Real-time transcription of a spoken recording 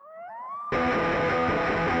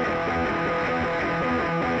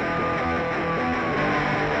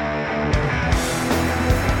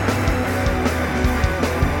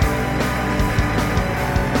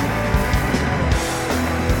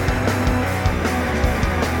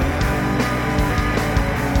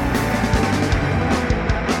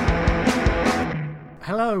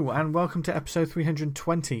Hello and welcome to episode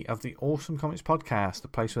 320 of the Awesome Comics Podcast, the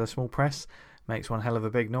place where a small press makes one hell of a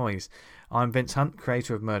big noise. I'm Vince Hunt,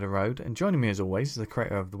 creator of Murder Road, and joining me as always is the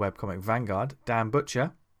creator of the webcomic Vanguard, Dan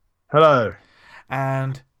Butcher. Hello.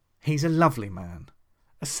 And he's a lovely man,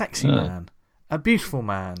 a sexy man, a beautiful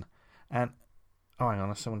man, and... Oh, hang on,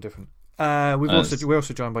 that's someone different. We're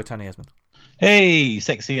also joined by Tony Esmond. Hey,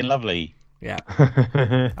 sexy and lovely. Yeah.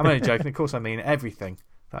 I'm only joking. Of course, I mean everything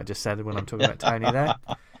that I just said when I'm talking about Tony there.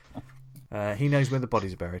 He knows where the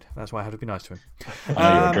bodies are buried. That's why I have to be nice to him. I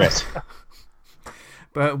know your address.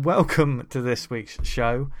 But welcome to this week's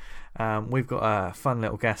show. We've got a fun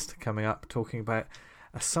little guest coming up talking about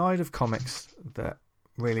a side of comics that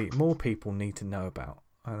really more people need to know about.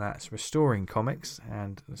 And that's restoring comics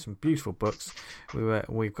and some beautiful books.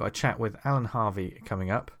 We've got a chat with Allan Harvey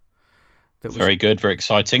coming up. Very good, very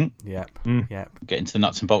exciting. Yep. Get into the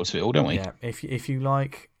nuts and bolts of it all, don't we? Yeah. If you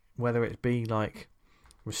like, whether it be like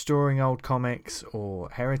restoring old comics or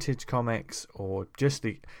heritage comics or just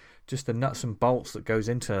the nuts and bolts that goes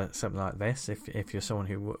into something like this, if you're someone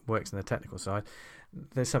who works in the technical side,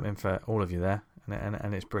 there's something for all of you there,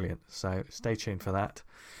 and it's brilliant. So stay tuned for that.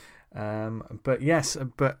 But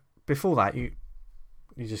before that, you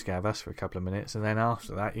just gave us for a couple of minutes, and then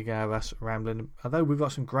after that, you gave us rambling. Although we've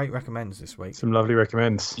got some great recommends this week. Some lovely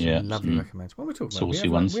recommends. Recommends. What are we talking about? Saucy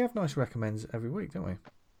ones. We have nice recommends every week, don't we?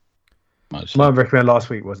 Mostly. My recommend last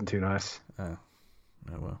week wasn't too nice. Oh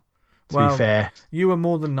well. To be fair. You were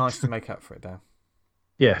more than nice to make up for it, Dan.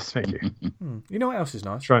 Yes, thank you. You know what else is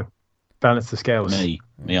nice? Try and balance the scales. Me,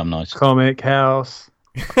 I'm nice. Comic House.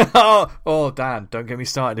 Oh, Dan, don't get me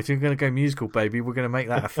started. If you're going to go musical, baby, we're going to make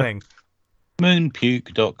that a thing.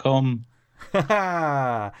 Moonpuke.com.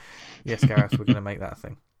 Yes, Gareth, we're going to make that a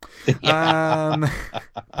thing.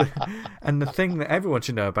 And the thing that everyone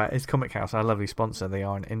should know about is Comic House, our lovely sponsor. They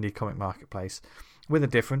are an indie comic marketplace with a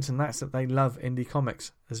difference, and that's that they love indie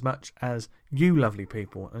comics as much as you lovely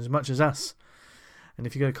people, as much as us. And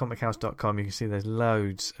if you go to comichouse.com, you can see there's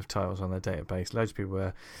loads of titles on their database. Loads of people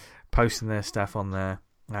are posting their stuff on there,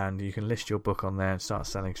 and you can list your book on there and start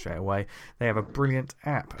selling straight away. They have a brilliant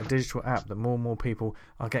app, a digital app that more and more people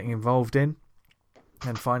are getting involved in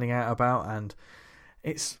and finding out about, and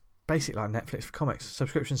it's basically like Netflix for comics.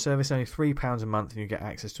 Subscription service, only £3 a month, and you get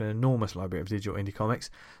access to an enormous library of digital indie comics,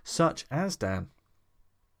 such as, Dan.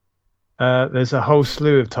 There's a whole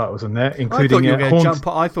slew of titles on there, including.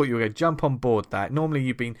 I thought you were going to jump on board that. Normally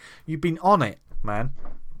you've been on it, man.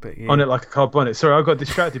 But on it like a car bonnet. Sorry, I got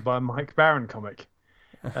distracted by a Mike Barron comic.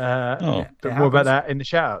 But more about that in the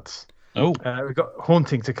shout-outs. Oh. We've got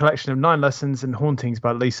Hauntings, a collection of 9 lessons in hauntings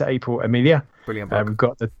by Lisa April Amelia. Brilliant book. We've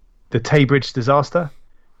got the Taybridge Disaster.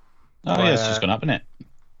 Oh, yeah, it's just gone up, isn't it?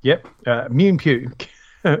 Yep. Moon Puke.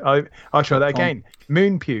 I'll try that again.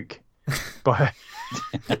 Moon Puke. By...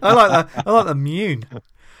 I like that. I like the Mune.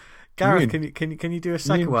 Gareth, can you do a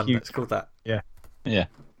second Moon one Puke. that's called that? Yeah.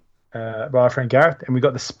 By our friend Gareth, and we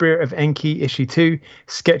got the Spirit of Enki issue 2,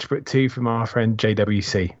 sketchbook 2 from our friend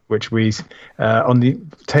JWC, which was on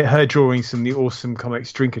her drawings from the Awesome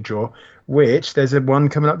Comics Drinker Draw, which there's a one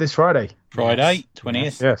coming up this Friday. Friday,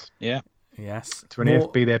 20th. Yes. Yeah. Yes.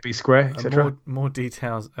 20th, be there, be square, etc. More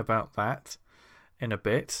details about that in a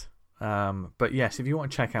bit. But yes, if you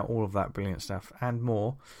want to check out all of that brilliant stuff and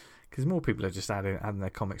more, because more people are just adding their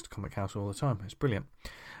comics to Comic House all the time. It's brilliant.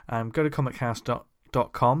 Go to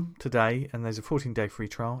comichouse.com today, and there's a 14-day free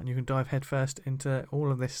trial, and you can dive headfirst into all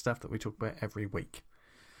of this stuff that we talk about every week.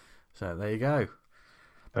 So there you go.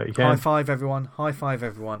 High five, everyone. High five,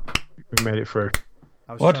 everyone. We made it through.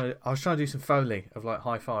 I was trying to do some Foley of like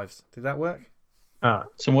high fives. Did that work?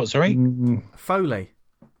 So what, sorry? Foley.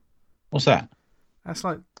 What's that? That's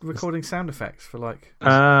like recording sound effects for like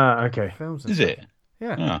okay. films. And Is stuff. it?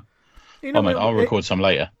 Yeah. Oh. You know, I'll record some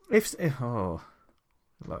later.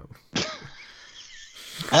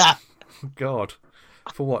 God.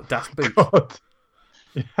 For what? Das Boot? God.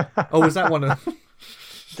 Oh, was that one of...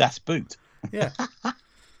 Das Boot. Yeah.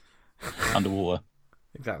 Underwater.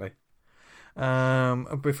 Exactly.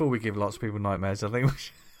 Before we give lots of people nightmares, I think we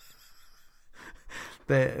should...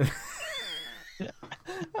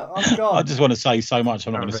 Oh, God. I just want to say so much.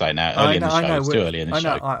 I'm not going to say it now. Early in the show. It's too early in the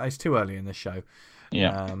show. I know. It's too early in the show.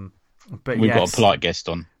 Yeah. But we've got a polite guest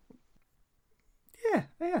on.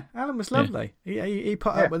 Yeah. Alan was lovely. Yeah. He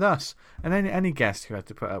put up with us, and any guest who had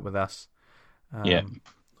to put up with us.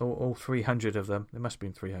 All 300 of them. There must have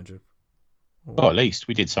been 300. Well, at least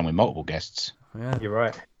we did some with multiple guests. Yeah, you're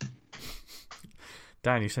right.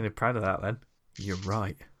 Dan, you sounded proud of that. Then you're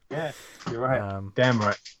right. Yeah, you're right. Damn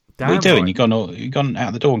right. What are you doing? You gone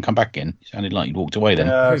out the door and come back in? You sounded like you'd walked away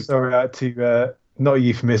then. Sorry, I had to, not a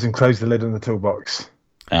euphemism, close the lid on the toolbox.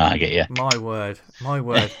 I get you. My word.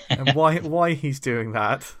 And why he's doing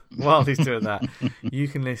that, while he's doing that, you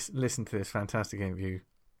can listen to this fantastic interview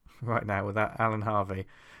right now with that Allan Harvey.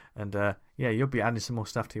 And you'll be adding some more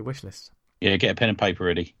stuff to your wish list. Yeah, get a pen and paper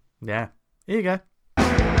ready. Yeah. Here you go.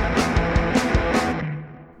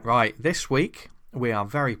 Right, this week we are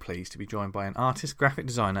very pleased to be joined by an artist, graphic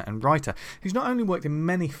designer and writer who's not only worked in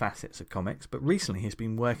many facets of comics, but recently he's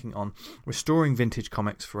been working on restoring vintage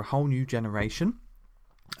comics for a whole new generation.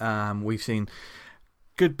 We've seen a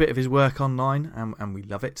good bit of his work online, and we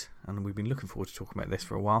love it, and we've been looking forward to talking about this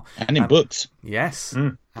for a while. And in books. Yes.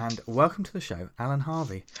 And welcome to the show, Allan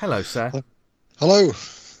Harvey. Hello, sir. Hello.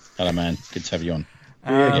 Hello, man. Good to have you on.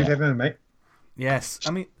 Good to have you on, mate. Yes,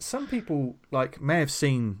 I mean, some people may have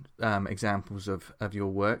seen examples of your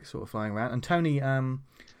work sort of flying around. And Tony,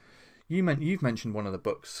 you've mentioned one of the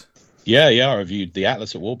books. Yeah, I reviewed the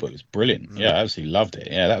Atlas at War book. It's brilliant. Yeah, I absolutely loved it.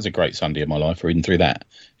 Yeah, that was a great Sunday of my life reading through that.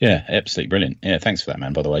 Yeah, absolutely brilliant. Yeah, thanks for that,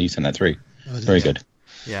 man. By the way, you sent that through. Very good.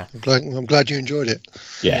 Yeah, I'm glad you enjoyed it.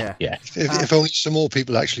 Yeah. If only some more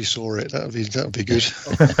people actually saw it, that would be good.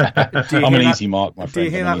 I'm an easy mark, my friend. Do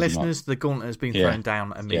you hear that, listeners? The gauntlet has been thrown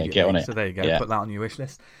down immediately. Yeah, get on it. So there you go. Put that on your wish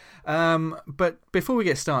list. But before we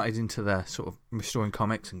get started into the sort of restoring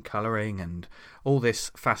comics and colouring and all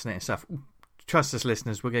this fascinating stuff, trust us,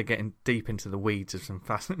 listeners, we're going to get deep into the weeds of some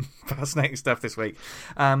fascinating stuff this week.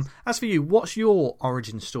 As for you, what's your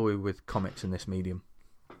origin story with comics in this medium?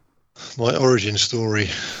 My origin story.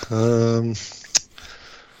 Well,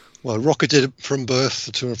 rocketed from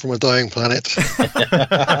birth from a dying planet.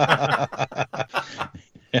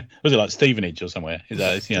 Was it like Stevenage or somewhere? Is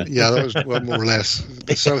that? Yeah, that was more or less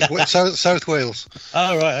South Wales.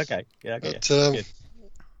 Oh right, okay. Yeah, okay. But,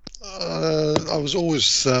 I was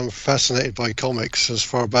always fascinated by comics as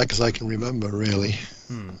far back as I can remember, really.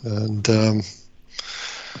 And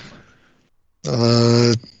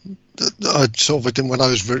I sort of, when I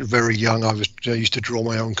was very, very young, I used to draw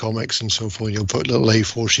my own comics and so forth. Put little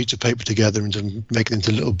A4 sheets of paper together and make it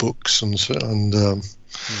into little books and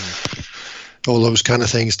all those kind of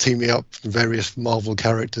things. Teaming up various Marvel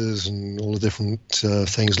characters and all the different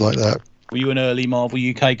things like that. Were you an early Marvel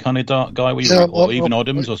UK kind of dark guy? Were you, or even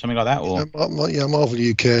Oddums or something like that? Or Marvel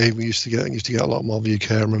UK. We used to get a lot of Marvel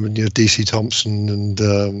UK. I remember DC Thompson and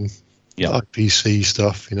IPC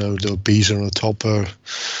stuff. The Beezer and the Topper.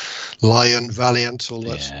 Lion, Valiant, all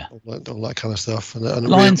that kind of stuff. And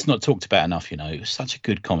Lion's not talked about enough, It was such a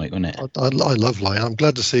good comic, wasn't it? I love Lion. I'm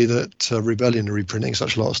glad to see that Rebellion are reprinting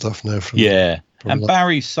such a lot of stuff now. And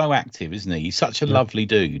Barry's so active, isn't he? He's such a lovely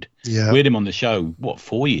dude. Yeah. We had him on the show,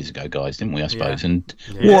 4 years ago, guys, didn't we, I suppose? And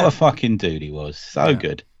what a fucking dude he was. So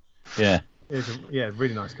good. Yeah.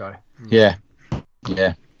 Really nice guy. Yeah.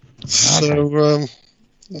 So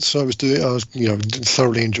I was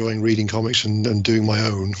thoroughly enjoying reading comics and doing my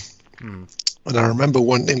own. And I remember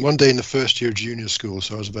one day in the first year of junior school,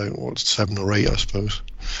 so I was about 7 or 8, I suppose.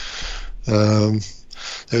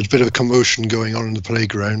 There was a bit of a commotion going on in the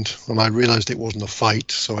playground, and I realised it wasn't a fight,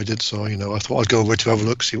 so I did. So I thought I'd go over to have a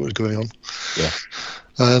look, see what was going on. Yeah.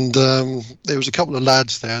 And there was a couple of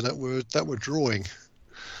lads there that were drawing,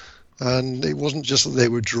 and it wasn't just that they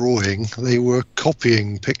were drawing; they were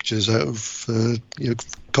copying pictures out of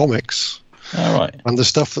comics. All right. And the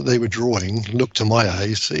stuff that they were drawing looked, to my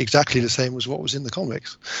eyes, exactly the same as what was in the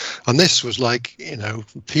comics. And this was like,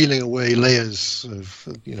 peeling away layers of,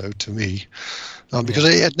 to me. Because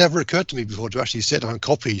it had never occurred to me before to actually sit down and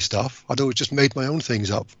copy stuff. I'd always just made my own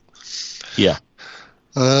things up. Yeah.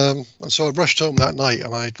 And so I rushed home that night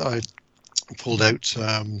and I pulled out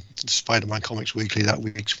Spider-Man Comics Weekly, that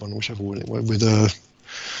week's one, whichever one it went with.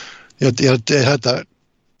 It had that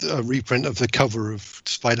reprint of the cover of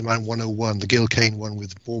Spider-Man 101, the Gil Kane one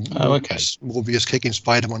with Morbius kicking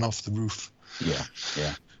Spider-Man off the roof. Yeah.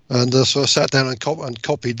 And so I sat down and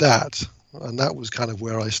copied that, and that was kind of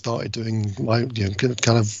where I started doing my,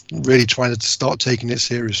 kind of really trying to start taking it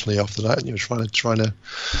seriously after that. Trying to.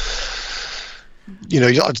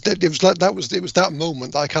 It was like it was that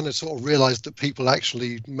moment that I kind of sort of realised that people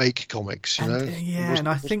actually make comics, and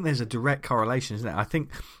I think there's a direct correlation, isn't it? I think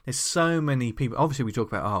there's so many people. Obviously, we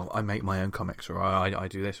talk about, I make my own comics, or I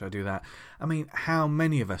do this, or I do that. I mean, how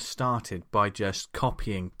many of us started by just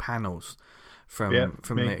copying panels from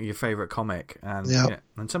your favourite comic, and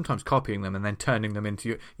and sometimes copying them and then turning them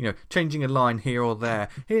into changing a line here or there.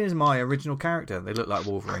 Here's my original character. They look like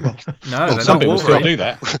Wolverine. They're some not people Wolverine. still do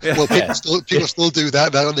that. Well, people still do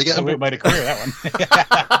that now, and they get. Some people made a career of that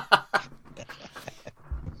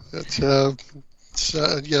one.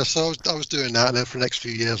 So I was doing that, and then for the next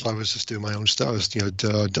few years, I was just doing my own stuff. I was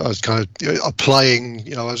kind of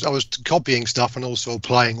applying. I was copying stuff and also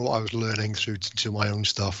applying what I was learning through to my own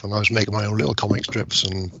stuff, and I was making my own little comic strips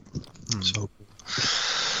and so.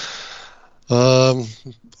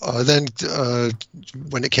 I then,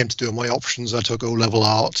 when it came to doing my options, I took O-level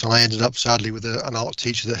art, and I ended up sadly with an art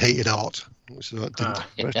teacher that hated art, so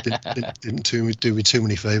that didn't do me too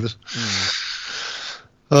many favors.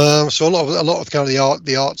 So a lot of kind of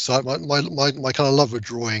the art side, my kind of love of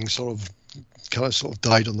drawing sort of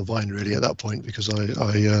died on the vine really at that point, because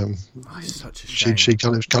such a shame. she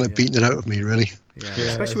kind of beaten it out of me really. Yeah,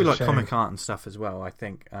 especially with comic art and stuff as well. I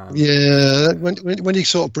think. When you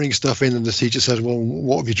sort of bring stuff in and the teacher says, "Well,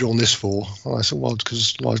 what have you drawn this for?" And I said, "Well,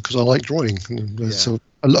 because I like drawing." And so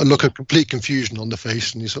I look at complete confusion on the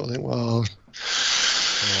face, and you sort of think, "Well."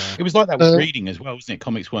 Yeah. It was like that with reading as well, wasn't it?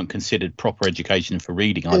 Comics weren't considered proper education for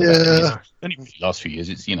reading either. Yeah. Only the last few years,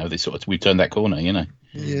 it's we've turned that corner,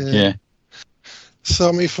 Yeah. So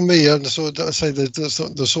I mean, for me, I say the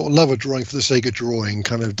sort of love of drawing for the sake of drawing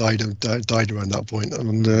kind of died around that point,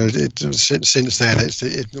 and since then,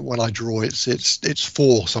 when I draw, it's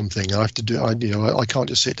for something. I have to do. I can't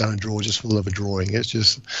just sit down and draw just for the love of drawing. It's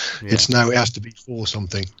just it has to be for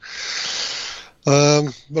something.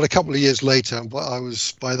 But a couple of years later, I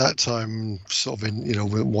was by that time sort of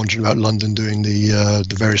wandering about London doing the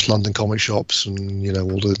various London comic shops, and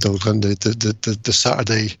all the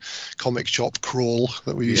Saturday comic shop crawl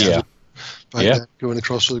that we used to do. Going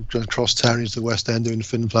across town into the West End, doing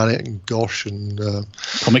Fin Planet and Gosh and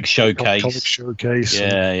Comic Showcase. Comic Showcase.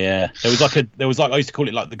 Yeah. There was I used to call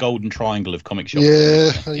it like the Golden Triangle of comic shops.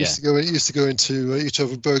 Yeah, I used to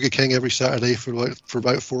have a Burger King every Saturday for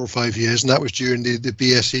about 4 or 5 years, and that was during the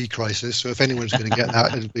BSE crisis. So if anyone's going to get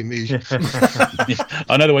that, it'd be me.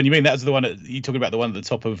 I know the one you mean. That was the one you're talking about. The one at the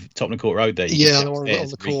top of Tottenham Court Road there. Yeah, the one on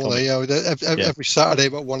the corner. Every Saturday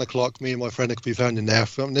about 1 o'clock, me and my friend could be found in there.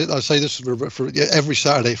 I say this for every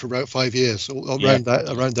Saturday for about 5 years, around that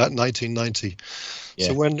 1990. Yeah.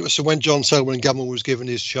 So when John Selwyn Gamble was giving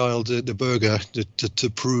his child the burger to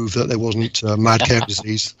prove that there wasn't mad cow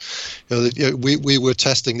disease, we were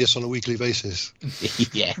testing this on a weekly basis.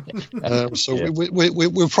 Yeah.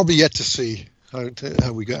 We're probably yet to see how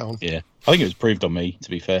we get on. Yeah, I think it was proved on me, to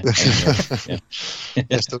be fair.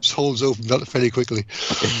 Yes, those holes opened up fairly quickly.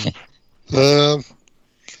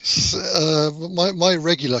 My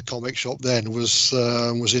regular comic shop then was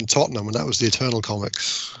in Tottenham, and that was the Eternal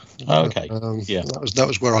Comics. Oh, okay. That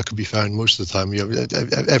was where I could be found most of the time.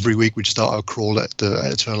 Every week we'd start our crawl at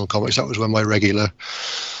Eternal Comics. That was when my regular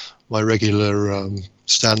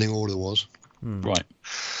standing order was. Right.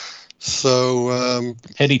 So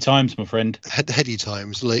heady times, my friend. Heady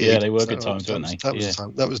times. Late. Yeah, they were good times, weren't they? That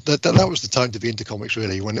was the time to be into comics,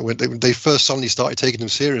 really. When they first suddenly started taking them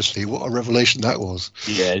seriously, what a revelation that was.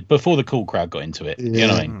 Yeah, before the cool crowd got into it. Yeah. You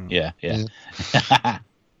know what I mean? Yeah.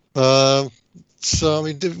 So I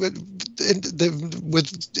mean, with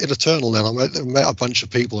Eternal, then I met a bunch of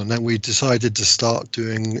people, and then we decided to start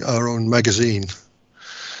doing our own magazine.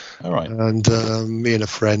 All right. And me and a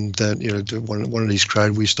friend, one of these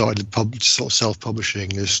crowd, we started sort of self-publishing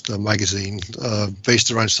this magazine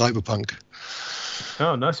based around cyberpunk.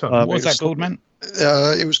 Oh, nice one. What was that called, man?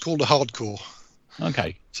 It was called The Hardcore.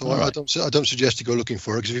 Okay. So I don't suggest you go looking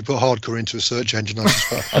for it, because if you put hardcore into a search engine,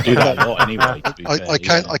 I do that a lot anyway. To be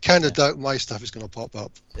fair, I kind of doubt my stuff is going to pop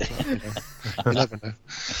up. But, you never know.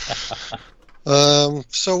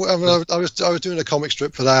 So I mean, I was doing a comic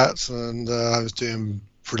strip for that, and I was doing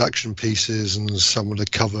production pieces and some of the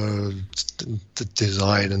cover, the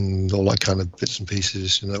design, and all that kind of bits and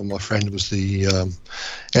pieces. My friend was the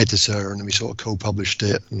editor, and we sort of co-published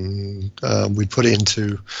it, and we put it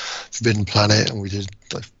into Forbidden Planet, and we did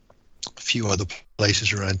a few other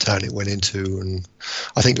places around town it went into, and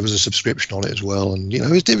I think there was a subscription on it as well, and it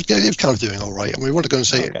was kind of doing all right. I mean, we weren't going to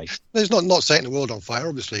say it's not setting the world on fire,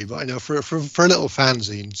 obviously, but for a little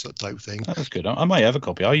fanzine sort of type thing. That was good. I may have a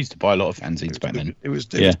copy. I used to buy a lot of fanzines back then. It was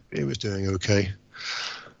doing okay.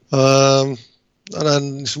 And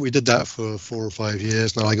then so we did that for 4 or 5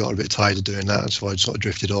 years. Now I got a bit tired of doing that, so I sort of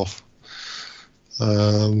drifted off.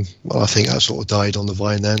 I think that sort of died on the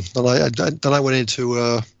vine then. Then I went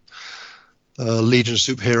into Legion of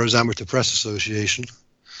Superheroes Amateur Press Association.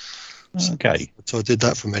 Okay. So I did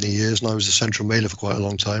that for many years, and I was a central mailer for quite a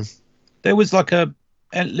long time. There was like a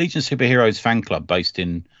Legion of Superheroes fan club based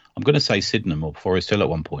in, I'm going to say Sydenham or Forest Hill at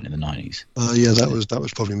one point in the 90s. Yeah, that was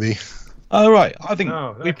probably me. Oh right, I think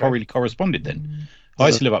we probably corresponded then. I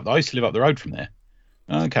used to live up the road from there.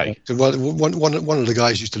 Okay. Well, one of the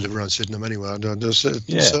guys used to live around Sydenham anyway. And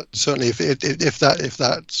certainly, if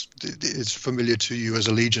that is familiar to you as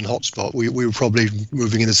a Legion hotspot, we were probably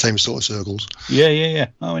moving in the same sort of circles. Yeah.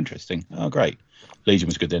 Oh, interesting. Oh, great. Legion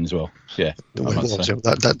was good then as well. Yeah.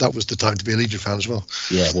 That was the time to be a Legion fan as well.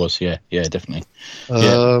 Yeah, it was. Yeah, definitely.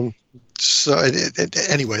 So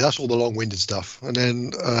anyway, that's all the long-winded stuff, and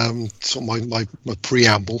then sort of my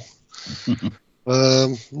preamble.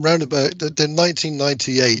 Round about the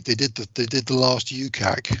 1998, they did the last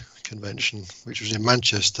UCAC convention, which was in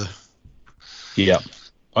Manchester. Yeah,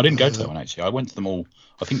 I didn't go to that one actually. I went to them all.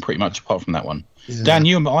 I think pretty much apart from that one. Yeah. Dan,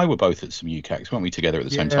 you and I were both at some UCACs, weren't we? Together at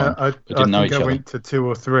the same time. I didn't know each I other. went to 2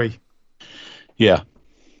 or 3. Yeah,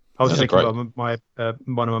 I was taken by my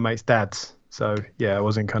one of my mates' dads. So yeah, I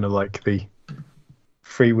wasn't kind of like the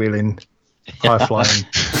freewheeling, high flying.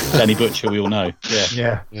 Danny Butcher, we all know.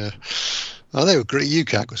 Yeah. Oh, they were great.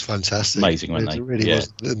 UCAC was fantastic. Amazing, weren't they? It really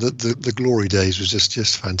was. The glory days was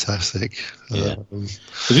just fantastic. Yeah.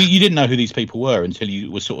 Because you didn't know who these people were until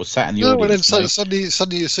you were sort of sat in the audience. And then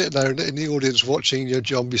suddenly you're sitting there in the audience watching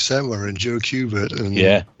John Buscema and Joe Kubert and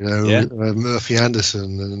Murphy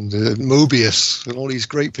Anderson and Mobius and all these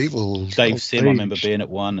great people. Dave Sim, I remember being at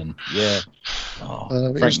one, and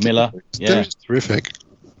Frank Miller. It was terrific.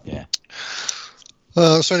 Yeah.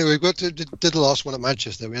 So anyway, we did the last one at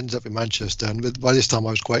Manchester. We ended up in Manchester, and by this time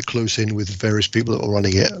I was quite close in with various people that were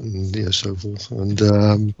running it, and so forth. And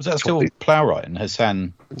was that still Plowright and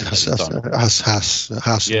Hassan?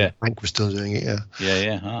 Haas. Yeah, Frank was still doing it.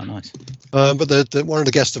 Yeah. Oh, nice. But one of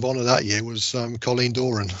the guests of honour that year was Colleen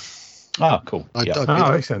Doran. Oh, cool.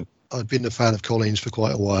 Excellent. I'd been a fan of Colleen's for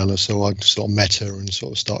quite a while, and so I sort of met her and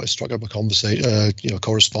sort of struck up a conversation,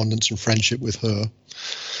 correspondence and friendship with her.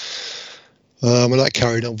 And that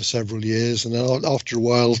carried on for several years. And then after a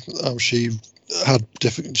while, she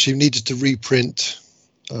needed to reprint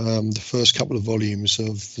the first couple of volumes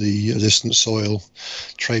of the Distant Soil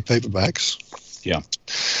trade paperbacks. Yeah.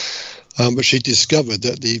 But she discovered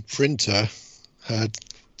that the printer had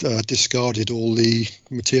discarded all the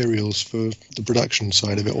materials for the production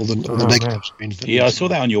side of it, all the negatives. Yeah, I saw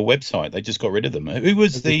that on your website. They just got rid of them. Who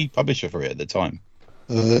was the publisher for it at the time?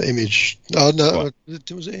 Image. No,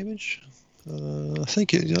 was it Image? I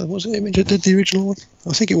think it was Image that did the original one.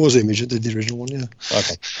 I think it was Image that did the original one. Yeah.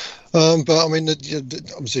 Okay. But I mean,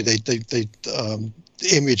 obviously, they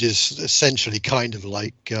Image is essentially kind of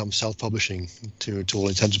like self-publishing to all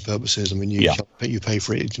intents and purposes. I mean, you pay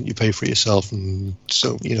for it. You pay for it yourself, and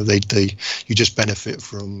so you just benefit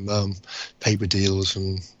from paper deals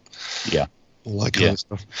and all that kind of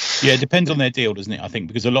stuff. Yeah, it depends on their deal, doesn't it? I think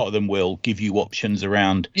because a lot of them will give you options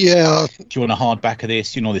around. Yeah. Do you want a hardback of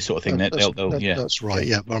this? This sort of thing. That's right.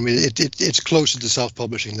 Yeah, but I mean, it's closer to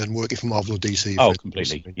self-publishing than working for Marvel or DC. Oh,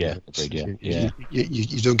 completely. Yeah. Yeah.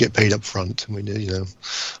 You don't get paid up front. I mean, a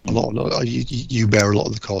lot. You bear a lot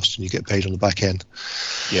of the cost, and you get paid on the back end.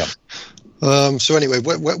 Yeah. So anyway,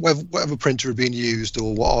 whatever printer had been used,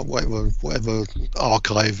 or whatever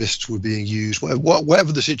archivists were being used,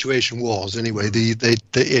 whatever the situation was, anyway,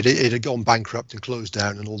 it had gone bankrupt and closed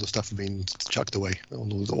down, and all the stuff had been chucked away. All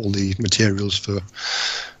the materials for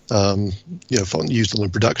used on the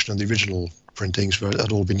production of the original printings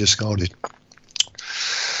had all been discarded.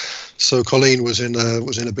 So Colleen was in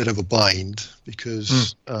a bit of a bind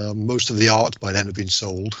because most of the art by then had been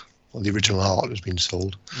sold, or the original art has been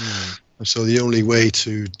sold. So the only way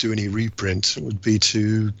to do any reprint would be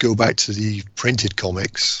to go back to the printed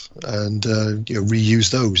comics and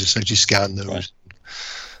reuse those, essentially scan those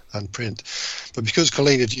and print. But because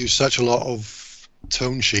Colleen had used such a lot of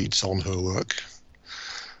tone sheets on her work,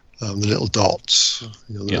 the little dots,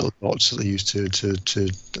 little dots that they used to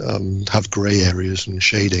have grey areas and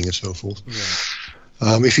shading and so forth.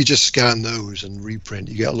 If you just scan those and reprint,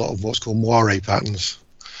 you get a lot of what's called moire patterns.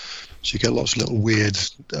 So you get lots of little weird,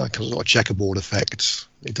 kind of checkerboard effects.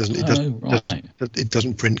 It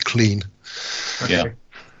doesn't print clean. Okay.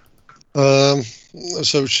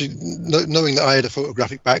 So she, knowing that I had a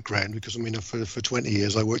photographic background, because I mean, for 20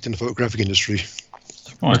 years I worked in the photographic industry.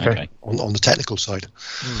 Okay. On the technical side.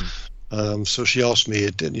 So she asked me,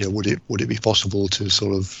 would it be possible to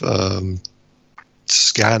sort of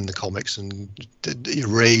scan the comics and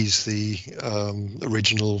erase the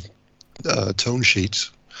original tone sheets?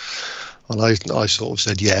 And I sort of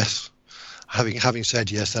said yes. having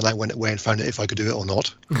said yes, then I went away and found out if I could do it or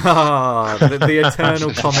not. The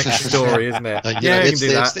eternal comic story, isn't it? And, Yeah, you can do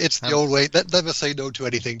that. It's the old way. Never say no to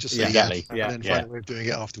anything. Just say exactly. yes, and then find a way of doing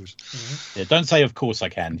it afterwards. Yeah, don't say of course I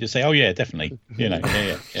can. Just say, oh yeah, definitely. Yeah.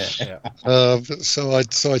 So I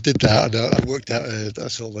did that, and I worked out a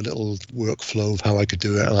sort of a little workflow of how I could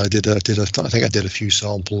do it. And I think I did a few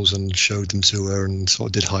samples and showed them to her, and sort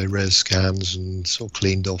of did high res scans and sort of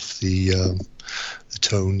cleaned off the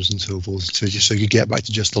tones and so forth, so you get back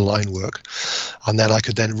to just the line work, and then I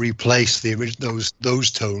could then replace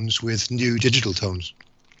those tones with new digital tones,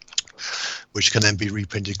 which can then be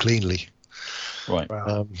reprinted cleanly. Right.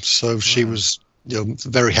 So she was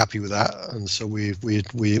very happy with that, and so we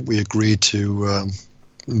agreed to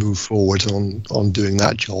move forward on doing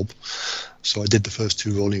that job. So I did the first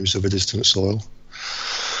 2 volumes of A Distant Soil.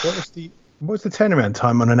 What's the turnaround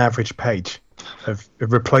time on an average page of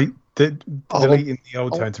deleting the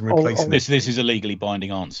old tones and replacing This is a legally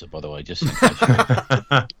binding answer, by the way. Just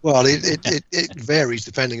well, it varies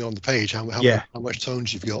depending on the page, how much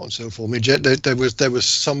tones you've got and so forth. I mean, there was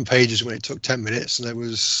some pages when it took 10 minutes, and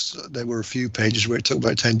there were a few pages where it took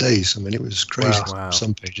about 10 days. I mean, it was crazy. Wow.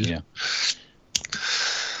 Some pages. Yeah.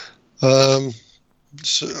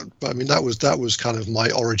 So, but I mean, that was kind of my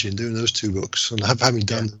origin, doing those 2 books, and having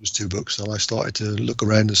done those 2 books, and I started to look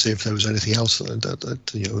around and see if there was anything else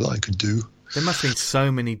that I could do. There must have been so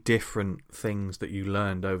many different things that you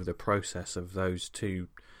learned over the process of those 2.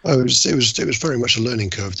 Oh, it was very much a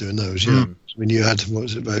learning curve doing those. Yeah, I mean, you had, what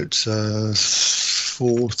was it, about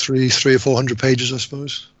 300 or 400 pages, I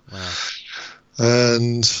suppose. Wow.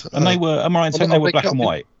 And they were. Am I right in saying they were black and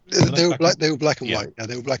white? They were black. They were black and white. Yeah,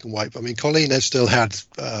 they were black and white. I mean, Colleen had still had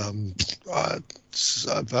about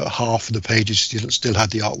half of the pages. Still had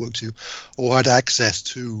the artwork too, or had access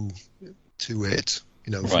to it.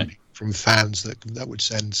 From fans that would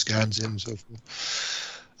send scans in and so forth.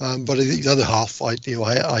 But the other half, I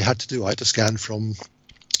had to do. I had to scan from.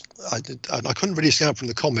 I couldn't really scan from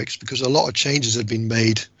the comics because a lot of changes had been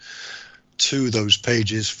made to those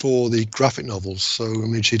pages for the graphic novels. So I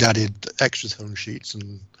mean, she'd added extra tone sheets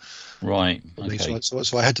and. Right. Okay.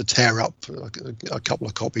 So I had to tear up a couple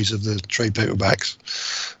of copies of the trade paperbacks,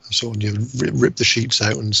 so rip the sheets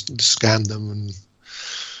out and scan them,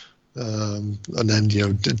 and then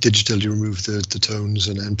digitally remove the tones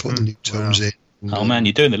and then put the new tones in. Oh man,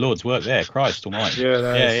 you're doing the Lord's work there, Christ Almighty!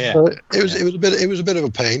 Yeah. It was a bit of a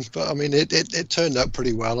pain, but I mean it turned out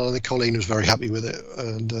pretty well, and I think Colleen was very happy with it,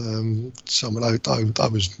 and I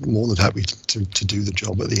was more than happy to do the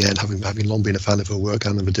job at the end, having long been a fan of her work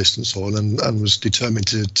and of A Distant Soil, and was determined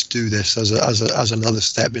to do this as another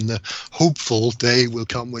step in the hopeful day will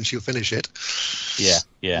come when she'll finish it. Yeah.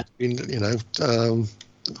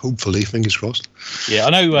 Hopefully, fingers crossed. Yeah,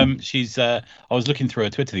 I know. She's. I was looking through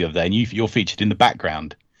her Twitter the other day, and you're featured in the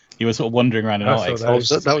background. You were sort of wandering around an art. That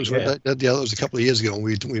was a couple of years ago.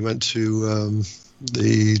 We went to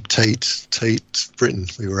the Tate Britain.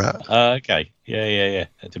 We were at. Okay. Yeah.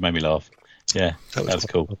 That did make me laugh. Yeah, that was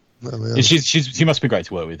cool. She must be great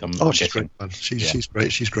to work with. She's great fun. She's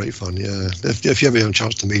great. She's great fun. Yeah. If you ever have a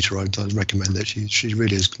chance to meet her, I'd recommend it. She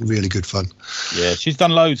really is really good fun. Yeah, she's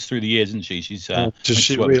done loads through the years, hasn't she? She's worked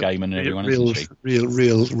with Gaiman and everyone.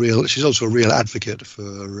 Real. She's also a real advocate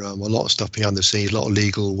for a lot of stuff behind the scenes. A lot of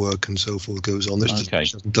legal work and so forth goes on. This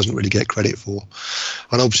doesn't really get credit for.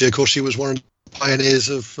 And obviously, of course, she was one of the pioneers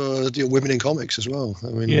of women in comics as well.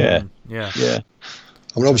 I mean, yeah.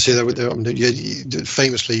 I mean, obviously,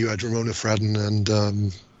 famously, you had Ramona Fradden and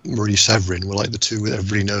Marie Severin were like the two that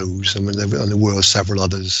everybody knows. I mean, there were several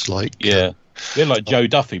others like like Joe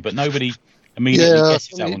Duffy, but nobody immediately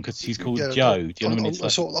guesses that one because she's called Joe. Do you know what I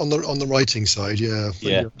mean? On the writing side, you.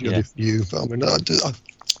 But I mean,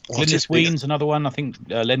 Glynis Ween's another one. I think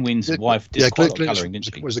Len Ween's wife did quite a lot of colouring,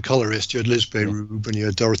 didn't she? Was the colourist. You had Liz Beirub and you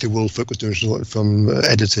had Dorothy Woolfolk was doing some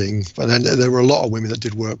editing. But then there were a lot of women that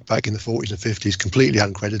did work back in the 40s and 50s, completely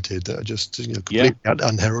uncredited, that are just completely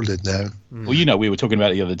unheralded now. Well, we were talking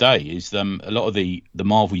about it the other day, is a lot of the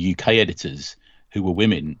Marvel UK editors who were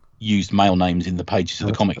women used male names in the pages of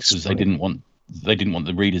the comics because they didn't want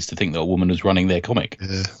the readers to think that a woman was running their comic.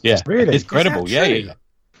 Yeah. Really? It's credible. Yeah.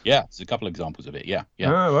 Yeah, there's a couple of examples of it. Yeah.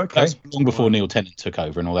 Oh, okay. That's long before Neil Tennant took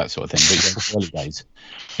over and all that sort of thing. But early days.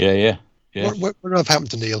 Yeah. What happened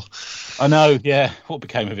to Neil? I know. Yeah. What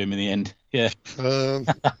became of him in the end? Yeah. One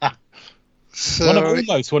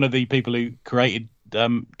of the people who created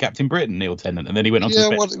Captain Britain, Neil Tennant, and then he went on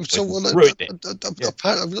ruined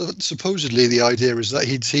it. Supposedly the idea is that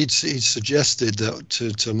he'd suggested that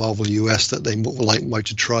to Marvel US that they might like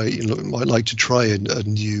to try a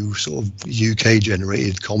new sort of UK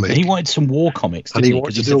generated comic. He wanted some war comics, didn't he?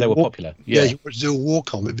 Because he said they were popular. Yeah, he wanted to do a war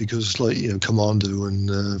comic because, like, Commando and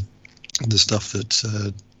the stuff that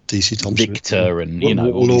DC Thompson, Victor, and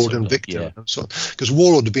Warlord and Victor. So, because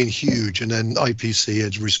Warlord had been huge, and then IPC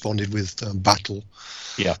had responded with Battle.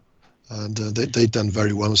 Yeah. And they'd done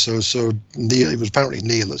very well. So Neil, it was apparently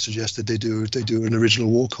Neil that suggested they do an original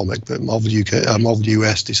war comic, but Marvel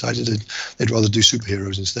US decided they'd rather do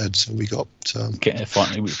superheroes instead. So we got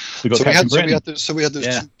finally we got so Captain Britain. we had those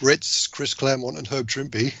two Brits, Chris Claremont and Herb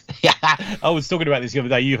Trimpe. Yeah, I was talking about this the other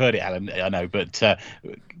day. You heard it, Alan. I know, but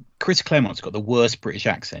Chris Claremont's got the worst British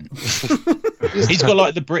accent. He's got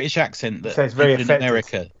like the British accent that it's very people in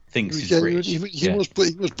America thinks is British. He was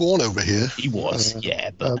born over here. He was, and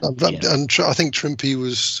I think Trimpe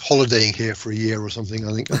was holidaying here for a year or something.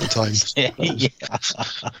 I think at the time.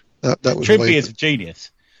 That was Trimpe is a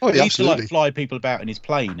genius. Oh, he used to absolutely. fly people about in his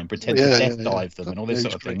plane and pretend to death dive them and all this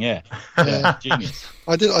sort of thing. Yeah, genius.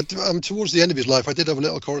 I did. Towards the end of his life, I did have a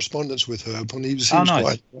little correspondence with Herb, and he was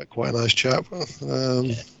nice. quite a nice chap.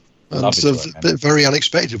 And very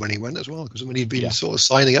unexpected when he went as well, because he'd been sort of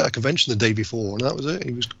signing at a convention the day before, and that was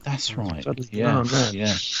it. That's right. Suddenly, yeah.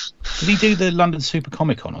 Did he do the London Super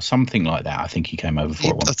Comic Con or something like that? I think he came over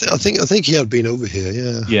for it. I think he had been over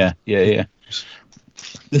here. Yeah.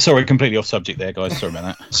 Sorry, completely off subject there, guys. Sorry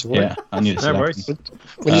about that. Sorry. Yeah, I knew this.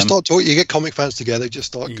 When you start talking, you get comic fans together. Just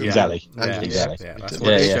start going. Exactly. That's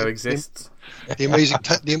why the show exists. The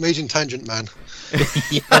amazing tangent man.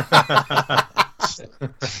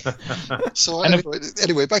 So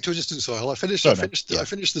anyway, back to A Distant Soil. I finished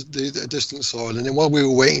the Distant Soil, and then while we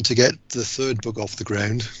were waiting to get the third book off the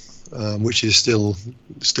ground, which is still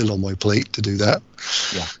on my plate to do that.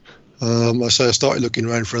 Yeah. So I started looking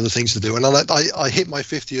around for other things to do, and I hit my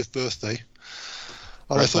 50th birthday,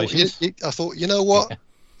 and I thought, you know what,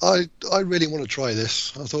 I really want to try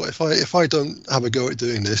this. I thought if I don't have a go at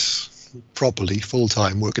doing this properly, full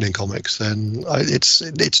time, working in comics, then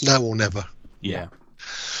it's now or never. Yeah.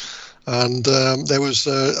 And there was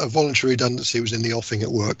a voluntary redundancy was in the offing at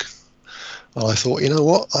work, and I thought, you know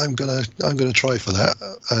what, I'm gonna try for that,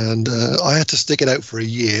 and I had to stick it out for a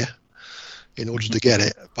year in order to get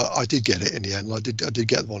it, but I did get it in the end. I did get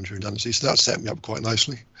the voluntary redundancy, so that set me up quite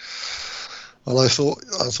nicely. And I thought,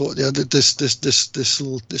 yeah,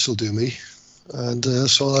 this will do me, and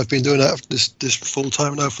so I've been doing that this full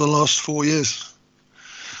time now for the last 4 years.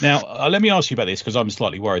 Now, let me ask you about this, because I'm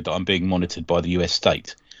slightly worried that I'm being monitored by the US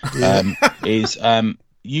state. You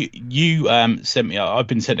sent me. I've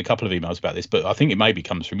been sent a couple of emails about this, but I think it maybe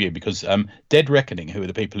comes from you, because Dead Reckoning, who are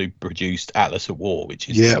the people who produced Atlas at War, which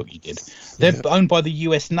is the book you did, they're owned by the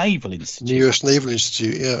US Naval Institute. The US Naval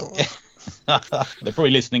Institute, yeah. They're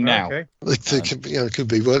probably listening now. Okay. It could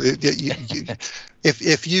be. Well,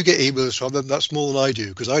 if you get emails from them, that's more than I do,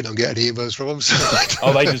 because I don't get any emails from them. So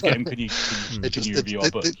They just get them. Can you review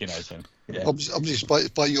our book? So, obviously,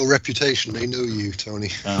 by your reputation, they know you,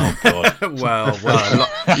 Tony. Oh God. well,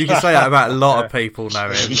 you can say that about a lot of people now.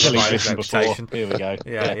 Reputation. Here we go.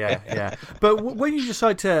 Yeah. But when you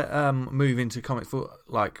decide to move into comic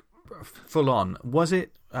full on, was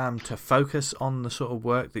it to focus on the sort of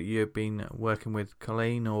work that you've been working with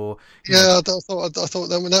Colleen, or I thought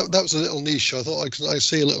that was a little niche. I thought I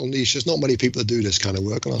see a little niche. There's not many people that do this kind of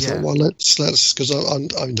work, and I thought, well, let's because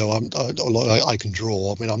I can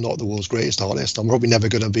draw. I mean, I'm not the world's greatest artist. I'm probably never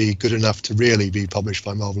going to be good enough to really be published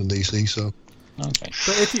by Marvel and DC. So. Okay.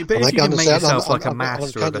 But if you can make yourself like a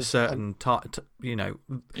master of a certain it's going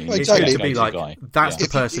to be like that's the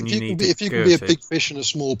person you need to if you can be a big fish in a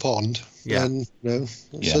small pond, then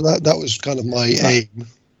so that was kind of my aim.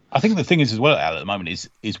 I think the thing is as well, Al, at the moment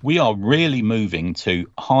is we are really moving to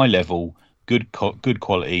high level, good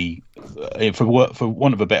quality, for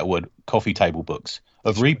want of a better word, coffee table books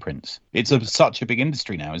of reprints. It's such a big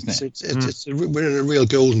industry now, isn't it? We're in a real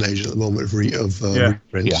golden age at the moment of reprints.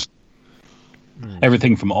 Yeah.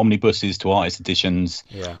 Everything from omnibuses to artist editions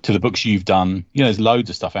to the books you've done. There's loads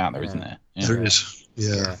of stuff out there, isn't there? Yeah. There is.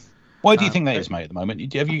 Yeah. Why do you think that is, mate, at the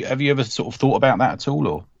moment? Have you ever sort of thought about that at all,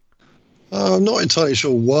 or? I'm not entirely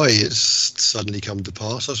sure why it's suddenly come to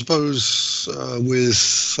pass. I suppose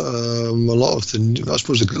with a lot of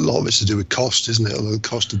it's to do with cost, isn't it? Although the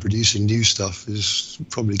cost of producing new stuff is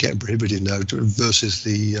probably getting prohibitive now versus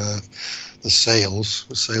the sales.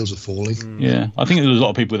 The sales are falling. Yeah, I think there's a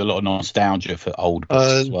lot of people with a lot of nostalgia for old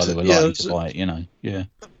books as well. They were likely to buy it, Yeah.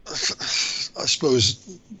 I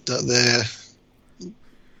suppose that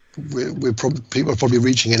people are probably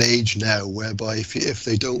reaching an age now whereby if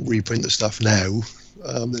they don't reprint the stuff now,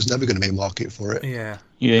 there's never going to be a market for it. Yeah.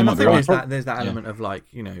 Yeah, And I might be think right. there's that element of like,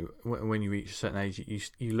 when you reach a certain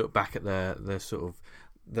age, you look back at the sort of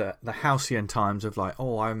the halcyon times of like,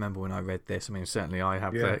 oh, I remember when I read this. I mean, certainly I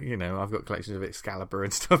have I've got collections of Excalibur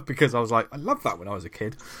and stuff because I was like, I loved that when I was a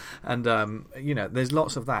kid, and there's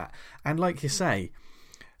lots of that. And like you say,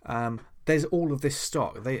 there's all of this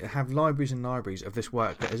stock. They have libraries and libraries of this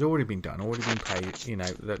work that has already been done, already been paid.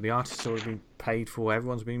 That the artist's already been paid for.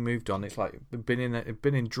 Everyone's been moved on. It's like been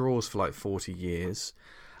in drawers for like 40 years.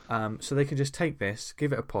 So they can just take this,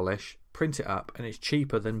 give it a polish, print it up, and it's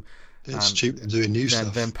cheaper than. It's cheap than doing new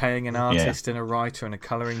stuff. Than paying an artist and a writer and a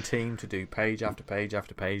colouring team to do page after page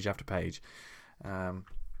after page after page.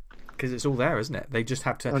 Because it's all there, isn't it? They just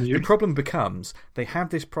have to. The problem becomes they have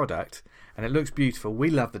this product and it looks beautiful. We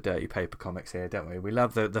love the dirty paper comics here, don't we? We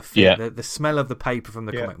love the smell of the paper from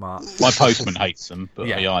the comic mart. My postman hates them,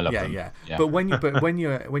 but I love them. Yeah. But when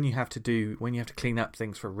you have to clean up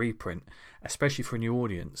things for a reprint, especially for a new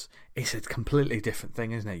audience, it's a completely different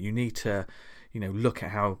thing, isn't it? You need to, look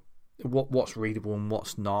at what's readable and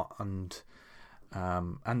what's not, and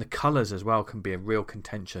the colours as well can be a real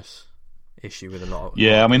contentious issue with a lot of.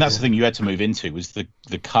 Yeah, I mean that's the thing you had to move into was the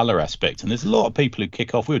colour aspect, and there's a lot of people who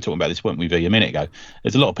kick off. We were talking about this, weren't we, a minute ago?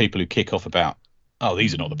 There's a lot of people who kick off about, oh,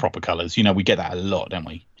 these are not the proper colours. We get that a lot, don't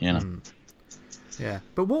we? Yeah,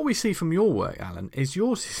 but what we see from your work, Alan, is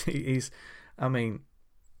yours is, I mean,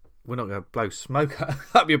 we're not going to blow smoke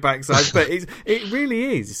up your backside, but it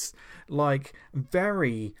really is like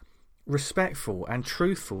very respectful and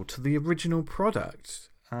truthful to the original product.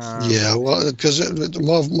 Because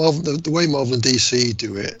the way Marvel and DC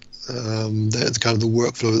do it, the kind of the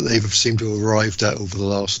workflow that they've seemed to have arrived at over the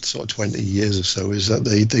last sort of 20 years or so is that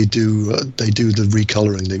they do the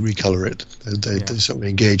recoloring. They recolor it. They sort of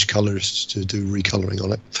engage colorists to do recoloring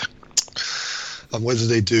on it. And whether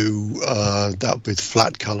they do that with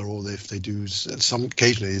flat color or if they do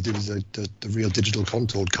occasionally they do the real digital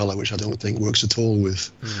contoured color, which I don't think works at all with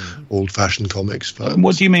old-fashioned comics. But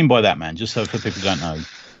what do you mean by that, man? Just so for people who don't know.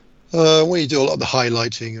 When you do a lot of the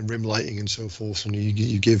highlighting and rim lighting and so forth, and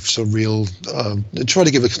you give some real, try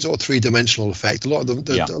to give a sort of three-dimensional effect. A lot of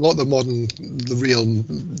the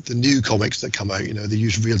new comics that come out, they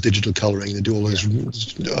use real digital coloring. They do all those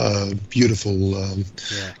beautiful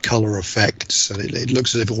color effects, and it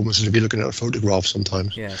looks almost as if you're looking at a photograph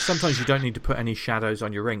sometimes. Yeah, sometimes you don't need to put any shadows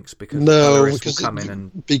on your inks because colorists will come in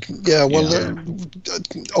and.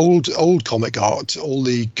 Old comic art, all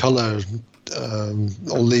the color.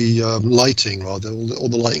 All the lighting, rather, all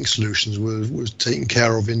the lighting solutions was taken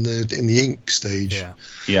care of in the ink stage.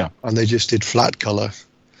 Yeah. And they just did flat color,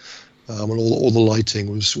 and all the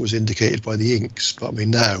lighting was indicated by the inks. But I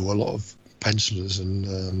mean, now a lot of pencilers and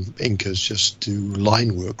inkers just do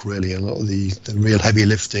line work really, and a lot of the real heavy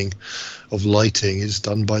lifting of lighting is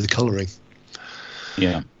done by the coloring.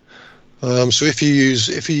 Yeah. So if you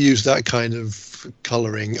use that kind of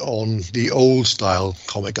colouring on the old style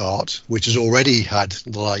comic art, which has already had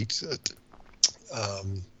the light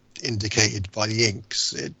indicated by the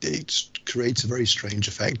inks, it creates a very strange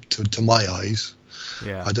effect to my eyes.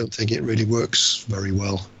 Yeah, I don't think it really works very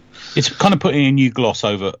well. It's kind of putting a new gloss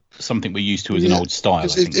over something we're used to as an old style.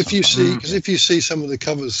 If you see some of the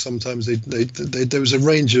covers, sometimes there was a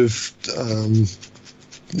range of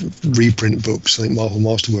reprint books, I think Marvel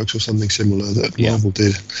Masterworks or something similar that Marvel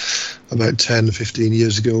did about 10 or 15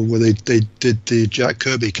 years ago, where they did the Jack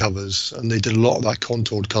Kirby covers, and they did a lot of that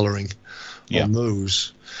contoured colouring on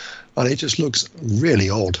those, and it just looks really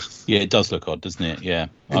odd. Yeah, it does look odd, doesn't it? Yeah,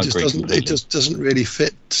 it just doesn't really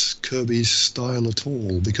fit Kirby's style at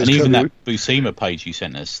all. Because even that Buscema page you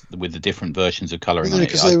sent us with the different versions of colouring on it.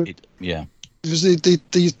 Because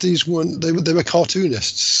these weren't they were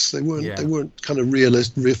cartoonists. They weren't kind of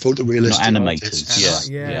photorealistic. Not animators.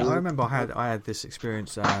 Yeah. I remember I had this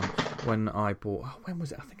experience when I bought. When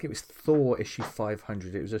was it? I think it was Thor issue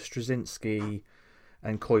 500. It was a Straczynski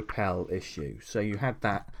and Coipel issue. So you had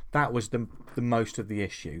that. That was the most of the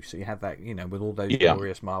issue. So you had that, with all those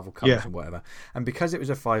glorious Marvel covers and whatever. And because it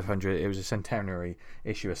was a 500, it was a centenary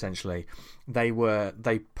issue essentially. They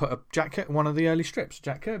put one of the early strips,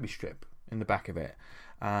 Jack Kirby strip, in the back of it,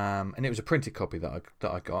 and it was a printed copy that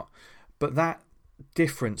I got. But that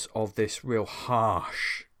difference of this real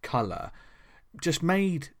harsh colour just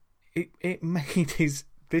made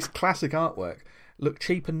this classic artwork look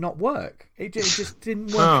cheap and not work. It just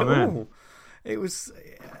didn't work at all. It was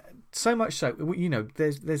so much so.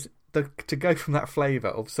 There's to go from that flavour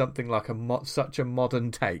of something like such a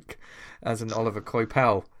modern take as an Oliver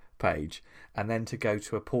Coipel page, and then to go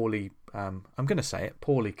to a poorly, I'm going to say it,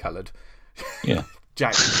 poorly coloured Yeah.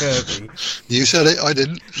 Jack Kirby. You said it, I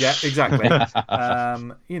didn't. Yeah, exactly.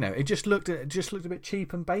 It just looked a bit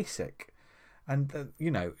cheap and basic. And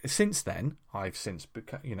since then, I've since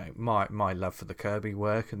become, my love for the Kirby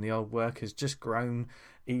work and the old work has just grown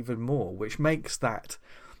even more, which makes that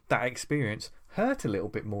experience hurt a little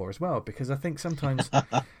bit more as well, because I think sometimes,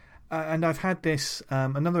 and I've had this.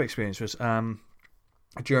 Another experience was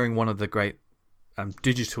during one of the great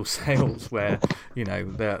digital sales where the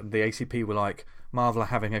ACP were like, Marvel are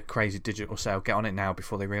having a crazy digital sale, get on it now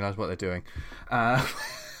before they realise what they're doing.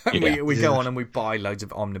 We go on and we buy loads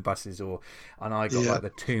of omnibuses, and I got like the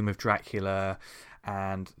Tomb of Dracula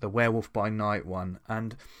and the Werewolf by Night one,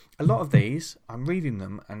 and a lot of these I'm reading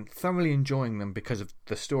them and thoroughly enjoying them because of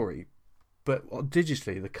the story, but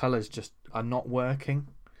digitally the colours just are not working.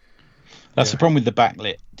 That's the problem with the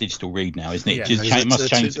backlit digital read now, isn't it? Yeah. It must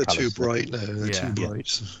change the They're too colours. bright now. They're too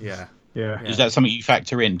bright. Yeah. Is that something you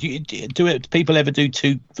factor in? Do people ever do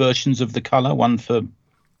two versions of the colour, one for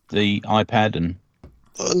the iPad and?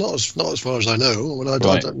 Not as far as I know.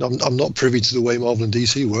 I'm not privy to the way Marvel and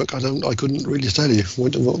DC work. I couldn't really tell you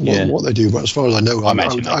what they do. But as far as I know, I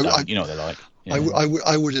imagine you know what they're like. Yeah.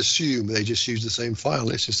 I would assume they just use the same file.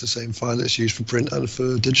 It's just the same file that's used for print and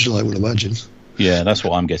for digital, I would imagine. Yeah, that's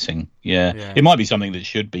what I'm guessing. Yeah. It might be something that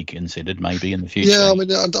should be considered maybe in the future. Yeah, I mean,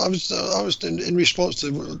 I was in response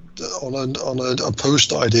to on a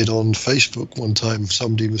post that I did on Facebook one time.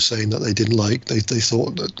 Somebody was saying that they didn't like. They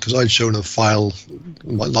thought that because I'd shown a file,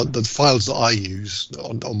 the files that I use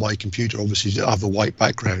on my computer obviously have a white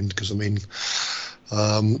background because I mean.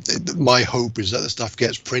 My hope is that the stuff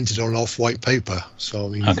gets printed on off-white paper. So I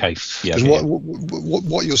mean, okay, yeah.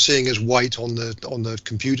 What you're seeing as white on the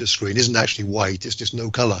computer screen isn't actually white; it's just no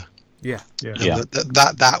color. Yeah.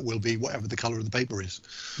 That will be whatever the color of the paper is.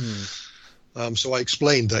 So I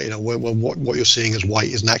explained that what you're seeing as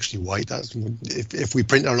white isn't actually white. That's if we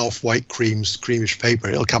print on off-white creamish paper,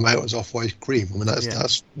 it'll come out as off-white cream. I mean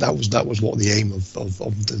that was what the aim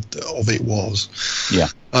of it was. Yeah.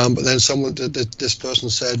 But then this person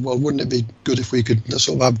said, well, wouldn't it be good if we could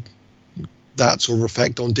sort of have that sort of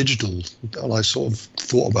effect on digital? And I sort of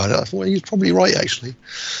thought about it. I thought, well, he's probably right, actually.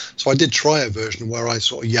 So I did try a version where I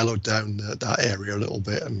sort of yellowed down that area a little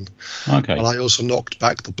bit, and I also knocked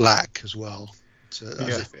back the black as well,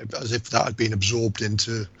 as if that had been absorbed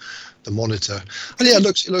into the monitor. And yeah, it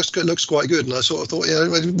looks good. It looks quite good. And I sort of thought,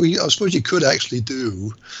 I suppose you could actually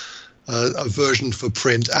do a version for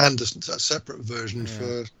print and a separate version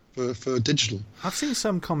for digital. I've seen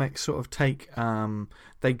some comics sort of take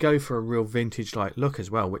they go for a real vintage like look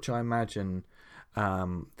as well, which I imagine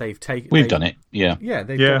they've taken. We've done it, yeah. Yeah,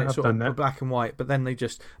 they've done it sort of black and white, but then they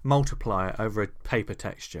just multiply it over a paper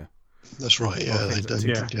texture. That's right. Yeah, they'll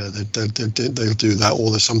do that.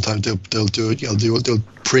 Or sometimes they'll do it. They'll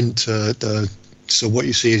print. So what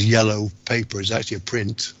you see as yellow paper is actually a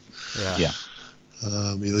print. Yeah.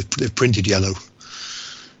 They've printed yellow.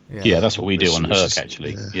 Yeah, that's what we do on Herc,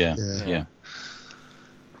 actually. Yeah.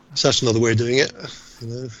 So that's another way of doing it.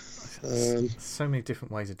 So many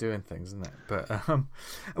different ways of doing things, isn't it? But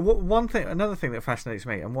another thing that fascinates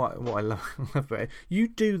me, and what I love about it, you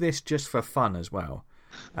do this just for fun as well.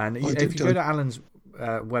 And if you go to Allan's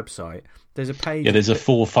website, there's a page. Yeah, there's a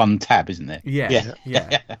for fun tab, isn't there?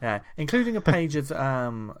 Yeah. Including a page of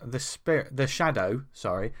the shadow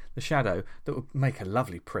that would make a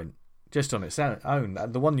lovely print. Just on its own,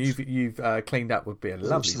 the one you've cleaned up would be a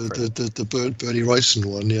lovely print. The Bernie Wrightson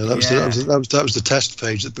one, that was the test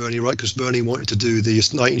page that because Bernie wanted to do the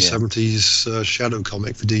 1970s shadow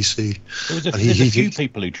comic for DC. There was a few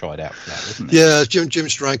people who tried out for that, wasn't there? Yeah, Jim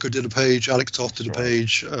Stranko did a page, Alex Toth did a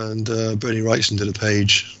page, and Bernie Wrightson did a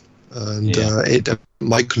page, and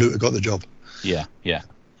Mike Kaluta got the job. Yeah.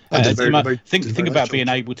 Think about being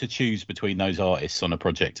able to choose between those artists on a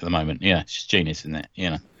project at the moment. Yeah, it's just genius, isn't it?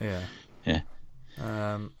 Yeah.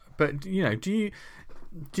 But do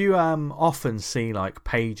you often see like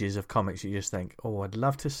pages of comics you just think, oh, I'd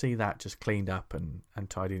love to see that just cleaned up and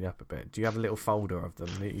tidied up a bit? Do you have a little folder of them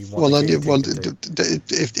that you want?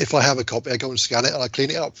 If I have a copy, I go and scan it and I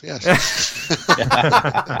clean it up. Yes.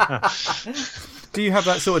 Do you have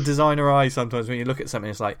that sort of designer eye sometimes when you look at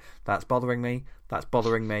something? It's like, that's bothering me. That's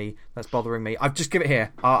bothering me. That's bothering me. I'll just give it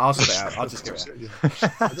here. I'll sort it out. I'll just give it.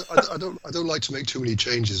 I don't like to make too many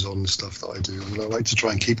changes on the stuff that I do. I like to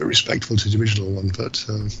try and keep it respectful to the original one. But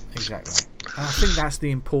exactly. And I think that's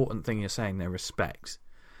the important thing you're saying there. Respect.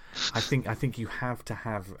 I think you have to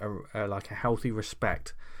have a healthy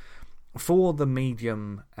respect for the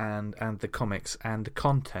medium and the comics and the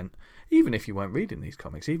content, even if you weren't reading these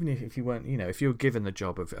comics, even if you weren't, if you were given the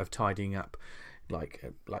job of tidying up, like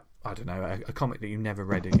I don't know, a comic that you never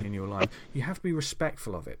read in your life, you have to be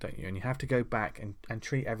respectful of it, don't you? And you have to go back and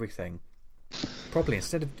treat everything properly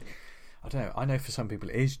instead of, I don't know, I know for some people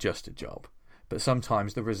it is just a job, but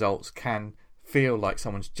sometimes the results can feel like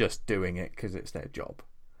someone's just doing it because it's their job.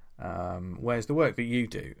 Whereas the work that you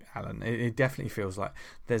do, Alan, it definitely feels like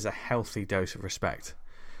there's a healthy dose of respect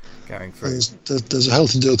going through. There's a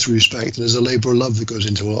healthy dose of respect, and there's a labour of love that goes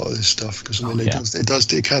into a lot of this stuff,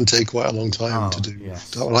 because it can take quite a long time to do.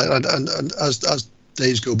 Yes. And as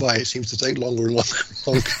days go by, it seems to take longer and longer.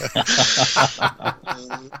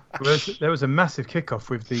 There was a massive kickoff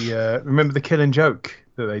with the remember the Killing Joke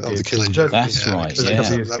that they did. The Killing Joke. That's right.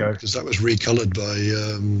 Because that was recoloured by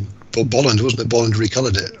Bolland, wasn't it? Bolland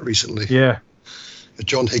recoloured it recently. Yeah.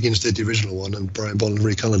 John Higgins did the original one, and Brian Bolland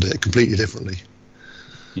recoloured it completely differently.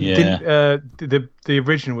 Yeah. The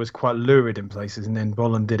original was quite lurid in places, and then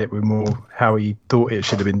Bolland did it with more how he thought it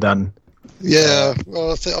should have been done. Yeah,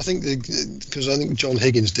 well, I think because I think John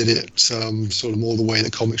Higgins did it sort of more the way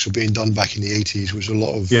that comics were being done back in the 80s, was a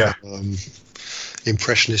lot of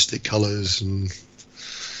impressionistic colours and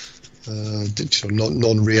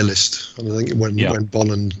non-realist. And I think when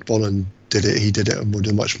Bolland did it, he did it with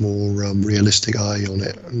a much more realistic eye on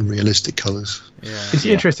it and realistic colours. Yeah. It's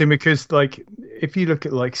interesting because, like, if you look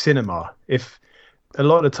at like cinema, if a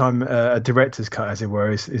lot of the time a director's cut, as it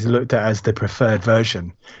were, is looked at as the preferred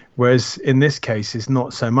version, whereas in this case it's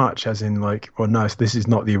not so much, as in like, well, no, this is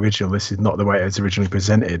not the original, this is not the way it was originally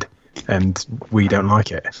presented, and we don't like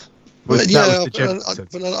it. But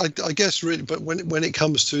I guess really, but when it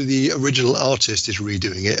comes to the original artist is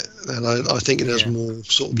redoing it, then I think it has more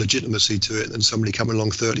sort of legitimacy to it than somebody coming along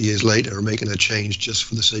 30 years later and making a change just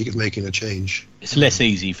for the sake of making a change. It's less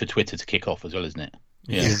easy for Twitter to kick off as well, isn't it?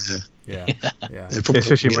 Yeah.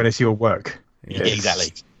 Especially when it's your work. Yeah,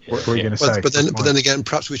 exactly. What are you going to say? But then again,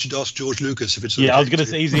 perhaps we should ask George Lucas if it's. I was going to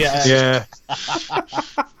say easier. Yeah.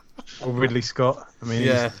 Or Ridley Scott. I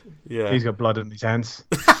mean, he's got blood on his hands.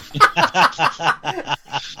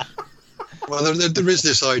 Well, there is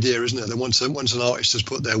this idea, isn't there, that once an artist has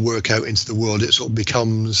put their work out into the world, it sort of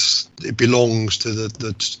belongs to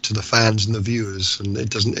the fans and the viewers, and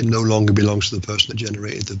it no longer belongs to the person that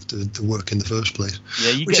generated the work in the first place.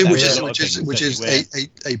 Yeah, which is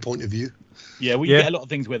a point of view. Yeah, you get a lot of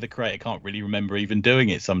things where the creator can't really remember even doing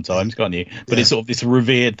it sometimes, can't you? But it's sort of this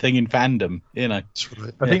revered thing in fandom, That's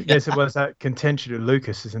right. I think there was that contention with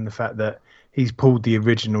Lucas is in the fact that he's pulled the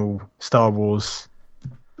original Star Wars,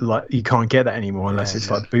 like you can't get that anymore unless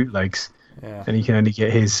it's like bootlegs, and you can only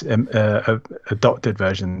get his adopted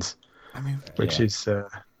versions, which is an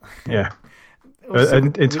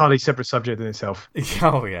entirely separate subject in itself.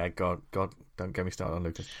 Oh yeah, God, don't get me started on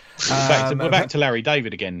Lucas. We're back to Larry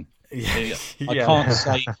David again. I can't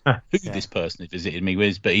say who this person has visited me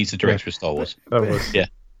with, but he's the director of Star Wars.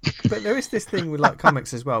 But there is this thing with like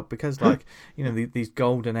comics as well, because like these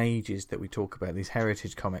golden ages that we talk about, these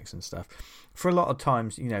heritage comics and stuff. For a lot of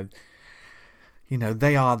times,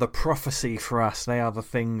 they are the prophecy for us. They are the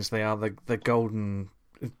things. They are the golden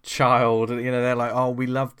child. They're like, oh, we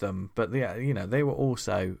loved them, but they were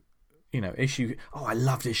also. I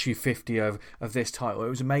loved issue 50 of this title. It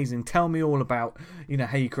was amazing. Tell me all about,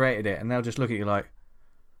 how you created it. And they'll just look at you like,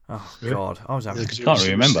 oh, God. I was having... can't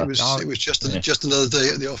really remember. It was just another day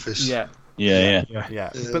at the office. Yeah.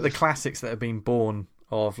 But the classics that have been born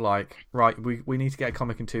of like, right, we need to get a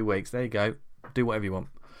comic in 2 weeks. There you go. Do whatever you want.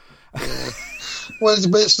 Well,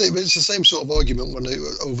 it's the same sort of argument when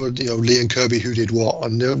over Lee and Kirby who did what,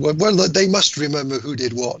 and they must remember who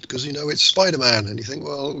did what, because it's Spider-Man, and you think,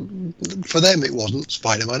 well, for them it wasn't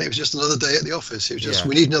Spider-Man, it was just another day at the office. It was just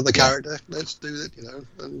we need another character, let's do it,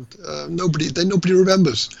 and nobody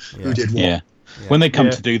remembers who did what. Yeah. When they come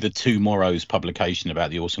to do the Tomorrow's publication about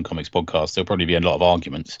the Awesome Comics podcast, there'll probably be a lot of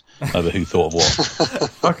arguments over who thought of what.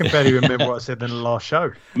 I can barely remember what I said in the last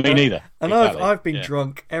show. Me neither. And exactly. I've been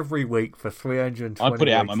drunk every week for 320 I put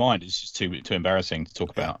it out of my mind. It's just too embarrassing to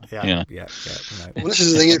talk about. Yeah. No. Well, this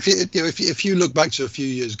is the thing. If you look back to a few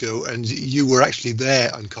years ago and you were actually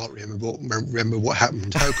there and can't remember what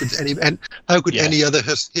happened, how could any other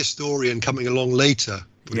historian coming along later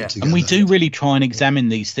put it together? And we do really try and examine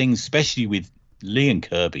these things, especially with Lee and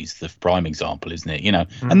Kirby's the prime example, isn't it?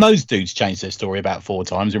 And those dudes changed their story about 4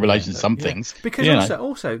 times in relation to some things. Because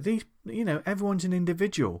also these, everyone's an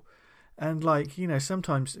individual, and like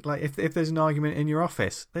sometimes like if there's an argument in your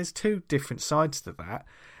office, there's 2 different sides to that,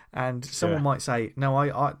 and someone might say, no,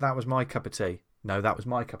 I that was my cup of tea. No, that was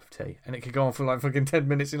my cup of tea, and it could go on for like fucking 10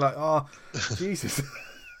 minutes. You're like, oh, Jesus.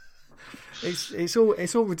 it's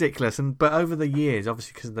all ridiculous. But over the years,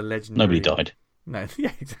 obviously because of the legendary, Nobody died. No,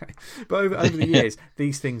 yeah, exactly. But over the years,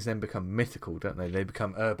 these things then become mythical, don't they? They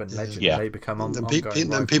become urban legend. Yeah. They become Then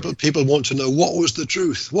ongoing. people want to know what was the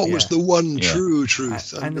truth. What was the one true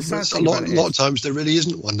truth? And the sad a thing lot about it of times there really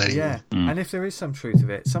isn't one anymore. Yeah, and if there is some truth of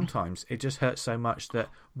it, sometimes it just hurts so much that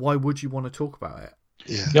why would you want to talk about it?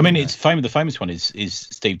 Yeah. I mean, it's famous. The famous one is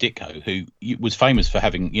Steve Ditko, who was famous for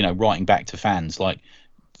having, writing back to fans like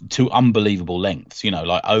to unbelievable lengths. He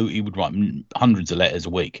would write hundreds of letters a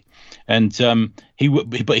week, and he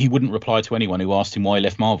wouldn't reply to anyone who asked him why he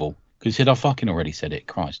left Marvel because he said, "I fucking already said it."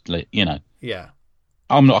 Christ, Yeah.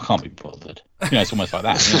 I can't be bothered. It's almost like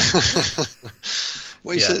that.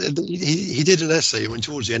 Well, he said he did an essay when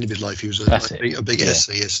towards the end of his life he was a big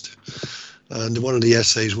essayist. And one of the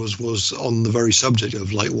essays was on the very subject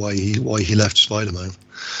of like why he left Spider-Man.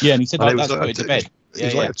 Yeah, and he said that's put it to bed. It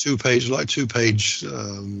was like a two-page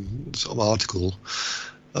sort of article,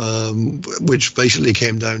 which basically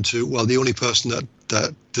came down to, well, the only person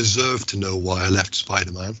that deserved to know why I left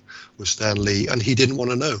Spider-Man was Stan Lee, and he didn't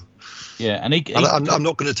want to know. Yeah, and I'm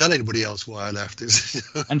not going to tell anybody else why I left.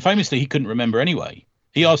 And famously, he couldn't remember anyway.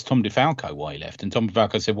 He asked Tom DeFalco why he left, and Tom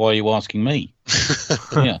DeFalco said, "Why are you asking me?"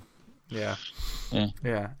 Yeah. Yeah,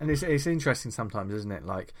 and it's interesting sometimes, isn't it?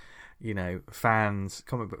 Like, fans,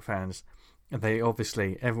 comic book fans, they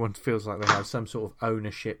obviously, everyone feels like they have some sort of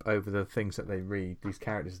ownership over the things that they read, these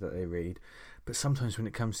characters that they read. But sometimes when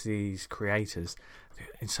it comes to these creators,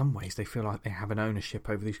 in some ways they feel like they have an ownership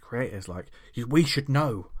over these creators. Like, we should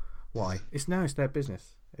know why. It's their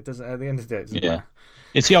business. It doesn't. At the end of the day, it doesn't matter.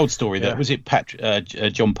 It's the old story that was it.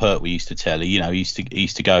 John Pertwee used to tell. He used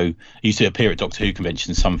to appear at Doctor Who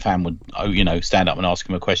conventions. Some fan would, stand up and ask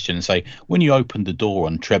him a question and say, "When you opened the door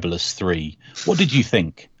on Trebulus 3, what did you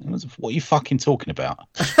think?" And what are you fucking talking about?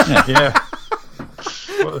 Yeah.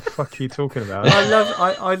 What the fuck are you talking about?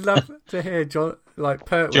 I love to hear John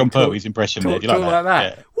Pertwee's impression. Talk like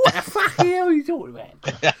that. Yeah. What the fuck are you talking about?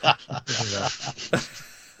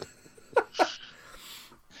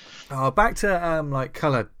 Back to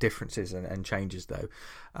colour differences and changes though.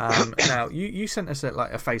 Now you sent us a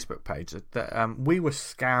Facebook page that we were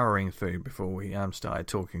scouring through before we started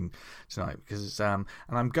talking tonight because and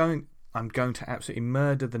I'm going to absolutely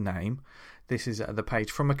murder the name. This is the page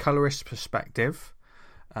from a colourist's perspective.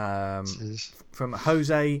 From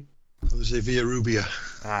Jose Villarrubia.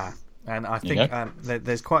 And I think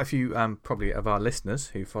there's quite a few probably of our listeners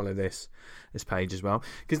who follow this page as well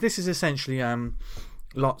because this is essentially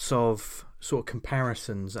lots of sort of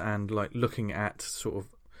comparisons and looking at sort of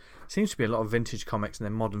seems to be a lot of vintage comics and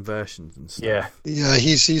then modern versions and stuff. Yeah.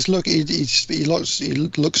 He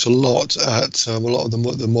looks a lot at a lot of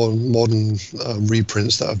the modern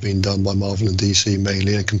reprints that have been done by Marvel and DC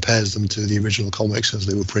mainly, and compares them to the original comics as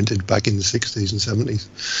they were printed back in the 60s and 70s.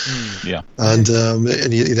 Yeah, and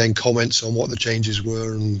he then comments on what the changes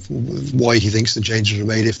were and why he thinks the changes were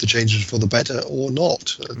made, if the changes were for the better or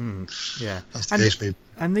not. Yeah, that's the case maybe.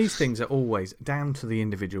 And these things are always down to the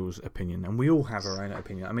individual's opinion, and we all have our own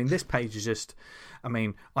opinion. I mean, this page is just... I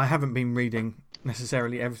mean, I haven't been reading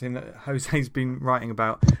necessarily everything that Jose's been writing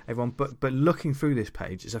about everyone, but looking through this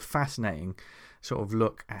page is a fascinating sort of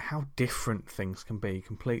look at how different things can be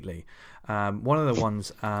completely. One of the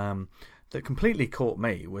ones that completely caught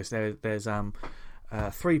me was there's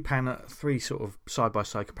three sort of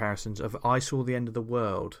side-by-side comparisons of I Saw the End of the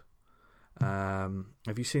World.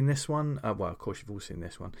 Have you seen this one? Well, of course you've all seen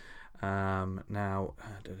this one. Now,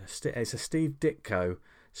 it's a Steve Ditko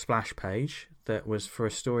splash page that was for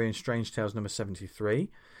a story in Strange Tales number 73.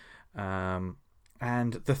 And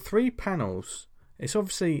the three panels, it's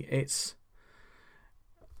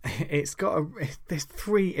got there's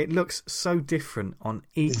three. It looks so different on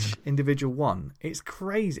each individual one. It's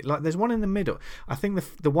crazy. Like there's one in the middle. I think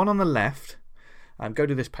the one on the left. Go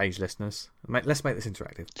to this page, listeners. Let's make this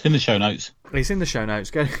interactive. It's in the show notes. It's in the show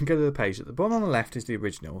notes. Go to the page. At the bottom on the left is the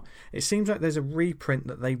original. It seems like there's a reprint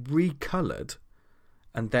that they recoloured,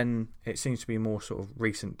 and then it seems to be a more sort of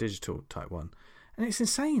recent digital type one. And it's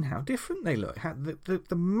insane how different they look. How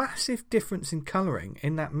the massive difference in colouring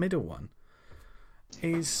in that middle one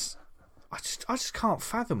is... I just can't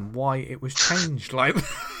fathom why it was changed like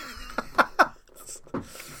that.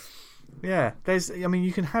 Yeah,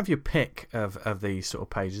 you can have your pick of these sort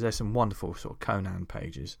of pages. There's some wonderful sort of Conan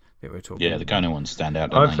pages that we're talking about. Yeah, the Conan ones stand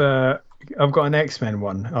out. I've got an X-Men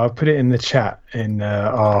one. I'll put it in the chat in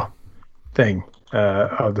our thing,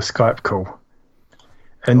 of the Skype call.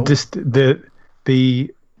 And just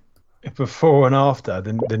the before and after,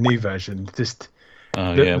 the new version, just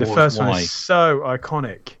the first one is so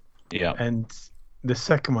iconic. Yeah. And the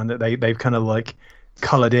second one that they've kind of like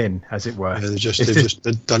coloured in, as it were. Yeah,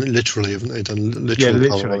 they've done it literally, haven't they? Done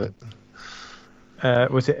literal colour on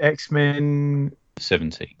it. Was it X-Men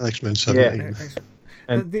 70? X-Men 70. Yeah.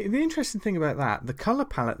 And the interesting thing about that, the colour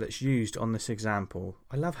palette that's used on this example,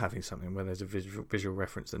 I love having something where there's a visual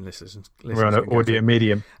reference and listeners we're on an audio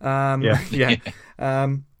medium. Yeah.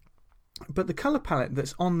 But the colour palette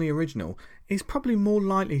that's on the original is probably more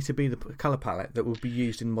likely to be the colour palette that will be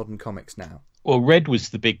used in modern comics now. Well, red was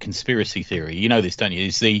the big conspiracy theory. You know this, don't you?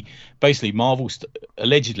 It's basically Marvel.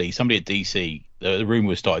 Allegedly, somebody at DC, the rumor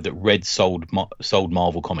was started that red sold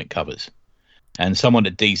Marvel comic covers, and someone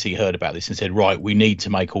at DC heard about this and said, "Right, we need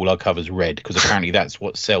to make all our covers red because apparently that's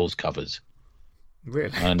what sells covers."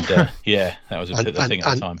 Really? And yeah, that was a thing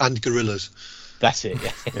at the time. And gorillas. That's it.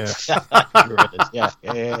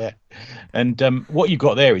 Yeah. And what you've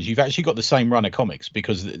got there is you've actually got the same run of comics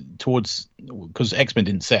because X-Men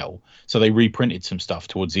didn't sell, so they reprinted some stuff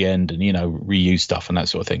towards the end and reused stuff and that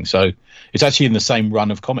sort of thing. So it's actually in the same run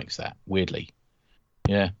of comics. That weirdly,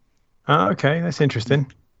 yeah. Okay, that's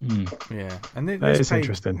interesting. Yeah, and that is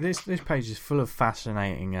interesting. This page is full of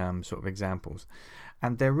fascinating sort of examples,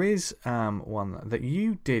 and there is one that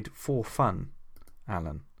you did for fun,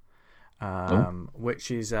 Alan.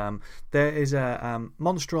 Which is there is a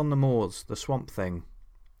Monster on the Moors, the Swamp Thing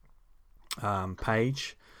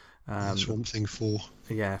page. Swamp Thing 4.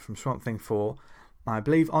 Yeah, from Swamp Thing 4. I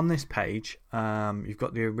believe on this page you've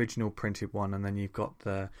got the original printed one, and then you've got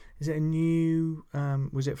is it a new?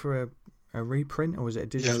 Was it for a reprint or was it a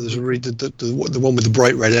digital? Yeah, there's the one with the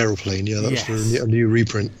bright red aeroplane. Yeah, that's for a new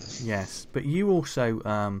reprint. Yes, but you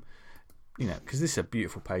also because this is a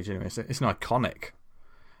beautiful page anyway. It's an iconic.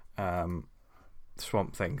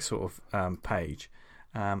 Swamp Thing sort of page,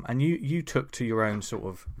 and you took to your own sort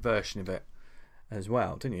of version of it as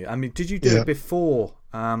well, didn't you? I mean, did you do it before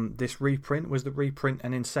this reprint? Was the reprint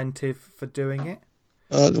an incentive for doing it?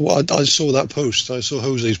 Well, I saw that post. I saw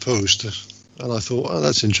Jose's post, and I thought, oh,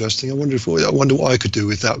 that's interesting. I wonder what I could do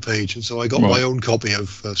with that page. And so I got my own copy of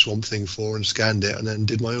Swamp Thing 4 and scanned it, and then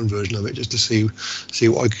did my own version of it just to see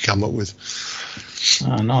what I could come up with.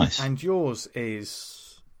 Oh, nice. And yours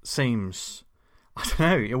seems, I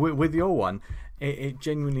don't know, with your one, it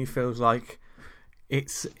genuinely feels like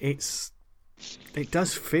it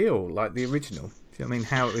does feel like the original. Do you know what I mean?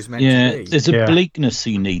 How it was meant to be. There's a bleakness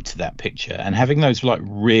you need to that picture, and having those like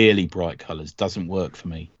really bright colours doesn't work for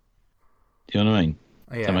me. Do you know what I mean?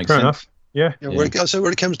 Yeah. Does that make Fair sense? enough. Yeah. Where it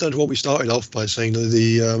comes down to what we started off by saying,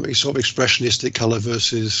 the sort of expressionistic colour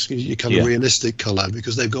versus your kind of realistic colour,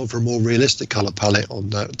 because they've gone for a more realistic colour palette on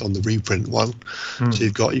the reprint one. So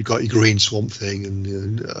you've got your green Swamp Thing and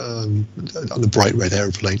the bright red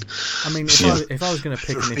aeroplane. I mean, if I was going to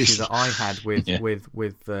pick an issue that I had with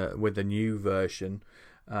the new version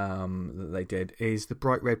that they did, is the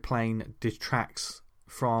bright red plane detracts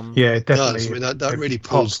from. Yeah, definitely. I mean, that really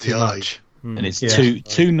pulls the eye. Much. And it's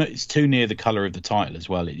too near the colour of the title as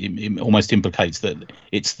well. It almost implicates that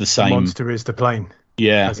it's the same. Monster is the plane.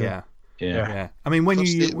 Yeah. I mean, when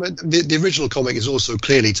the original comic is also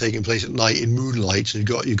clearly taking place at night in moonlight. So you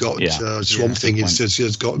got Swamp Thing.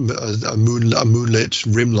 It's got a moonlit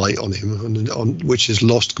rim light on him, which is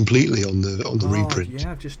lost completely on the reprint.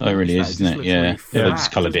 Yeah, I've just it really is, isn't it? Yeah, really they've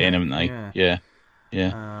just coloured it in, haven't they? Yeah.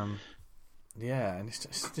 And it's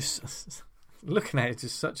just looking at it's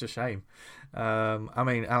just such a shame. I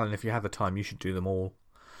mean, Alan, if you have the time, you should do them all.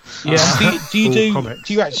 Yeah. Do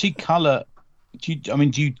you actually colour? Do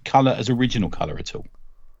you colour as original colour at all?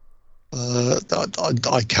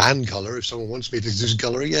 I can colour if someone wants me to do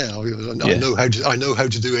colouring. Yeah, I know how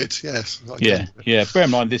to do it. Yes. Yeah. Bear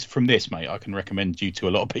in mind mate. I can recommend you to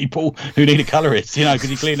a lot of people who need a colorist.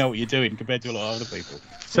 Because you clearly know what you're doing compared to a lot of other people.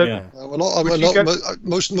 So,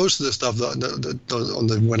 most of the stuff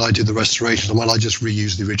that when I do the restoration, I just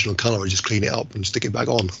reuse the original colour. I just clean it up and stick it back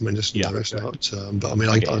on. I mean, it's not. But I mean,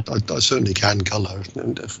 I certainly can colour.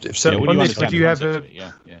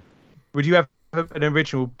 Would you have an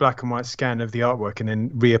original black and white scan of the artwork and then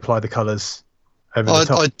reapply the colours over the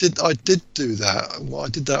top? I did do that. Well, I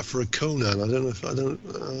did that for a Conan. I don't know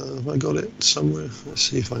if I got it somewhere. Let's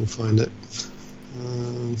see if I can find it.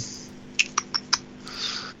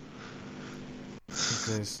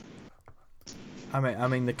 Because I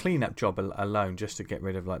mean the cleanup job alone, just to get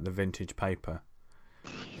rid of like the vintage paper,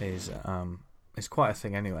 is it's quite a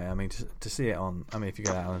thing anyway. I mean, to see it on, I mean, if you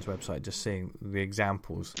go to Alan's website, just seeing the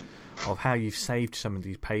examples of how you've saved some of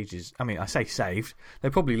these pages. I mean, I say saved;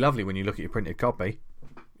 they're probably lovely when you look at your printed copy,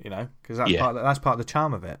 because that's part of the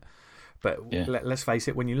charm of it. But let's face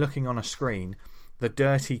it, when you're looking on a screen, the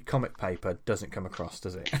dirty comic paper doesn't come across,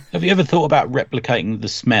 does it? Have you ever thought about replicating the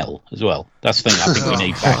smell as well? That's the thing I think we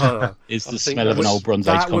need back. Is the smell of an old Bronze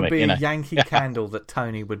Age that comic? would be a Yankee Candle that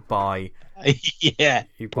Tony would buy. Yeah,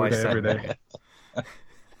 He'd buy every day.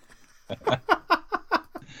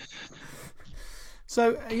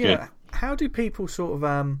 So how do people sort of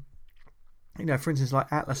for instance,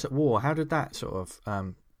 like Atlas at War? How did that sort of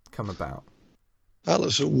come about?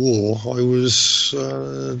 Atlas at War, I was...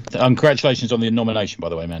 congratulations on the nomination, by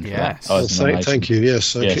the way, man. Yes. Thank you,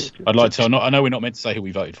 yes. Yes. I'd like to... I know we're not meant to say who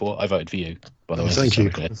we voted for. I voted for you, by the way. Thank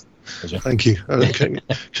you. Pleasure. Thank you.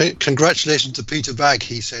 Congratulations to Peter Bagg,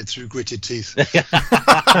 he said through gritted teeth.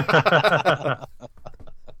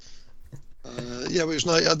 It was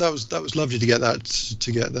nice. That was lovely to get that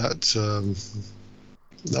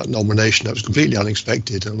nomination. That was completely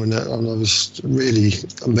unexpected. I mean, I was really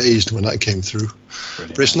amazed when that came through.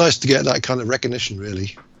 Brilliant. But it's nice to get that kind of recognition,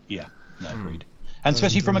 really. Yeah, no, agreed. And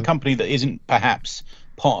especially from a company that isn't perhaps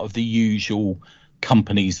part of the usual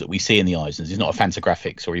companies that we see in the Eisners. It's not a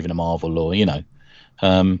Fantagraphics or even a Marvel, or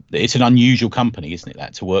it's an unusual company, isn't it?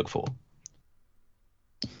 That to work for.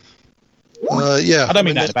 Yeah, I don't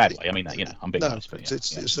mean that in a bad way. I mean that, I'm being honest. But it's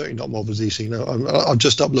certainly not Marvel DC. No, I've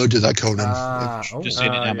just uploaded that Conan. Just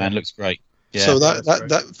seeing it now, man. Looks great. Yeah, so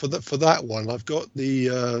for that one, I've got the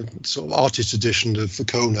sort of artist edition of the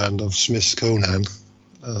Conan of Smith's Conan.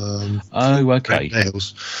 Okay.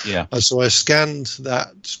 Nails. Yeah. And so I scanned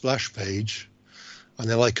that splash page, and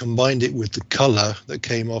then I combined it with the colour that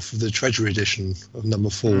came off of the Treasury edition of number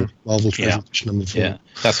 4, Marvel Treasury edition number 4. Yeah,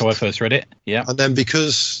 that's how I first read it. Yeah. And then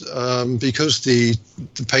because the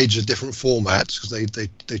page are different formats, because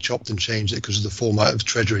they chopped and changed it because the format of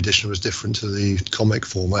Treasury edition was different to the comic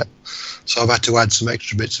format, so I've had to add some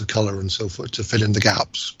extra bits of colour and so forth to fill in the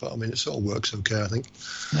gaps. But I mean, it sort of works okay, I think.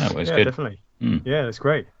 No, it was good. Definitely. Mm. Yeah, that's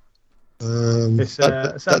great. It's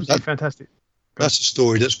absolutely fantastic. That's a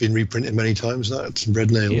story that's been reprinted many times. That's Red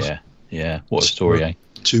Nails. Yeah. What a story, eh?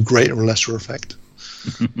 To greater and lesser effect.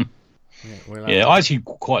 I actually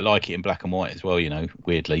quite like it in black and white as well.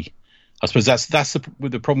 Weirdly, I suppose that's the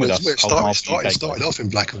problem with us. It started off in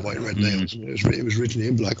black and white, Red Nails. It was originally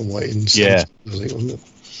in black and white in 70s, I think, wasn't it?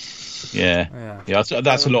 Yeah.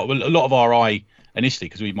 That's a lot of our eye initially,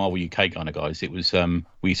 because we Marvel UK kind of guys. It was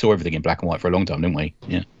we saw everything in black and white for a long time, didn't we?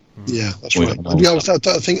 Yeah. Yeah, that's right.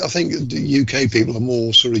 I think the UK people are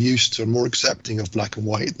more sort of used to, more accepting of black and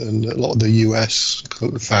white than a lot of the US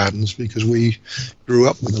fans, because we grew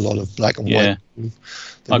up with a lot of black and white.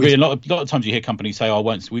 I agree. A lot of times you hear companies say, "Oh,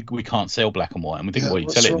 we can't sell black and white," and we think, "Well, you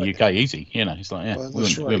sell it in the UK easy." It's like, we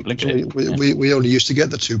wouldn't blink at it. We only used to get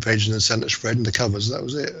the 2 pages in the centre spread and the covers. That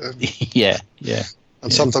was it. Yeah.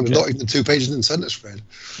 And sometimes not even 2 pages in centre spread.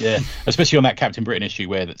 Yeah, especially on that Captain Britain issue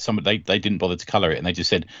where they didn't bother to colour it, and they just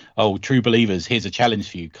said, "Oh, true believers, here's a challenge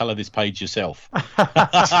for you. Colour this page yourself."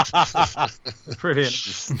 Brilliant.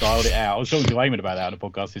 Just styled it out. I was talking to Eamon about that on the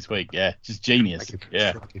podcast this week. Yeah, just genius.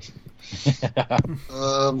 Yeah.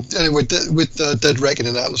 Anyway, with Dead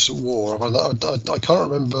Reckoning and Atlas at War, I can't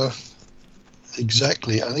remember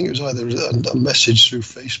exactly. I think it was either a message through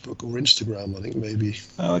Facebook or Instagram. I think maybe.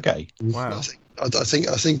 Oh, okay. Wow. I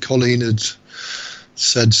think Colleen had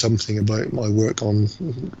said something about my work on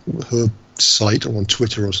her site or on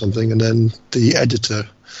Twitter or something, and then the editor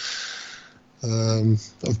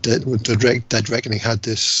of Dead Reckoning had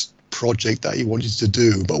this project that he wanted to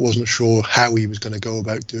do, but wasn't sure how he was going to go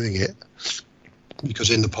about doing it, because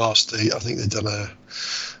in the past I think they'd done a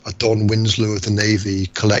Don Winslow of the Navy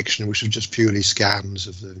collection, which was just purely scans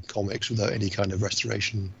of the comics without any kind of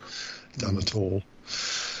restoration done at all.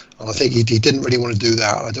 And I think he didn't really want to do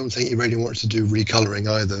that. I don't think he really wanted to do recolouring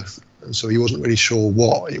either. And so he wasn't really sure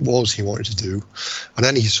what it was he wanted to do. And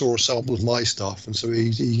then he saw a sample of my stuff, and so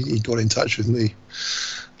he got in touch with me.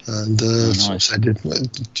 And sort of said,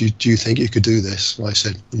 do you think you could do this? And I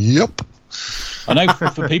said, yep. I know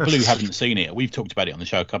for people who haven't seen it, we've talked about it on the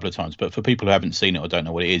show a couple of times, but for people who haven't seen it or don't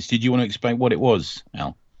know what it is, did you want to explain what it was,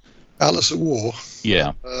 Al? Atlas at War?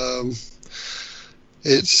 Yeah.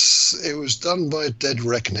 It was done by Dead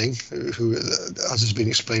Reckoning, who, as has been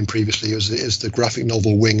explained previously, is the graphic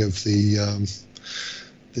novel wing of the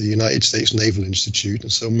United States Naval Institute,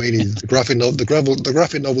 and so mainly the graphic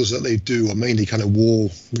novels that they do are mainly kind of war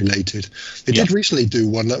related. They did recently do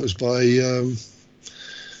one that was by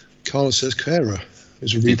Carlos Ezquerra.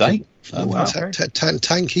 Did they? Oh, wow.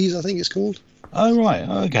 Tankies, I think it's called. Oh right,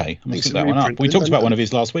 okay. I mixed that one up. We talked about one of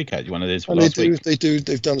his last week. Actually, one of his last week.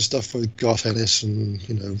 They've done stuff for Garth Ennis, and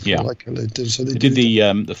like they did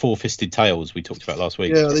the Four-Fisted Tales we talked about last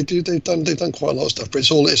week. Yeah, they do. They've done quite a lot of stuff, but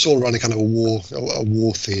it's all around a kind of a war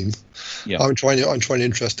theme. Yeah, I'm trying to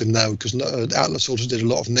interest him now because Atlas also did a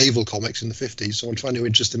lot of naval comics in the 50s, so I'm trying to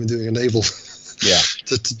interest him in doing a naval. Yeah,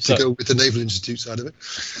 to go with the Naval Institute side of it.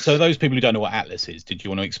 So those people who don't know what Atlas is, did you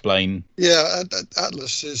want to explain? Yeah,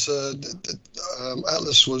 Atlas is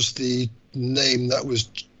Atlas was the name that was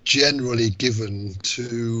generally given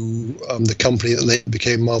to the company that later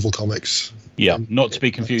became Marvel Comics. Yeah, not to be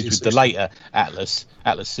confused with the later Atlas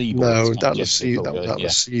Seaboard. No, Atlas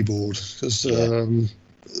Seaboard, because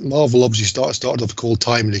Marvel obviously started off called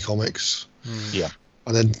Timely Comics. Yeah.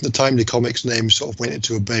 And then the Timely Comics name sort of went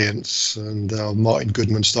into abeyance, and Martin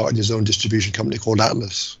Goodman started his own distribution company called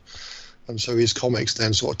Atlas. And so his comics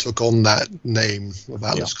then sort of took on that name of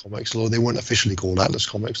Atlas Comics, although they weren't officially called Atlas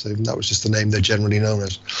Comics. That was just the name they're generally known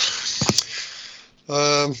as.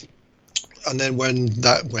 And then when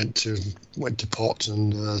that went to pot,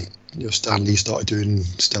 and Stan Lee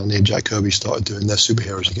and Jack Kirby started doing their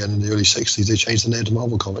superheroes again in the early 60s, they changed the name to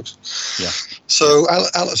Marvel Comics. Yeah. So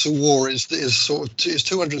Atlas at War is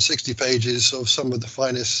 260 pages of some of the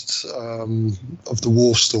finest of the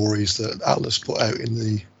war stories that Atlas put out in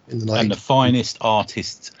the 90s. And the finest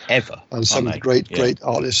artists ever. And some of the great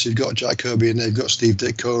artists. You've got Jack Kirby and they've got Steve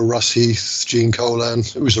Ditko, Russ Heath, Gene Colan.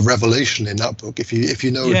 It was a revelation in that book. If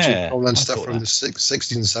you know Gene Colan stuff from the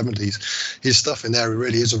 60s and 70s, his stuff in there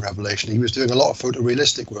really is a revelation. He was doing a lot of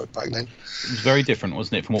photorealistic work back then. It was very different,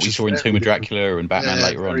 wasn't it, from what we saw in Tomb of Dracula and Batman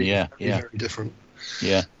later on? Very different.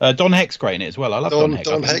 Yeah. Don Heck's great in it as well. I love Don Heck.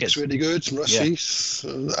 Don Heck's really good. Russ Heath,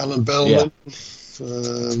 Alan Bellman. Yeah.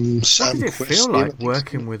 What did it feel like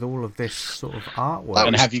working with all of this sort of artwork?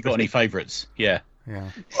 And have you got any favourites? Yeah.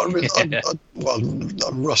 Russ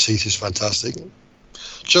Heath is fantastic.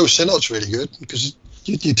 Joe Sinnott's really good because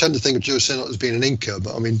you tend to think of Joe Sinnott as being an inker,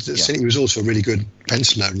 but I mean, he was also a really good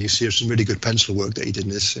penciler, and you see some really good pencil work that he did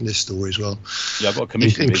in this story as well. Yeah, I've got a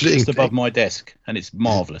commission of it just above my desk, and it's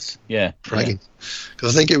marvellous. Yeah, bragging.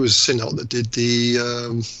 Because I think it was Sinnott that did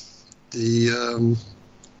the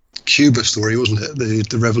Cuba story, wasn't it?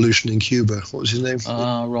 The revolution in Cuba. What was his name?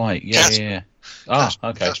 Right. Yeah.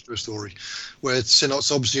 Okay. Castro story, where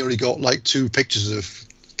Sinnott's obviously only got like 2 pictures of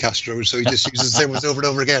Castro, so he just uses the same ones over and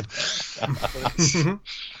over again.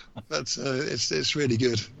 It's really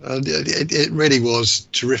good, and it really was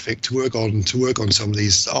terrific to work on some of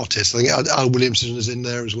these artists. I think Al Williamson is in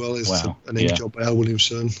there as well. An ink job by Al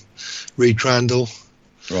Williamson, Reed Crandall.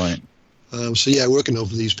 Right. Working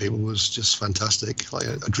over these people was just fantastic, like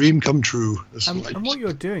a dream come true. And what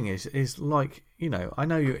you're doing is like, I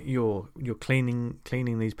know you're cleaning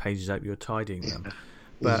these pages up, you're tidying them,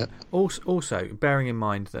 but also bearing in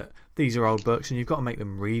mind that these are old books and you've got to make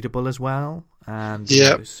them readable as well. And so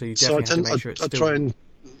you definitely have to make sure it's still...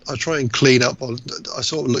 I try and clean up. I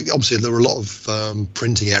sort of look. Obviously, there were a lot of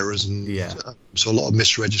printing errors and so a lot of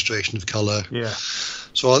misregistration of colour. Yeah.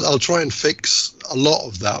 So I'll try and fix a lot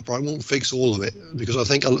of that, but I won't fix all of it because I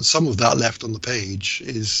think some of that left on the page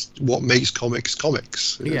is what makes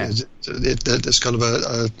comics. Yeah. There's kind of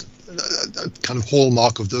a kind of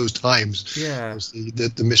hallmark of those times. Yeah. Was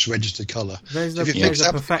the misregistered colour. There's a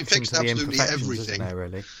perfection to the imperfections, isn't there,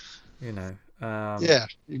 really? You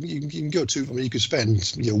can go to. I mean, you could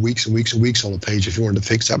spend weeks and weeks and weeks on a page if you wanted to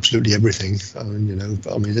fix absolutely everything.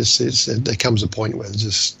 There comes a point where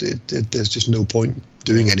there's just no point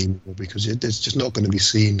doing anymore because it's just not going to be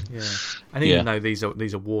seen. Yeah, and even though these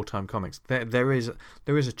are wartime comics, there is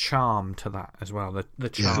a charm to that as well. The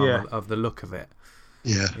charm of the look of it.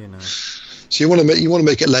 Yeah. So you want to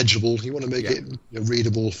make it legible. You want to make it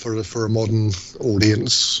readable for a modern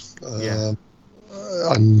audience. And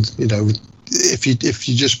if you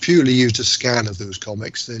just purely use a scan of those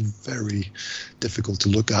comics, they're very difficult to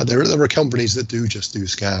look at. There are companies that do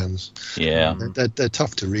scans. Yeah, they're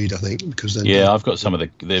tough to read, I think, because I've got some of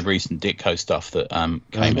the recent Ditko stuff that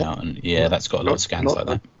came out, and that's got a lot of scans like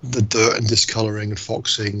that. The dirt and discolouring and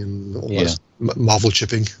foxing and all that Marvel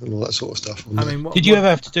chipping and all that sort of stuff. I mean, did you ever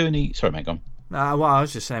have to do any? Sorry, mate, go on. Well, I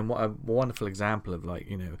was just saying, what a wonderful example of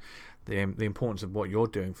the importance of what you're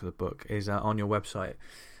doing for the book is on your website.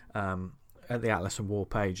 At the Atlas and War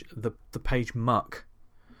page, the page Muck.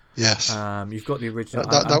 Yes. You've got the original.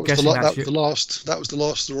 That was the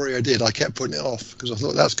last story I did. I kept putting it off because I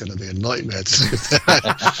thought that's going to be a nightmare.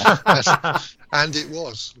 And it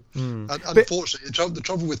was. And unfortunately, the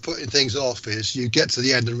trouble with putting things off is you get to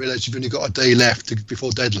the end and realise you've only got a day left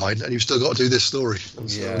before deadline, and you've still got to do this story.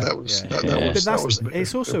 And so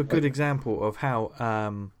it's also a good example of how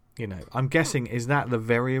I'm guessing, is that the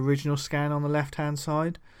very original scan on the left-hand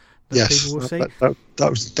side that Yes, people will see? that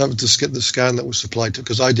was the scan that was supplied to,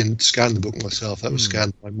 because I didn't scan the book myself. That was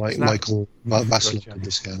scanned by Michael Vasilov did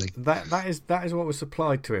the scanning. That is what was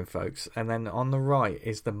supplied to him, folks. And then on the right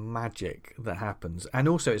is the magic that happens. And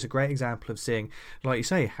also, it's a great example of seeing, like you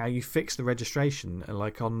say, how you fix the registration.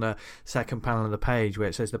 Like on the second panel of the page where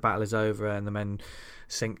it says the battle is over and the men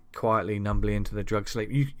sink quietly, numbly into the drug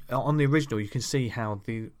sleep. On the original, you can see how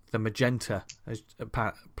the magenta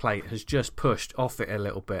plate has just pushed off it a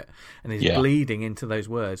little bit and is bleeding into those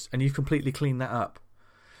words, and you've completely cleaned that up.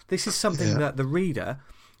 This is something that the reader,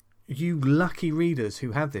 you lucky readers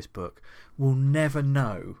who have this book, will never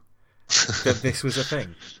know that this was a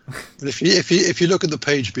thing. But if you look at the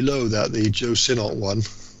page below that, the Joe Sinnott one,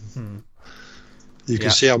 you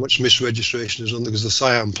can see how much misregistration is on there, because the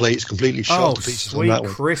cyan plate's completely shot to pieces on that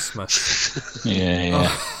one. Christmas.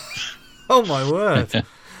 Oh my word.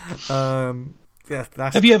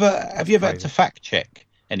 Have you ever had to fact check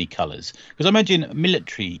any colours? Because I imagine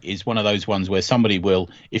military is one of those ones where somebody will,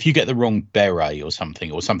 if you get the wrong beret or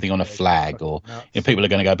something on a flag, or people are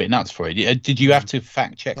going to go a bit nuts for it. Did you have to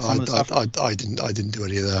fact check some of the stuff? I didn't do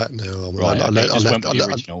any of that. No, I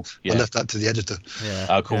left that to the editor.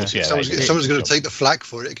 Yeah, of course. If someone's going to take the flak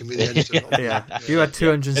for it, it can be the editor. You had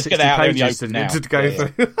 260 pages to go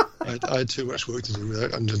through. I had too much work to do with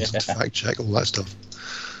that, and to fact check all that stuff.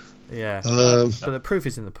 Yeah, but the proof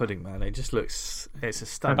is in the pudding, man. It just looks, it's a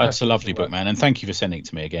stunning. It's a lovely book, man, and thank you for sending it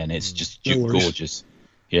to me again. It's just gorgeous.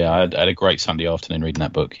 Yeah, I had a great Sunday afternoon reading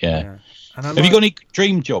that book. Yeah. And have you got any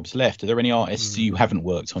dream jobs left? Are there any artists you haven't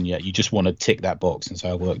worked on yet? You just want to tick that box and say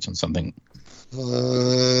I worked on something.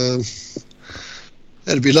 It'd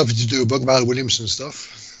be lovely to do a book about Al Williamson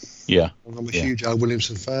stuff. Yeah, I'm a huge Al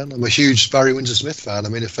Williamson fan. I'm a huge Barry Windsor-Smith fan. I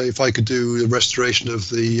mean, if I could do the restoration of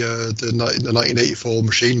the 1984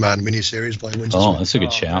 Machine Man miniseries by Windsor-Smith. Oh, that's a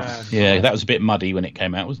good shout. Man. Yeah, that was a bit muddy when it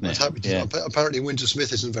came out, wasn't it? Happy to. Apparently,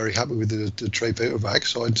 Windsor-Smith isn't very happy with the trade paperback.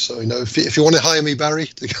 So if you want to hire me, Barry,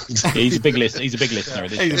 he's a big listener. He's a big listener.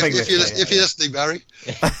 If you're listening, Barry.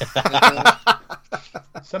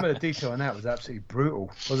 Some of the detail on that was absolutely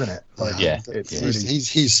brutal, wasn't it?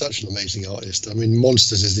 He's such an amazing artist. I mean,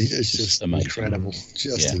 Monsters is just incredible.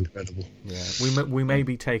 Incredible. Yeah, we may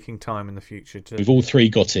be taking time in the future to. We've all three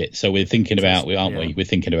got it, so we're thinking about it, aren't we? We're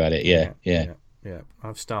thinking about it. Yeah.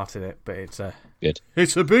 I've started it, but it's good.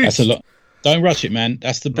 It's a beast. That's a lot. Don't rush it, man.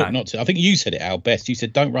 That's the book not to. I think you said it, Al, best. You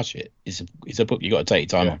said don't rush it. It's a book you got to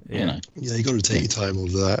take your time on. Yeah, you got to take your time on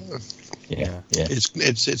that. Yeah.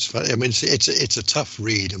 It's funny. I mean, it's a tough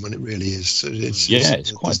read. I mean, it really is.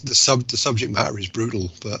 It's quite. The subject matter is brutal,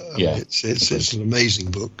 but it's an amazing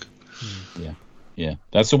book. Yeah.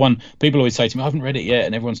 That's the one people always say to me. I haven't read it yet,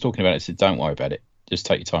 and everyone's talking about it. I said, don't worry about it. Just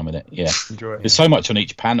take your time with it. Yeah. Enjoy it. There's so much on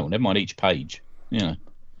each panel. Never mind each page. Yeah.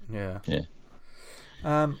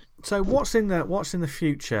 So what's in the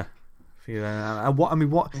future for you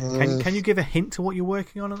then? Can you give a hint to what you're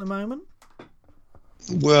working on at the moment?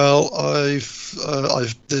 Well,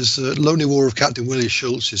 there's a Lonely War of Captain Willie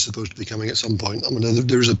Schultz is supposed to be coming at some point. I mean,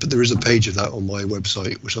 there is a page of that on my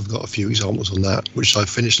website, which I've got a few examples on that, which I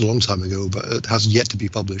finished a long time ago, but it hasn't yet to be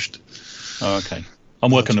published. Oh, okay.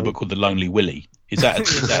 I'm working on a book called The Lonely Willie. Is that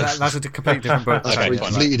that's a completely different book? That's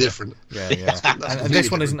completely different. Yeah. And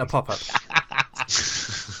this one isn't a pop-up.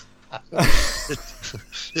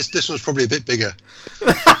 This one's probably a bit bigger.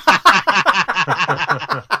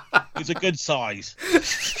 It's a good size.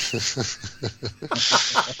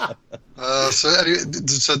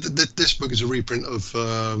 This book is a reprint of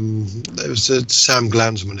it was Sam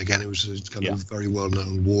Glanzman again. It was a kind of very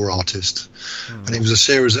well-known war artist, and it was a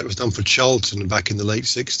series that was done for Charlton back in the late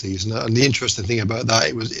 '60s. And the interesting thing about that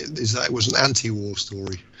is that it was an anti-war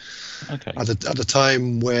story. Okay. At a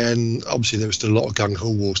time when obviously there was still a lot of gung-ho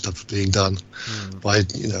war stuff being done by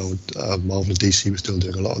Marvel and DC was still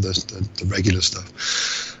doing a lot of the regular stuff.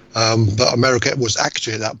 But America was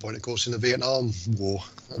actually at that point, of course, in the Vietnam War,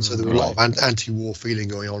 and so there was a lot of anti-war feeling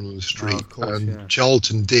going on the street. Of course,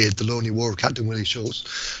 Charlton did The Lonely War of Captain Willie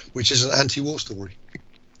Schultz, which is an anti-war story.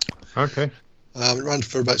 Okay. It ran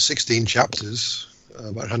for about 16 chapters,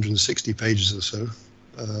 about 160 pages or so.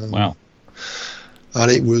 Wow. And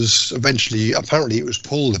it was apparently it was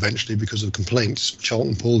pulled eventually because of complaints.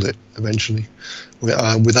 Charlton pulled it eventually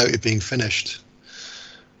without it being finished.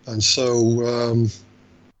 And so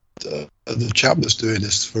the chap that's doing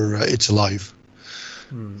this for It's Alive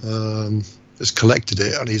has collected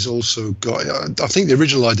it, and he's also got. I think the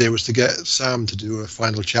original idea was to get Sam to do a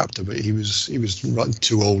final chapter, but he was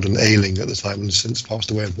too old and ailing at the time, and has since passed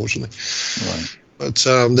away, unfortunately. Right. But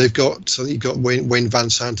they've got. So you've got Wayne Van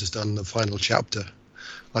Sant has done the final chapter,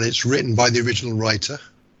 and it's written by the original writer.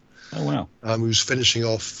 Oh wow! Who's finishing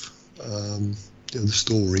off the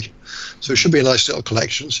story. So it should be a nice little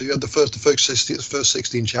collection. So you have the first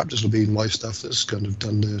 16 chapters will be my stuff that's kind of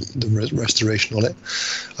done the restoration on it,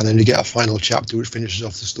 and then you get a final chapter which finishes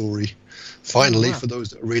off the story. Finally, for those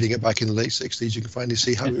that are reading it back in the late 60s, you can finally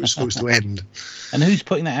see how it was supposed to end. And who's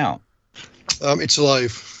putting that out? It's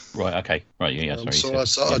Alive. Right. Okay. Right. Yeah. Sorry.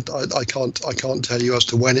 I can't tell you as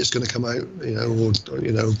to when it's going to come out.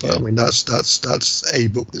 But I mean that's a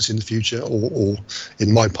book that's in the future or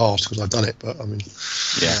in my past because I've done it. But I mean,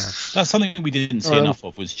 that's something we didn't see enough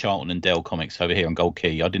of was Charlton and Dell Comics over here on Gold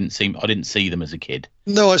Key. I didn't see them as a kid.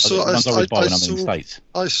 No, I saw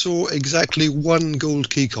exactly one Gold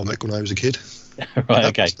Key comic when I was a kid.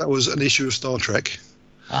 Right. That was an issue of Star Trek.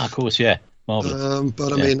 Ah, of course, yeah. Marvelous.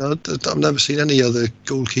 But I mean, I've never seen any other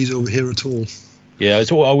Gold Keys over here at all. Yeah, I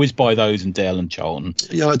always buy those in Dale and Charlton.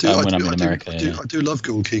 Yeah, I do. When I'm in America, I do love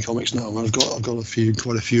Gold Key comics now. I've got quite a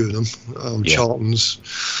few of them. Charlton was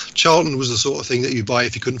the sort of thing that you buy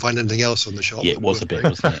if you couldn't find anything else on the shop. Yeah, it was a bit,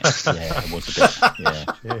 wasn't it? Yeah, it was a bit.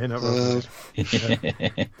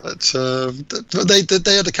 Yeah. But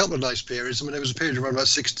they had a couple of nice periods. I mean, there was a period around about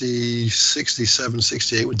 60, 67,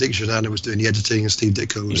 68 when Dick Shanana was doing the editing and Steve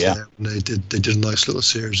Ditko was there. And they did a nice little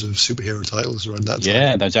series of superhero titles around that time.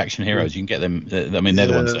 Yeah, those action heroes, you can get them. I mean, they're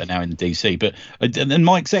the ones that are now in DC. But and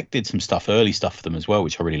Mike Zeck did some early stuff for them as well,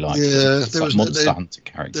 which I really liked. Yeah, there was Monster Hunter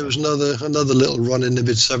character. There was another little run in the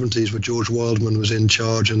mid 70s where George Wildman was in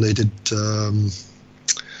charge, and they did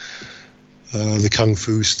the Kung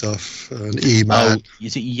Fu stuff and E-Man. Oh,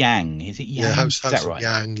 is it Yang? Yeah, House of right?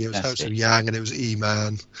 Yang. Yeah, it was House of Yang, and it was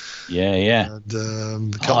E-Man. Yeah.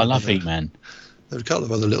 And, I love E-Man. There were a couple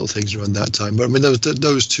of other little things around that time, but I mean,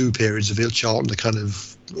 those two periods of Charlton are kind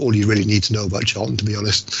of all you really need to know about Charlton, to be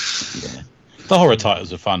honest. Yeah. The horror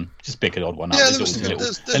titles are fun. Just pick an odd one up. There's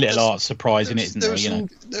a little art surprise in it, isn't there?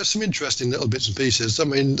 There's some interesting little bits and pieces. I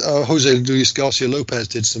mean, Jose Luis Garcia Lopez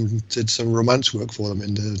did some romance work for them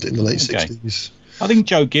in the late 60s. I think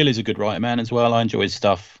Joe Gill is a good writer man as well. I enjoy his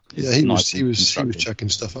stuff. Yeah, he was checking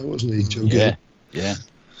stuff out, wasn't he, Joe Gill? Yeah.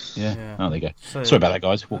 Oh, there you go. Sorry about that,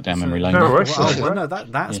 guys. Walk down memory lane. No,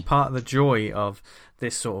 that's part of the joy of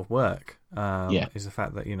this sort of work. Is the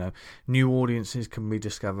fact that new audiences can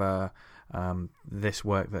rediscover this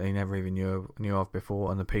work that they never even knew of before,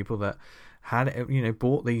 and the people that had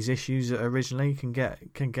bought these issues originally can get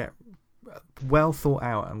well thought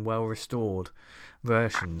out and well restored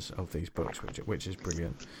versions of these books, which is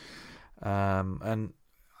brilliant. And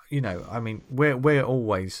I mean, we're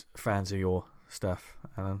always fans of your stuff,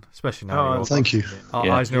 Alan, especially now. Oh, thank you. And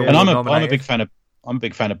I'm a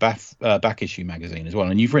big fan of Back Issue magazine as well,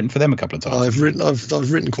 and you've written for them a couple of times. I've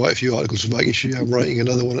written quite a few articles for Back Issue. I'm writing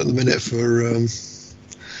another one at the minute for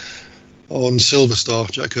on Silver Star,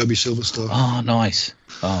 Jack Kirby Silver Star. Oh, nice.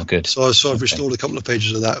 Oh, good. So I've restored a couple of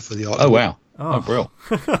pages of that for the article. Oh wow. Oh, brilliant.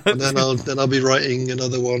 And then I'll be writing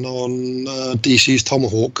another one on DC's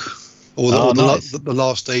Tomahawk. The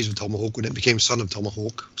last days of Tomahawk when it became Son of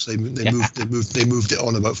Tomahawk. So they moved it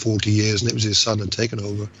on about 40 years, and it was his son had taken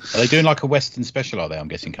over. Are they doing like a Western special? Are they? I'm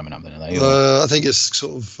guessing coming up then. Are they? I think it's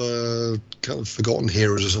sort of kind of Forgotten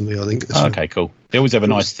Heroes or something. I think. Okay, cool. They always have a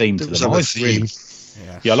nice theme to them.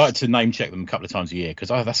 Yeah, I like to name check them a couple of times a year because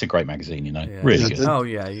that's a great magazine. Really good.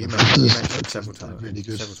 You mentioned it several times. Really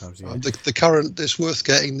good. Several times a year. It's worth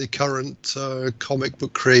getting the current comic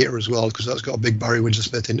book creator as well because that's got a big Barry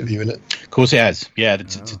Windsor-Smith interview in it. Of course, it has. Yeah,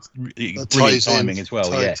 brilliant timing as well.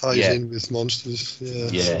 Ties in with Monsters.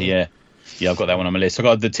 Yeah. Yeah, I've got that one on my list. I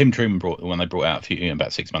got the Tim Truman one they brought out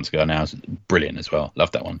about 6 months ago. Now it's brilliant as well. Love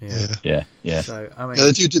that one. Yeah. So I mean,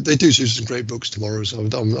 they do some great books tomorrow. So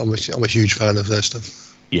I'm a huge fan of their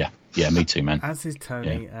stuff. Yeah, me too, man. As is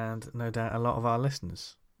Tony, and no doubt a lot of our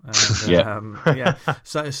listeners. And,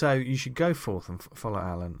 So you should go forth and follow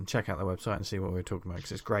Alan and check out the website and see what we're talking about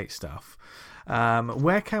because it's great stuff.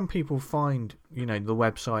 Where can people find the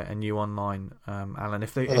website and you online, Alan,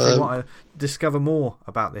 if they want to discover more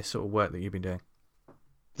about this sort of work that you've been doing?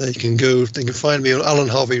 They can find me on Allan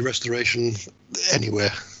Harvey Restoration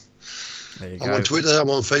anywhere. There you go. I'm on Twitter, I'm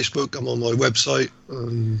on Facebook, I'm on my website,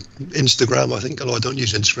 Instagram, I think, although I don't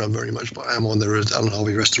use Instagram very much, but I am on there as Allan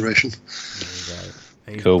Harvey Restoration. There you go.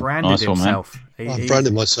 He's cool. branded himself. I've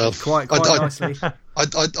branded myself quite nicely.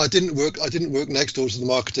 I didn't work next door to the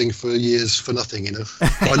marketing for years for nothing.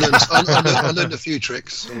 I learned a few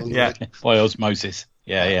tricks. By osmosis.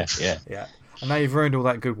 Yeah. And now you've ruined all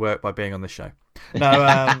that good work by being on the show.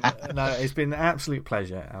 No, it's been an absolute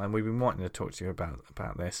pleasure, and we've been wanting to talk to you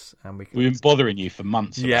about this, and we've been bothering you for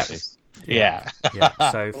months. Yeah, this. Yeah.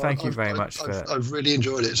 So thank you very much for. I've really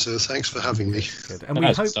enjoyed it. So thanks for having me. Good. And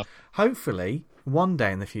we hopefully one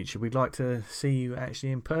day in the future we'd like to see you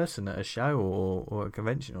actually in person at a show or a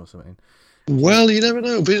convention or something. Well, you never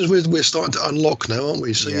know. We're starting to unlock now, aren't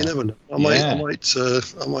we? So you never know. I might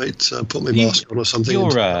put my mask on or something.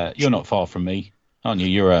 You're not far from me, aren't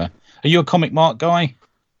you? Are you a comic mart guy,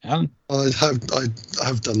 Alan? I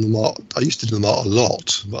have done them art. I used to do them art a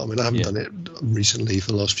lot, but I mean I haven't done it recently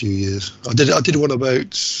for the last few years. I did one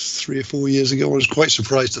about 3 or 4 years ago. I was quite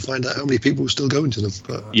surprised to find out how many people were still going to them.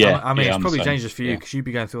 But I mean it's probably dangerous for you because you'd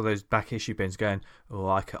be going through all those back issue bins, going, "Oh,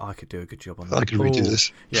 I could do a good job on that. I could redo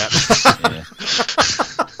this." Yeah.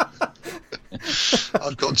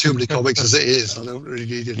 I've got too many comics as it is. I don't really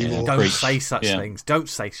need any more. Don't say such things. Don't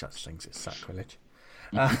say such things. It's sacrilege.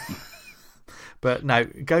 But no,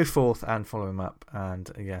 go forth and follow him up. And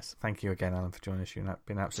yes, thank you again, Alan, for joining us. You've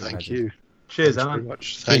been absolutely Thank you. Cheers, Thanks Alan. very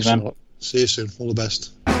much. Thanks a lot. See you soon. All the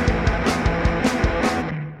best.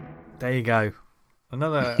 There you go.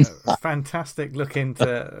 Another fantastic look into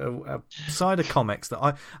a side of comics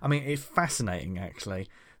that I mean, it's fascinating actually.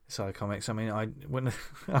 Side of comics. I mean, when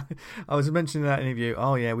I was mentioning that interview,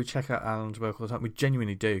 oh yeah, we check out Alan's work all the time. We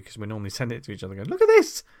genuinely do because we normally send it to each other. Going, look at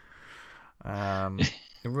this.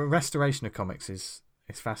 The restoration of comics is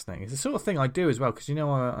fascinating. It's the sort of thing I do as well because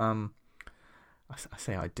I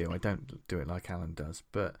say I do. I don't do it like Alan does,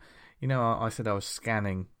 but I said I was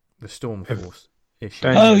scanning the Stormforce issue.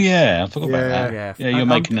 Oh yeah, I forgot about that. Yeah, you're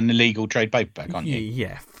making an illegal trade paperback, aren't you?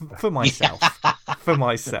 Yeah, for myself. For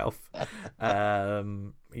myself.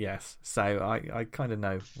 Yes. So I kind of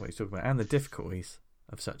know what he's talking about and the difficulties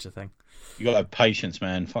of such a thing. You got to have patience,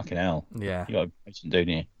 man. Fucking hell. Yeah. You got to have patience, don't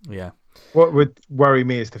you? Yeah. What would worry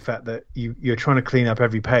me is the fact that you're trying to clean up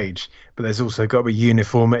every page, but there's also got to be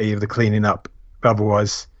uniformity of the cleaning up.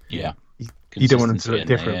 Otherwise, you don't want them to look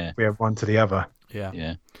different. We have one to the other.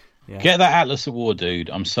 Yeah. Get that Atlas Award, dude.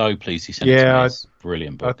 I'm so pleased he sent it to me. It's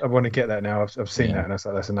brilliant book. I want to get that now. I've seen that, and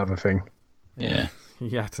that's another thing. Yeah.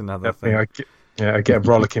 Yet another thing. I get a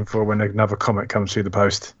rollicking for when another comic comes through the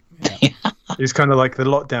post. Yeah. It's kind of like the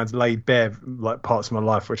lockdown's laid bare like parts of my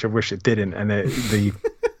life, which I wish it didn't, and the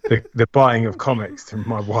buying of comics from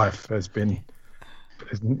my wife has been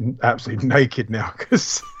absolutely naked now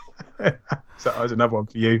because so that was another one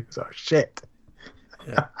for you. So shit.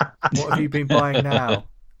 Yeah. What have you been buying now?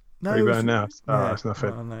 No, it's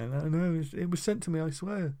nothing. Oh, no. It was sent to me. I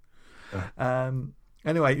swear.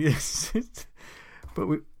 Anyway, yes, but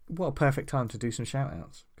what a perfect time to do some shout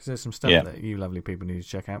outs because there's some stuff that you lovely people need to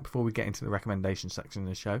check out before we get into the recommendation section of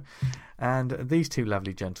the show. And these two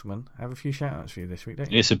lovely gentlemen have a few shout outs for you this week,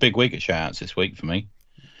 don't you? It's a big week of shout outs this week for me.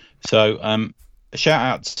 So, a shout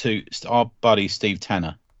out to our buddy Steve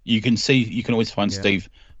Tanner. You can always find Steve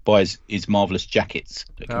buy his marvellous jackets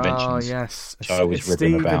at conventions. Oh, yes. Which I always rib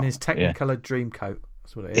Steve him about. in his Technicolor dream coat.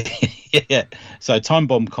 That's what it is. Yeah. So Time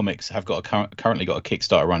Bomb Comics have currently got a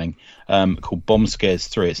Kickstarter running called Bomb Scares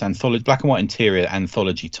 3. It's anthology, black and white interior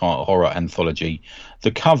anthology horror anthology.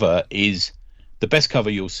 The cover is the best cover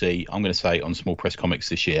you'll see, I'm going to say, on Small Press Comics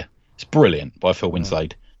this year. It's brilliant by Phil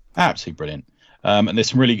Winslade. Absolutely brilliant. And there's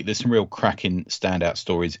some real cracking standout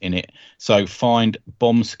stories in it. So find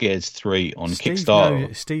Bomb Scares 3 on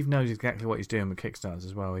Kickstarter. Steve knows exactly what he's doing with Kickstarters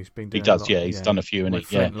as well. He's been doing He's done a few in it.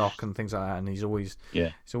 Flintlock and things like that, and he's always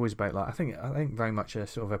about like I think very much a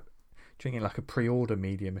sort of treating it like a pre-order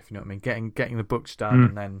medium, if you know what I mean. Getting the books done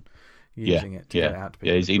and then using it to get it out to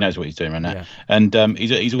people. Yeah, he knows what he's doing right now. Yeah. And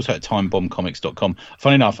he's also at timebombcomics.com.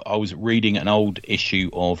 Funny enough, I was reading an old issue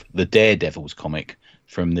of the Daredevils comic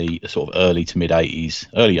from the sort of early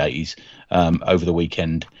 80s over the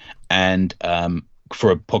weekend, and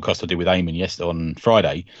for a podcast I did with Eamon on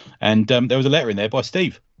Friday, and there was a letter in there by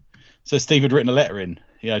Steve. So Steve had written a letter in,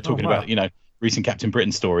 talking about recent Captain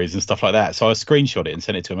Britain stories and stuff like that. So I screenshot it and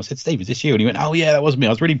sent it to him. I said, Steve, is this you? And he went, oh yeah, that was me. I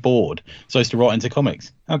was really bored, so I used to write into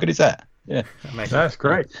comics. How good is that? Yeah, that's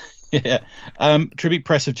great. Yeah. Tribute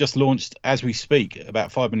Press have just launched, as we speak,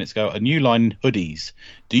 about 5 minutes ago, a new line hoodies.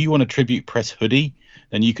 Do you want a Tribute Press hoodie?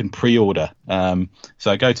 Then you can pre-order.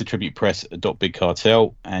 So go to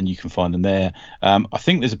tributepress.bigcartel and you can find them there. I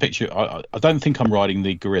think there's a picture. I don't think I'm riding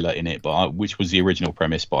the gorilla in it, which was the original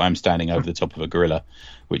premise, but I'm standing over the top of a gorilla,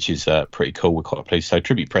 which is pretty cool. We're quite pleased. So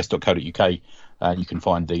tributepress.co.uk. You can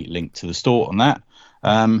find the link to the store on that.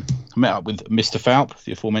 I met up with Mr. Falp,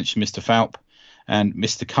 the aforementioned Mr. Falp, and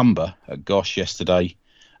Mr. Cumber at Gosh yesterday.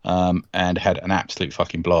 And had an absolute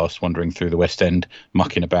fucking blast wandering through the West End,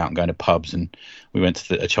 mucking about and going to pubs, and we went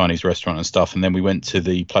to a Chinese restaurant and stuff, and then we went to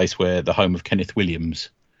the place where the home of Kenneth Williams,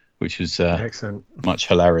 which was excellent. Much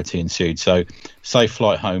hilarity ensued. So safe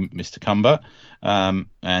flight home, Mr. Cumber.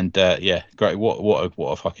 Great. What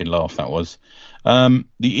a fucking laugh that was. The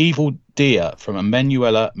Evil Deer from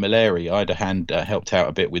Emanuela Maleri. I had a hand helped out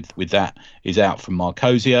a bit with that. Is out from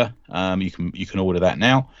Marcosia. You can order that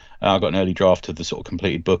now. I got an early draft of the sort of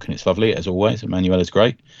completed book, and it's lovely as always. Emanuela's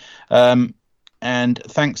great. And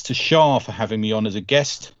thanks to Shah for having me on as a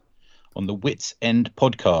guest on the Wits End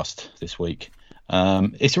podcast this week.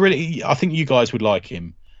 It's really, I think you guys would like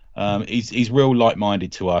him. He's real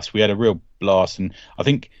like-minded to us. We had a real blast, and I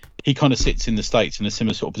think he kind of sits in the States in a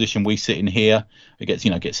similar sort of position we sit in here. He gets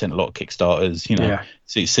sent a lot of Kickstarters,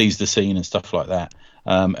 sees the scene and stuff like that.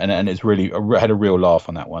 And it's really had a real laugh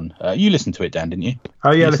on that one. You listened to it, Dan, didn't you?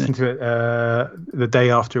 Oh yeah, I listened to it the day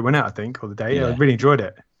after it went out, I think, or the day. Yeah. I really enjoyed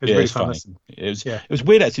it. It was really fun listening. It was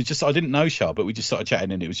weird actually. Just I didn't know Shah, but we just started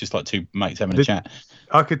chatting, and it was just like two mates having a chat.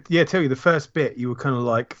 I could tell you the first bit you were kind of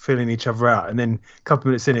like filling each other out, and then a couple of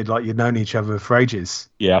minutes in it, like you'd known each other for ages.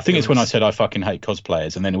 Yeah, I think it's when I said I fucking hate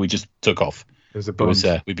cosplayers, and then we just took off.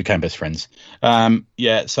 We became best friends.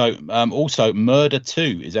 So also Murder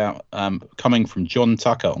 2 is out, coming from John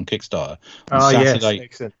Tucker on Kickstarter on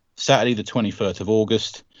Saturday the 23rd of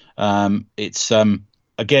August. It's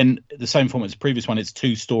again the same format as the previous one. It's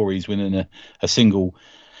 2 stories within a single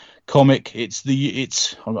comic. I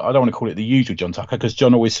don't want to call it the usual John Tucker, because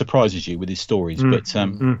John always surprises you with his stories, but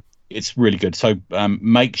it's really good. So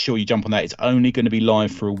make sure you jump on that. It's only going to be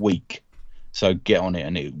live for a week. So get on it,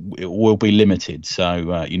 and it will be limited.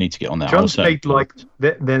 So you need to get on that. John's made like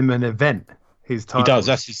them an event. His title. He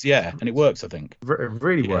does. And it works. I think it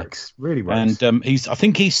really works. Really works. And I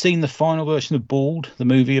think he's seen the final version of Bald, the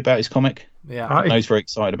movie about his comic. Yeah, he's very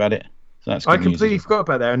excited about it. So that's good I completely forgot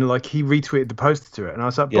about that, and like he retweeted the poster to it, and I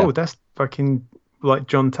was like, "Oh, that's fucking like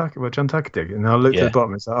John Tucker." What John Tucker did, and I looked at the bottom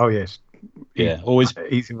and it's like, "Oh yes, always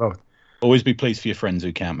he's involved." Always be pleased for your friends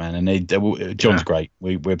who count, man. And John's great.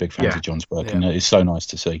 We're big fans of John's work, and it's so nice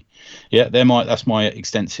to see. Yeah, that's my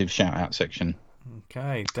extensive shout out section.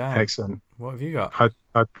 Okay, Dan. Excellent. What have you got?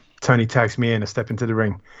 Tony tags me in a step into the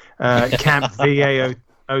ring. Camp VA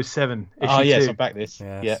 07. Oh yes, I'm back this.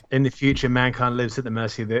 Yes. Yeah. In the future, mankind lives at the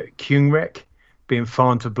mercy of the Kungrek, being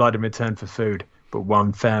farmed for blood in return for food. But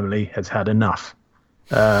one family has had enough.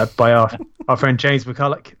 By our friend James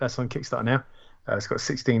McCulloch. That's on Kickstarter now. It's got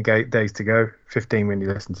 16 days to go, 15 when you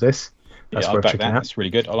listen to this. That's I'll back that. That's really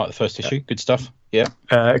good. I like the first issue. Good stuff. Yeah.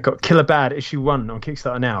 It got Killer Bad issue 1 on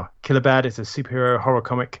Kickstarter now. Killer Bad is a superhero horror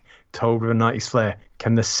comic told with a 90s flair.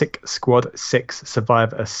 Can the Sick Squad 6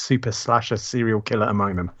 survive a super slasher serial killer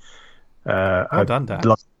among them? Well done, Dan.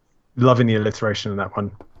 Loving the alliteration in that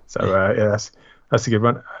one. So that's a good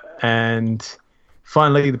one. And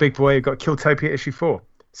finally, the big boy got Killtopia issue 4.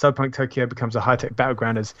 Cyberpunk Tokyo becomes a high-tech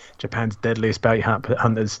battleground as Japan's deadliest bounty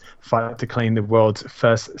hunters fight to claim the world's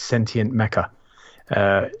first sentient mecha.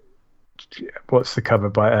 What's the cover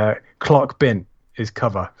by Clark Bint? His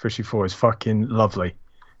cover for issue 4 is fucking lovely.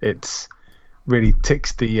 It's really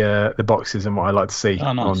ticks the boxes and what I like to see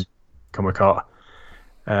on comic art.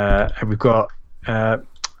 And we've got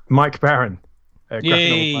Mike Barron,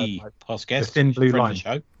 yay! Past guest, The Thin Blue Line.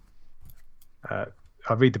 Show.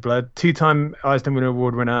 I read the blood. 2-time Eisner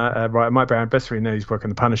Award winner writer Mike Barron, best for his work on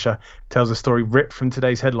The Punisher, tells a story ripped from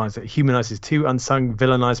today's headlines that humanizes 2 unsung,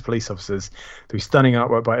 villainized police officers through stunning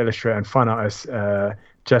artwork by illustrator and fine artist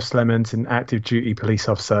Jeff Slemons and active duty police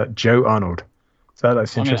officer Joe Arnold. So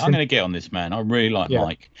that's interesting. I'm going to get on this, man. I really like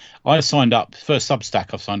Mike. I signed up first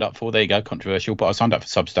Substack. I've signed up for. There you go, controversial, but I signed up for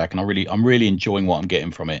Substack, and I'm really enjoying what I'm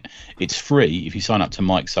getting from it. It's free if you sign up to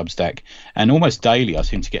Mike's Substack, and almost daily I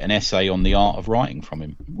seem to get an essay on the art of writing from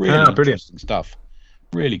him. Really interesting stuff.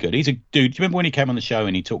 Really good. He's a dude. Do you remember when he came on the show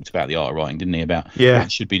and he talked about the art of writing, didn't he? About what you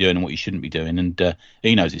should be doing and what you shouldn't be doing, and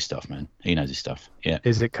he knows his stuff, man. He knows his stuff. Yeah.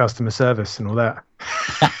 Is it customer service and all that?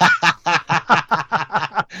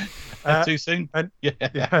 Too soon?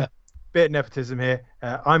 Yeah. Bit of nepotism here.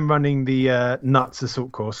 I'm running the Nuts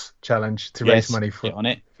Assault Course Challenge to raise money for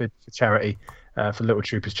charity, for Little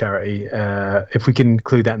Troopers charity. If we can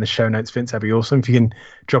include that in the show notes, Vince, that'd be awesome. If you can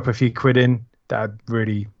drop a few quid in, that'd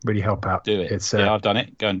really, really help out. Do it. I've done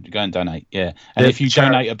it. Go and donate. Yeah. And if you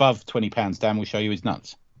donate above £20, Dan will show you his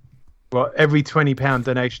nuts. Well, every £20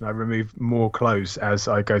 donation, I remove more clothes as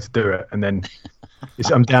I go to do it, and then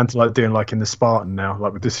I'm down to like doing like in the Spartan now,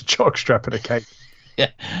 like with this jock strap and a cape. Yeah,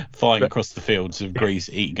 flying across the fields of Greece,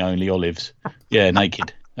 eating only olives. Yeah,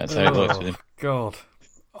 naked. That's how it works with him. God.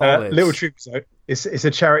 Little Troopers, though, it's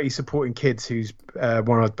a charity supporting kids who's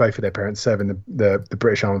one of both of their parents serving the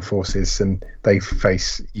British Armed Forces, and they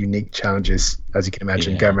face unique challenges, as you can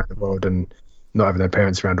imagine, going around the world and not having their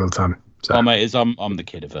parents around all the time. So, mate, I'm the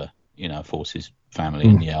kid of a forces family,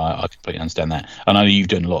 and I completely understand that. I know you've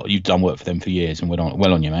done a lot. You've done work for them for years, and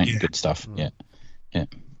well on you, mate. Good stuff. Yeah.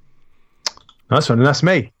 Nice one, and that's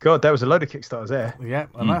me. God, that was a load of Kickstarters there. Yeah,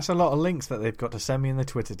 and that's a lot of links that they've got to send me in the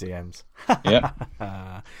Twitter DMs. Yeah.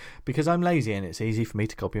 Because I'm lazy and it's easy for me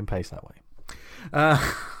to copy and paste that way.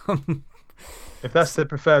 If that's the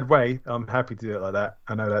preferred way, I'm happy to do it like that.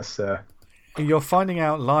 I know that's... You're finding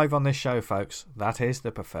out live on this show, folks. That is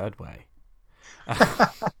the preferred way.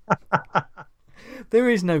 There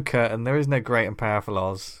is no curtain. There is no great and powerful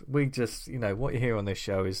Oz. We just, what you hear on this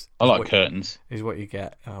show is... I like curtains. Is what you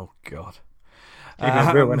get. Oh, God.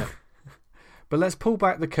 Real, isn't it? But let's pull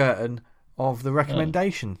back the curtain of the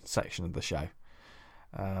recommendation section of the show.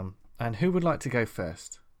 And who would like to go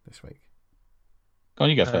first this week? Go on,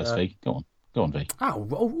 you go first, V. Go on, V. Oh,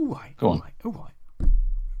 all right. Go on. All right.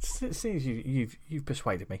 Seems you've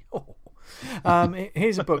persuaded me.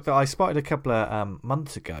 Here's a book that I spotted a couple of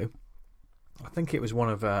months ago. I think it was one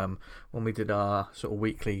of when we did our sort of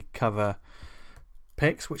weekly cover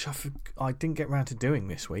picks, which I didn't get round to doing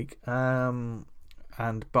this week.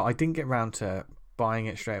 But I didn't get round to buying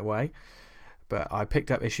it straight away. But I picked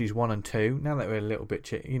up issues 1 and 2. Now that we're a little bit,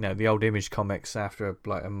 the old Image comics, after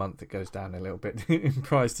like a month, it goes down a little bit in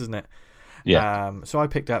price, doesn't it? Yeah. So I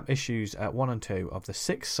picked up issues 1 and 2 of the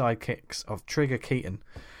 6 Sidekicks of Trigger Keaton,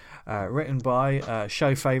 written by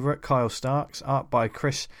show favourite Kyle Starks, art by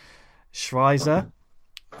Chris Schweizer.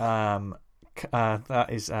 That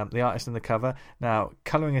is the artist in the cover. Now,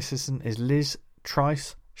 colouring assistant is Liz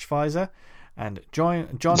Trice Schweizer, and John.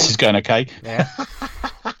 This is going okay. Yeah.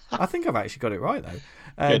 I think I've actually got it right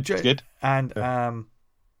though. Good. And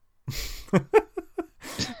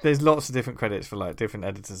there's lots of different credits for like different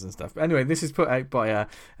editors and stuff. But anyway, this is put out by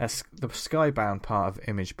the Skybound part of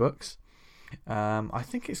Image Books. I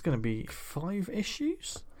think it's going to be 5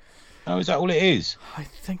 issues. Oh, is that all it is? I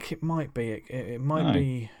think it might be. It might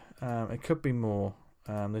be. It could be more.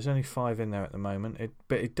 There's only 5 in there at the moment.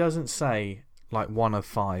 But it doesn't say like 1 of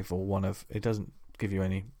 5 or 1 of. It doesn't give you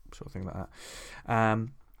any sort of thing like that.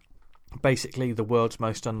 Basically, the world's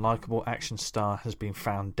most unlikable action star has been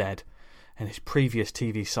found dead, and his previous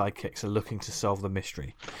TV sidekicks are looking to solve the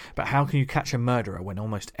mystery. But how can you catch a murderer when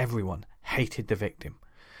almost everyone hated the victim?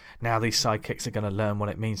 Now these sidekicks are going to learn what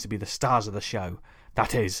it means to be the stars of the show.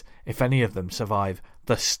 That is, if any of them survive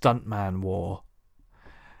the Stuntman War.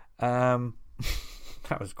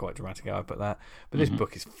 That was quite dramatic how I put that. But this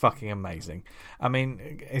book is fucking amazing. I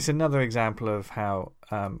mean, it's another example of how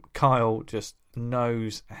Kyle just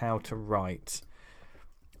knows how to write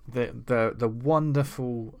the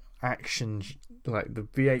wonderful action, like the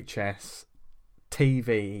VHS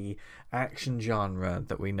TV action genre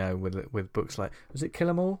that we know with books like, was it Kill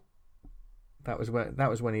 'Em All? That was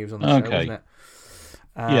when he was on the show, wasn't it?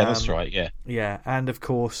 Yeah, that's right. Yeah, and of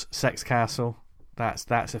course Sex Castle.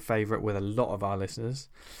 That's a favourite with a lot of our listeners.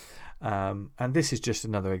 And this is just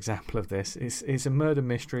another example of this. It's a murder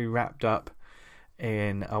mystery wrapped up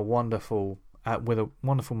in a wonderful with a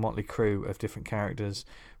wonderful motley crew of different characters.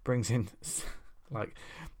 Brings in like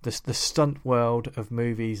the stunt world of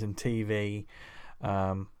movies and TV,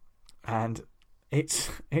 and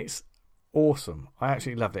it's awesome. I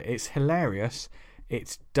actually loved it. It's hilarious.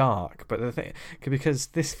 It's dark, but the thing, because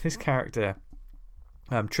this character,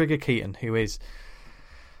 Trigger Keaton, who is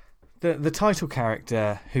the title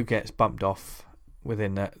character who gets bumped off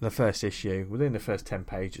within the first issue, within the first 10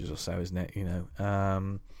 pages or so, isn't it?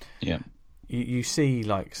 Yeah. You see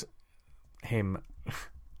like him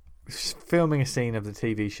filming a scene of the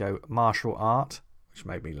TV show Martial Art, which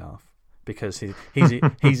made me laugh because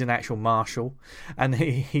he's an actual marshal, and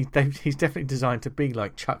he's definitely designed to be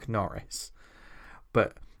like Chuck Norris,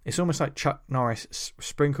 but it's almost like Chuck Norris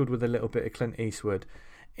sprinkled with a little bit of Clint Eastwood.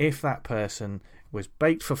 If that person was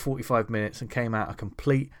baked for 45 minutes and came out a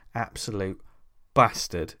complete, absolute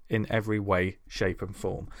bastard in every way, shape and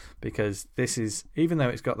form. Because this is, even though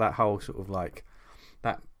it's got that whole sort of like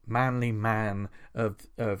that manly man of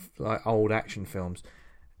like old action films,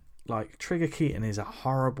 like Trigger Keaton is a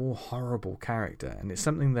horrible, horrible character, and it's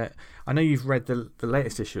something that I know you've read the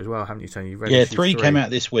latest issue as well, haven't you, Tony? You've read issue 3 came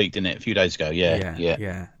out this week, didn't it? A few days ago.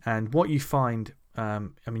 Yeah. And what you find, I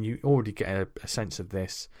mean, you already get a sense of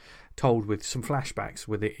this, told with some flashbacks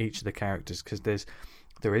with each of the characters, because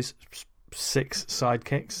there is 6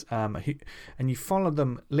 sidekicks, and you follow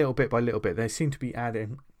them little bit by little bit. They seem to be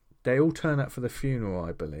adding. They all turn up for the funeral,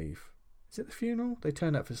 I believe. Is it the funeral? They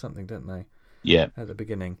turn up for something, don't they? Yeah. At the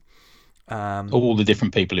beginning. All the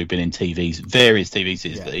different people who've been in various TV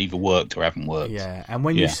series that either worked or haven't worked. Yeah, and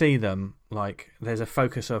when you see them, like, there's a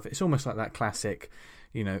focus of, it's almost like that classic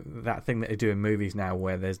that thing that they do in movies now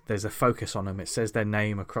where there's a focus on them. It says their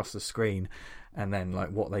name across the screen and then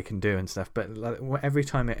like what they can do and stuff. But like, every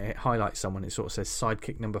time it highlights someone, it sort of says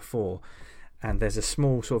sidekick number 4. And there's a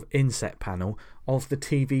small sort of inset panel of the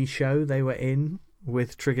TV show they were in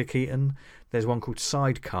with Trigger Keaton. There's one called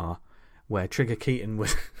Sidecar, where Trigger Keaton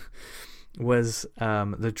was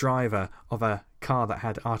the driver of a car that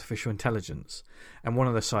had artificial intelligence, and one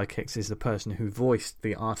of the sidekicks is the person who voiced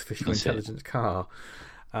the artificial intelligence car.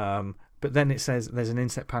 But then it says there's an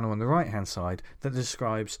inset panel on the right-hand side that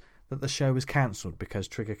describes that the show was cancelled because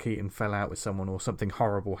Trigger Keaton fell out with someone or something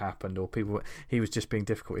horrible happened or he was just being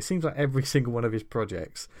difficult. It seems like every single one of his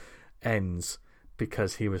projects ends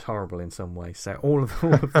because he was horrible in some way. So all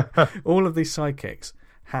of these sidekicks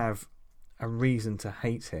have a reason to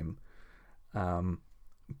hate him,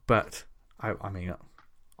 but I mean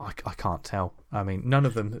I can't tell. I mean, none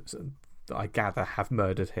of them, I gather, have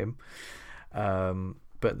murdered him,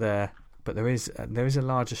 but there is a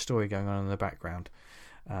larger story going on in the background.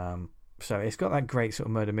 So it's got that great sort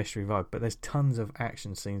of murder mystery vibe, but there's tons of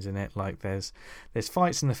action scenes in it. Like there's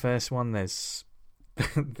fights in the first one, there's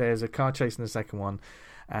a car chase in the second one,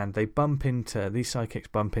 and these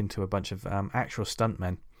sidekicks bump into a bunch of actual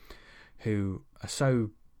stuntmen who are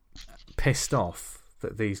so pissed off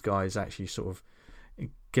that these guys actually sort of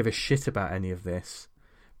give a shit about any of this,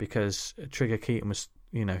 because Trigger Keaton was,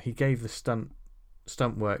 he gave the stunt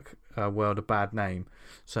work world a bad name,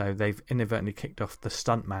 so they've inadvertently kicked off the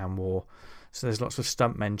stuntman war. So there's lots of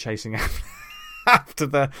stuntmen chasing after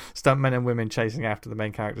the stuntmen and women chasing after the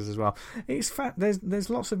main characters as well. It's there's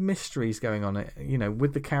lots of mysteries going on,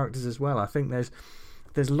 with the characters as well. I think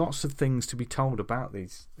there's lots of things to be told about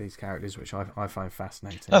these characters, which I find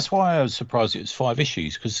fascinating. That's why I was surprised it was 5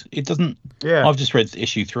 issues, because it doesn't. Yeah. I've just read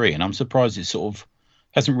issue 3, and I'm surprised it sort of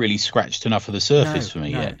hasn't really scratched enough of the surface for me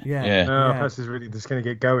yet. Yeah. Perhaps it's really just going to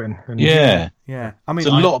get going. And yeah. I mean, there's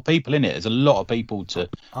a lot of people in it. There's a lot of people to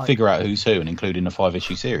figure out who's who, and including a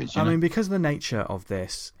 5-issue series. I mean, because of the nature of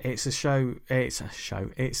this, it's a show. It's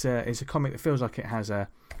a comic that feels like it has a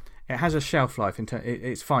shelf life.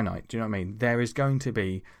 It's finite. Do you know what I mean? There is going to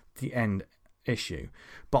be the end issue,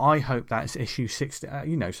 but I hope that's issue 16.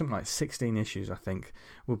 Something like 16 issues. I think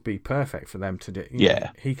would be perfect for them to do.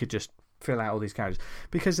 He could just fill out all these characters,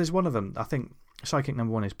 because there's one of them, I think sidekick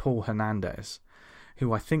number 1 is Paul Hernandez,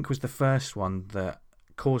 who I think was the first one that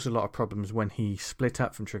caused a lot of problems when he split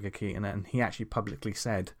up from Trigger Keaton, and he actually publicly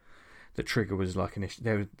said that Trigger was like an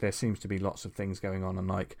issue. There seems to be lots of things going on, and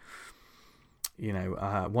like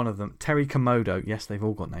one of them, Terry Komodo, yes, they've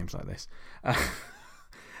all got names like this,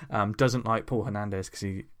 doesn't like Paul Hernandez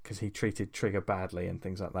because he treated Trigger badly and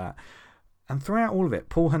things like that. And throughout all of it,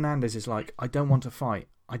 Paul Hernandez is like, I don't want to fight.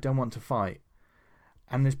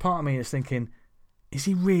 And there's part of me that's thinking, is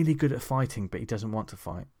he really good at fighting, but he doesn't want to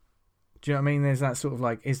fight? Do you know what I mean? There's that sort of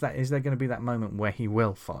like, is there going to be that moment where he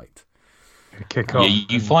will fight? Kick off. Yeah,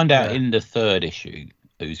 you find out in the 3rd issue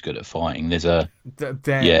who's good at fighting. There's a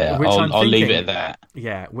I'll leave it at that.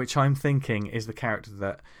 Yeah, which I'm thinking is the character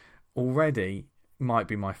that already might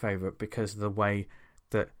be my favourite because of the way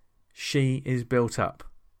that she is built up.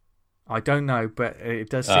 I don't know, but it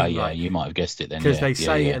does seem like... you might have guessed it then. Because they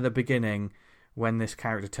say at the beginning, when this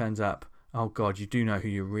character turns up, oh God, you do know who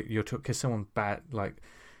you're talking... Because someone bad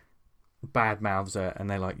mouths her, and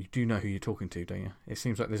they're like, you do know who you're talking to, don't you? It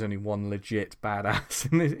seems like there's only one legit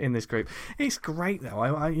badass in this group. It's great, though.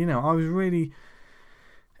 I was really...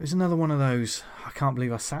 It was another one of those... I can't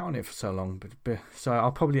believe I sat on it for so long. But so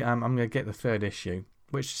I'll probably... I'm going to get the 3rd issue,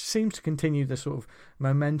 which seems to continue the sort of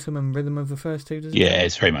momentum and rhythm of the first 2, doesn't it? Yeah,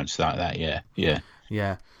 it's very much like that, yeah.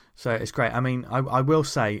 So it's great. I mean, I will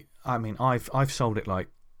say, I've sold it like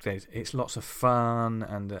it's lots of fun,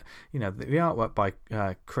 and the artwork by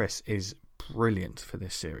Chris is brilliant for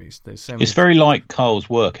this series. There's so many... It's very like Carl's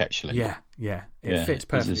work, actually. Yeah. It fits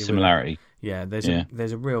perfectly. There's a similarity.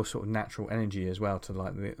 There's a real sort of natural energy as well to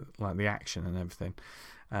the action and everything,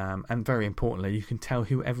 and very importantly, you can tell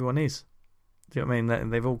who everyone is. Do you know what I mean?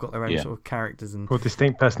 They've all got their own sort of characters and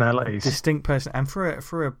distinct personalities. And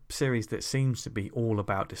for a series that seems to be all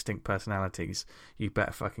about distinct personalities, you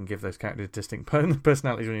better fucking give those characters distinct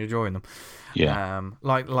personalities when you're drawing them. Yeah.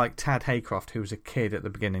 Like Tad Haycroft, who was a kid at the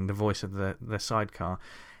beginning, the voice of the sidecar.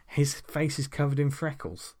 His face is covered in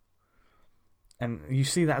freckles, and you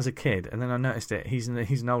see that as a kid. And then I noticed it. He's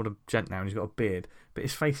an older gent now, and he's got a beard, but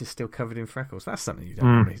his face is still covered in freckles. That's something you don't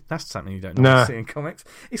normally see in comics.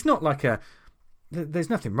 It's not like a... There's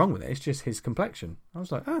nothing wrong with it. It's just his complexion. I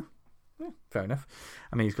was like, oh, yeah, fair enough.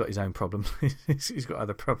 I mean, he's got his own problems. He's got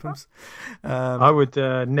other problems. I would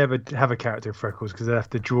never have a character with freckles because I have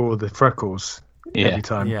to draw the freckles every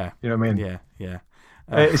time. Yeah. You know what I mean? Yeah.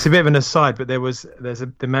 It's a bit of an aside, but there's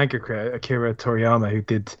the manga creator Akira Toriyama who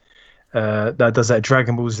did that does that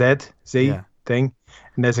Dragon Ball Z thing,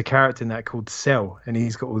 and there's a character in that called Cell, and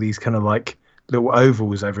he's got all these kind of like little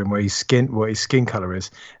ovals over him where what his skin color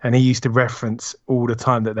is, and he used to reference all the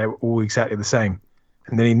time that they were all exactly the same.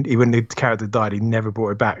 And then when the character died, he never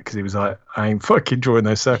brought it back because he was like, I ain't fucking drawing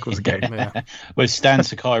those circles again. Well, Stan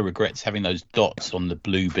Sakai regrets having those dots on the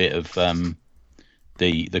blue bit of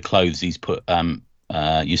the clothes he's put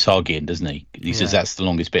Usagi in, doesn't he? He says that's the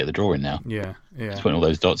longest bit of the drawing now. Yeah. He's putting all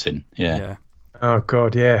those dots in. Yeah. Oh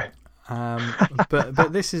God, yeah.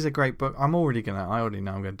 But this is a great book. I already know I'm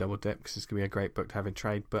gonna double dip because it's gonna be a great book to have in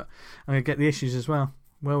trade. But I'm gonna get the issues as well.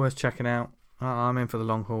 Well worth checking out. I'm in for the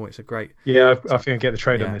long haul. It's a great. Yeah, I think I get the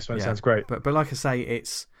trade on this one. It sounds great. But like I say,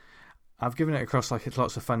 I've given it across like it's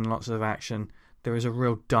lots of fun and lots of action. There is a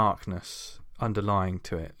real darkness underlying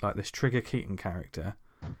to it. Like this Trigger Keaton character,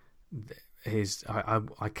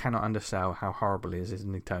 I cannot undersell how horrible he is,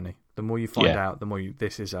 isn't he, Tony? The more you find out, the more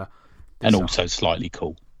this is a. And also slightly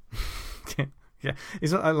cool. Yeah,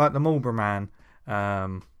 he's like the Marlboro Man,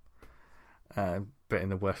 but in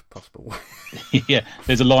the worst possible way. Yeah,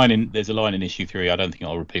 there's a line in issue 3. I don't think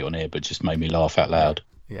I'll repeat on here, but just made me laugh out loud.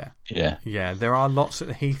 Yeah. There are lots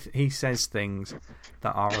of he says things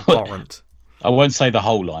that are abhorrent. I won't say the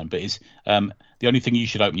whole line, but it's the only thing you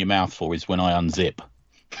should open your mouth for is when I unzip.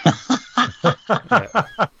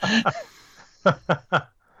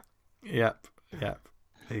 Yep.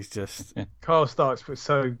 He's just Carl Starks put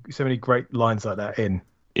so many great lines like that in.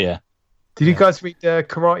 Yeah. Did you guys read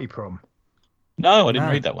Karate Prom? No, I didn't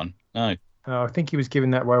read that one. No. I think he was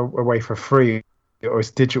giving that away for free, or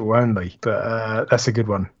it's digital only. But that's a good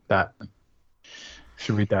one. That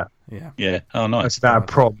should read that. Yeah. Yeah. Oh, nice. It's about a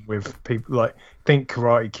prom with people like think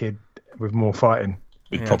Karate Kid with more fighting,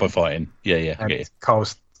 with proper fighting. Yeah. I get it. Carl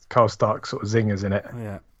Stark sort of zingers in it.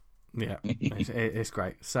 Yeah, it's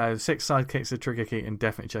great. So 6 Sidekicks of Trigger Keaton,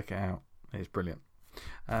 definitely check it out. It's brilliant.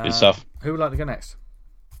 Good stuff. Who would like to go next?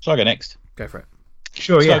 Shall I go next? Go for it.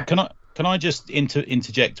 Sure. So can I just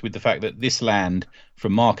interject with the fact that This Land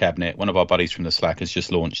from Mark Abnett, one of our buddies from the Slack, has just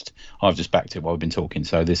launched. I've just backed it while we've been talking.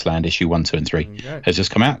 So This Land issue 1, 2, and 3 has just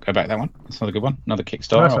come out. Go back that one. It's another good one. Another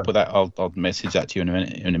Kickstarter. Perfect. I'll put that. I'll message that to you in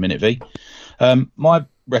a minute. V. My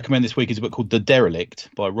recommend this week is a book called The Derelict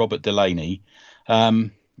by Robert Delaney.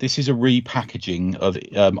 This is a repackaging of,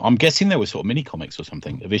 I'm guessing there were sort of mini comics or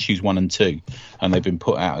something of issues 1 and 2, and they've been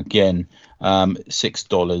put out again,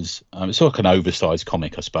 $6. It's like an oversized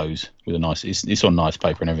comic, I suppose, with a nice. It's on nice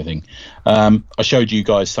paper and everything. I showed you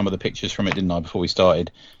guys some of the pictures from it, didn't I, before we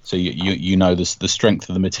started? So you know the strength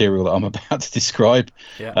of the material that I'm about to describe.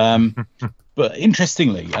 Yeah. But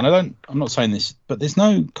interestingly, and I'm not saying this, but there's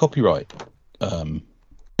no copyright.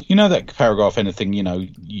 You know that paragraph, anything,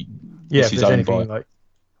 this is owned by. Like...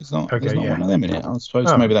 It's not. Okay, there's not one of them in it. I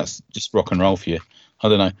suppose maybe that's just rock and roll for you. I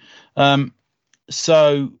don't know.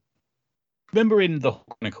 So remember in the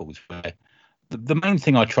Chronicles, where the main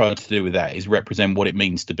thing I tried to do with that is represent what it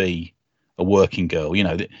means to be a working girl.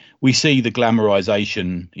 We see the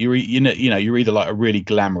glamorization. You're either like a really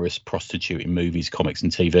glamorous prostitute in movies, comics,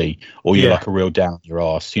 and TV, or you're like a real down your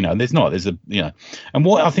ass. There's not. And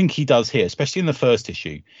what I think he does here, especially in the first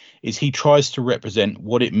issue, is he tries to represent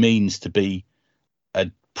what it means to be a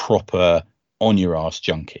proper on your ass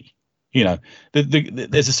junkie.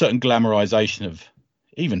 There's a certain glamorization of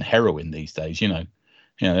even heroin these days.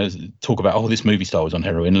 There's talk about this movie star was on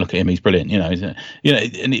heroin. Look at him, he's brilliant.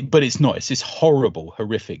 But it's not. It's this horrible,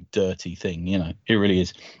 horrific, dirty thing. It really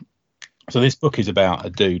is. So this book is about a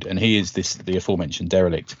dude, and he is the aforementioned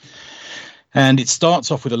derelict. And it starts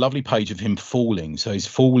off with a lovely page of him falling. So he's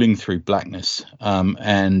falling through blackness,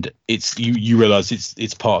 and it's you realize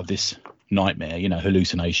it's part of this nightmare,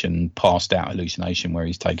 passed out hallucination where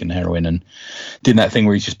he's taken heroin and did that thing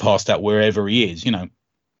where he's just passed out wherever he is, and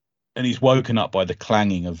he's woken up by the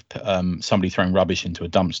clanging of somebody throwing rubbish into a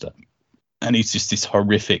dumpster, and he's just this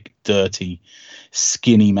horrific, dirty,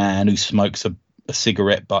 skinny man who smokes a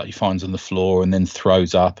cigarette butt he finds on the floor and then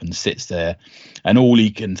throws up and sits there, and all he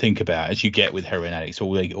can think about, as you get with heroin addicts,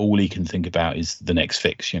 all he can think about is the next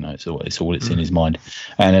fix. It's all in his mind.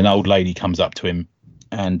 And an old lady comes up to him,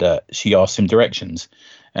 and she asks him directions,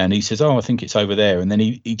 and he says, I think it's over there. And then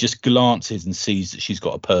he just glances and sees that she's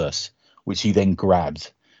got a purse, which he then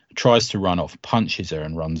grabs, tries to run off, punches her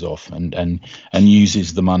and runs off, and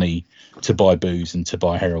uses the money to buy booze and to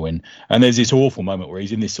buy heroin. And there's this awful moment where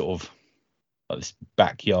he's in this sort of this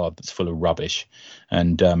backyard that's full of rubbish,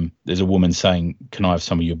 and there's a woman saying, can I have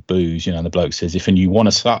some of your booze? And the bloke says, if you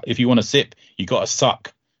want to sip, you got to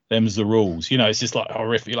suck them's the rules. You know, it's just like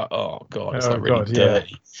horrific. You're like, oh god, it's like really God,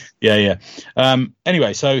 dirty. Yeah.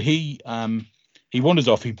 Anyway, so he wanders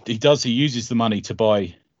off. He uses the money to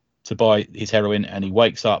buy his heroin, and he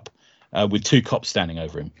wakes up with 2 cops standing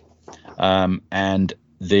over him, and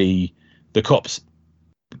the cops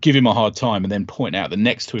give him a hard time, and then point out that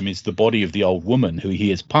next to him is the body of the old woman who he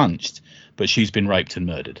has punched, but she's been raped and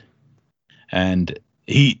murdered, and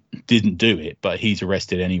he didn't do it, but he's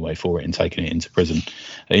arrested anyway for it and taken it into prison,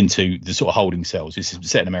 into the sort of holding cells. This is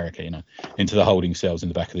set in America, you know, into the holding cells in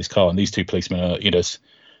the back of this car. And these 2 policemen are,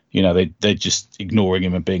 you know, they're just ignoring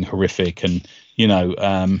him and being horrific and, you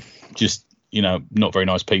know, just, you know, not very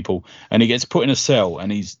nice people. And he gets put in a cell,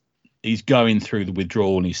 and he's going through the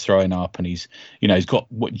withdrawal, and he's throwing up, and he's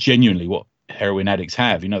got what heroin addicts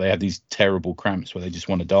have. You know, they have these terrible cramps where they just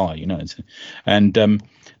want to die, you know. And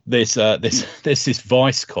there's this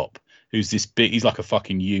vice cop who's this big, he's like a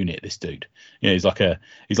fucking unit, this dude. You know,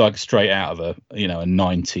 he's like straight out of a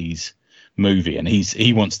 90s movie, and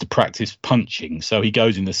he wants to practice punching, so he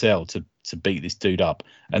goes in the cell to beat this dude up,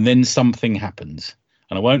 and then something happens.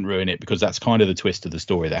 And I won't ruin it because that's kind of the twist of the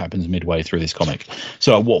story that happens midway through this comic.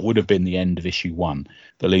 So what would have been the end of issue 1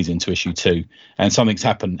 that leads into issue 2, and something's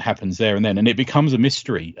happens there and then, and it becomes a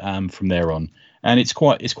mystery from there on. And it's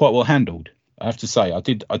quite well handled, I have to say. I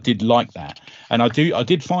did like that, and I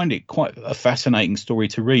did find it quite a fascinating story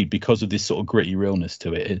to read because of this sort of gritty realness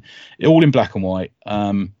to it. It all in black and white.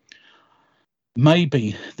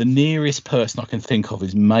 Maybe the nearest person I can think of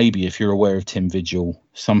is maybe, if you're aware of Tim Vigil,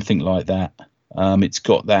 something like that. It's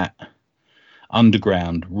got that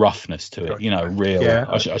underground roughness to it, you know, real. Yeah.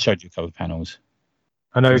 I showed you a couple of panels.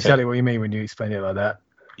 I know exactly what you mean when you explain it like that.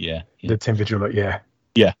 Yeah. The Tim Vigil, yeah.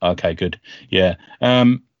 Yeah. Okay. Good. Yeah.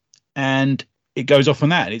 And it goes off on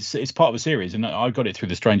that. It's part of a series, and I got it through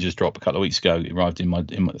the Strangers Drop a couple of weeks ago. It arrived through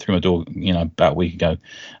my door, you know, about a week ago,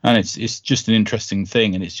 and it's just an interesting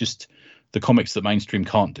thing, and it's just the comics that mainstream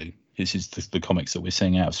can't do. This is the comics that we're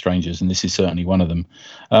seeing out of Strangers, and this is certainly one of them.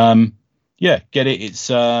 Yeah, get it. It's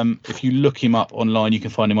if you look him up online, you can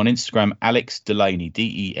find him on Instagram, Alex Delaney,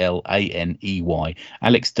 Delaney,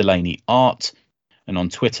 Alex Delaney Art, and on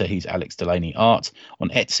Twitter he's Alex Delaney Art. On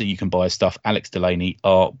Etsy you can buy his stuff, Alex Delaney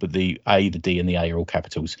Art, with the A, the D, and the A are all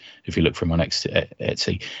capitals. If you look for him on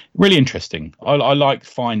Etsy, really interesting. I like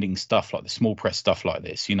finding stuff like the small press stuff like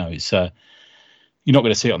this. You know, it's you're not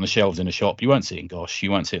going to see it on the shelves in a shop. You won't see it in Gosh.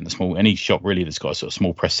 You won't see it in any shop really that's got a sort of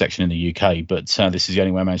small press section in the UK. But this is the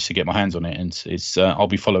only way I managed to get my hands on it, and it's I'll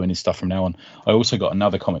be following his stuff from now on. I also got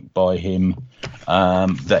another comic by him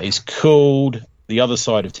that is called The Other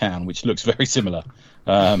Side of Town, which looks very similar,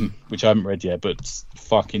 which I haven't read yet, but it's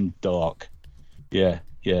fucking dark. Yeah.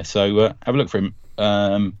 So have a look for him.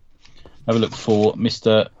 Have a look for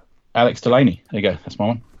Mr. Alex Delaney. There you go. That's my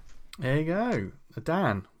one. There you go.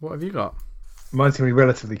 Dan, what have you got? Mine's going to be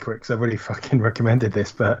relatively quick because I've already fucking recommended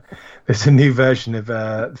this, but there's a new version of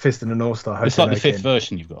Fist and the North Star. It's like the 5th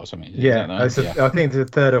version you've got or something. I think it's the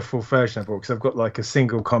 3rd or 4th version I bought, because I've got like a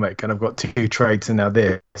single comic and I've got 2 trades and now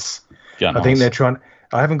this. Yeah, I think they're trying.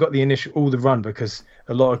 I haven't got all the run because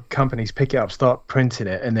a lot of companies pick it up, start printing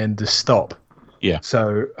it, and then just stop. Yeah.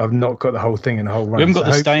 So I've not got the whole thing and the whole run. We haven't got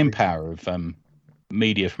the staying power of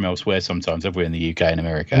media from elsewhere sometimes, have we, in the UK and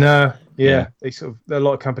America? No. Yeah. A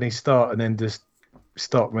lot of companies start and then just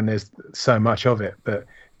stop when there's so much of it. But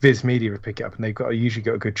Viz Media will pick it up, and they've usually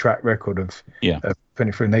got a good track record of putting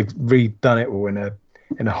it through. And they've redone it all in a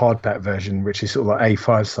hardback version, which is sort of like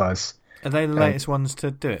A5 size. Are they the latest ones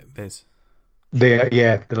to do it, Viz? The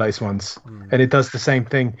latest ones, and it does the same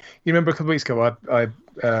thing. You remember a couple of weeks ago, I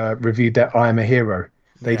reviewed that I Am a Hero.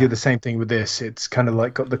 They do the same thing with this. It's kind of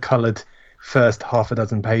like got the coloured first half a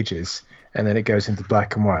dozen pages, and then it goes into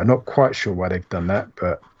black and white. I'm not quite sure why they've done that,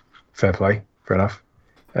 but fair play, fair enough.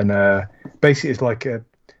 And basically, it's like a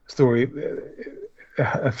story,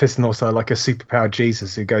 a Fist and also like a superpowered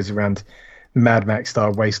Jesus who goes around Mad Max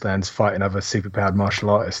style wastelands fighting other superpowered martial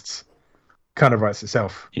artists. Kind of writes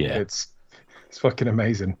itself. Yeah, it's fucking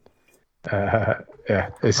amazing. It's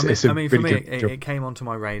for really me, good job. it came onto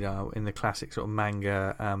my radar in the classic sort of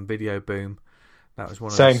manga video boom. That was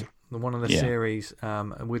one of the series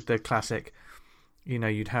with the classic. You know,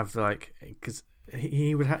 you'd have like, because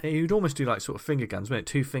he would almost do like sort of finger guns, wouldn't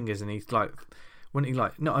it? 2 fingers, and he's like, wouldn't he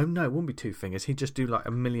like? No, it wouldn't be 2 fingers. He'd just do like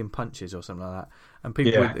a million punches or something like that, and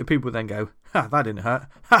people would then go, "Ha, that didn't hurt."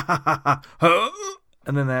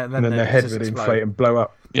 And then their head would inflate and blow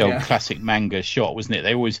up. The old classic manga shot, wasn't it?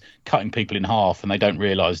 They're always cutting people in half, and they don't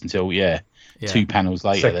realise until 2 panels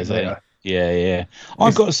later. Yeah.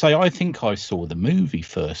 I've got to say, I think I saw the movie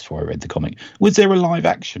first before I read the comic. Was there a live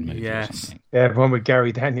action movie? Yes. Or something? Yeah, the one with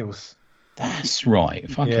Gary Daniels. That's right.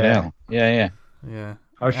 Fucking Yeah. hell. Yeah. Yeah.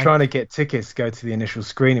 I was trying to get tickets to go to the initial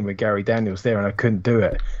screening with Gary Daniels there, and I couldn't do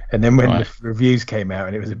it. And then when Right. the reviews came out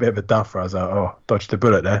and it was a bit of a duffer, I was like, oh, dodged a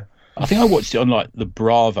bullet there. I think I watched it on like the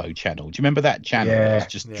Bravo channel. Do you remember that channel? Yeah. It was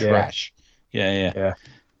just trash. Yeah.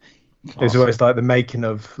 There's always like the making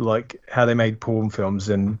of like how they made porn films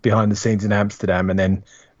and behind the scenes in Amsterdam, and then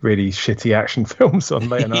really shitty action films on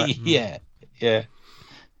late night. Yeah.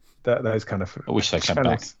 Those kind of. I wish they came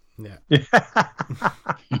back. Yeah.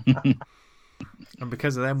 And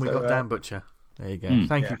because of them, we got Dan Butcher. There you go.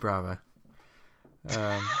 Thank you, Bravo.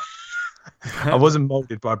 I wasn't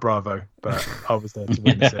moulded by Bravo, but I was there to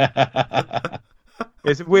witness it.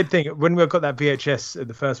 It's a weird thing. When we got that VHS,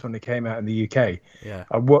 the first one that came out in the UK,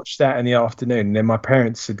 I watched that in the afternoon, and then my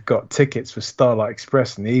parents had got tickets for Starlight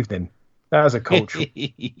Express in the evening. That was a cultural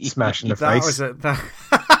smash in the face.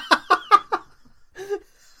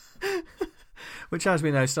 Which, as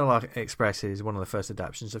we know, Starlight Express is one of the first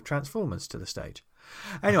adaptations of Transformers to the stage.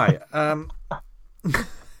 Anyway,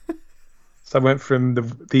 So I went from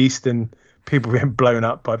the Eastern people being blown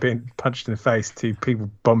up by being punched in the face to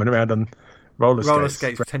people bombing around on roller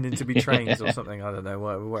skates pretending to be trains or something. I don't know,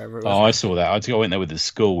 whatever it was. Oh, I saw that. I went there with the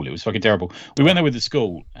school. It was fucking terrible. We went there with the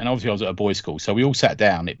school, and obviously I was at a boys' school, so we all sat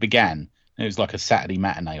down. It began. It was like a Saturday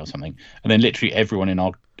matinee or something, and then literally everyone in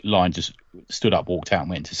our line just stood up, walked out, and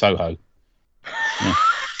went to Soho. Yeah.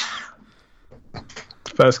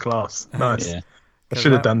 First class. Nice. Yeah. I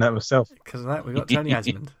should have done that myself. Because of that, we got Tony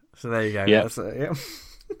Asmund. So there you go. Yeah. So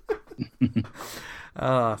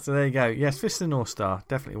there you go. Yes, Fist of the North Star.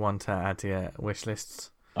 Definitely one to add to your wish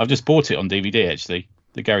lists. I've just bought it on DVD, actually.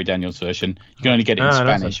 The Gary Daniels version. You can only get it in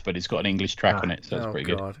Spanish, but it's got an English track on it, so it's pretty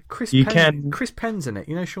good. Chris Penn's in it.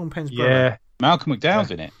 You know Sean Penn's brother? Yeah. Malcolm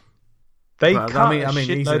McDowell's in it. They cut I mean, a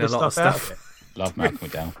he's shitload in a of lot of stuff out stuff. of it. Love Malcolm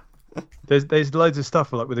McDowell. There's loads of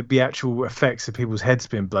stuff like with the actual effects of people's heads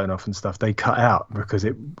being blown off and stuff. They cut out because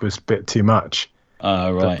it was a bit too much.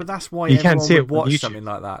 Right. But that's why You everyone can't see would it on watch YouTube. something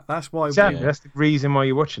like that. That's why. Exactly. That's the reason why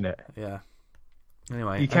you're watching it. Yeah.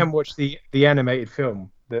 Anyway, You can watch the animated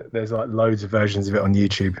film. There's like loads of versions of it on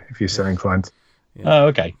YouTube if you're so inclined. Oh,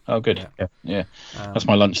 okay. Oh, good. Yeah. That's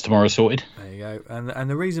my lunch tomorrow sorted. There you go. And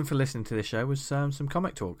the reason for listening to this show was some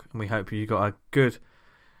comic talk, and we hope you got a good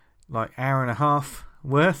hour and a half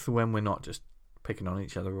worth when we're not just picking on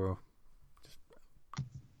each other or just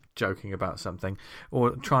joking about something, or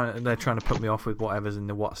they're trying to put me off with whatever's in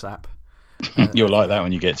the WhatsApp. You'll like that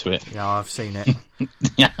when you get to it. Yeah, I've seen it.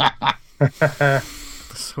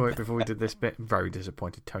 Saw it before we did this bit. Very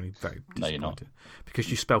disappointed, Tony. Very disappointed. No, you're not. Because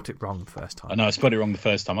you spelt it wrong the first time. I know, I spelled it wrong the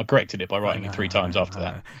first time. I corrected it by writing it 3 times after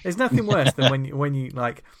that. There's nothing worse than when you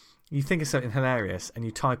you think of something hilarious and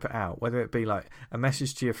you type it out, whether it be like a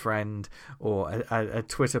message to your friend or a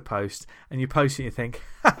Twitter post, and you post it and you think,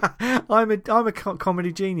 I'm a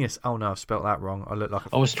comedy genius. Oh no, I've spelt that wrong. I look like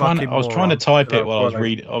I was trying to type it while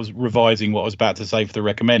I was revising what I was about to say for the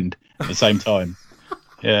recommend at the same time.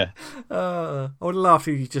 Yeah. I would laugh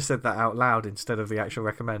if you just said that out loud instead of the actual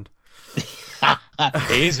recommend.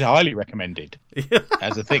 It is highly recommended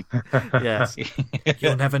as a thing. Yes.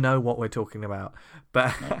 You'll never know what we're talking about.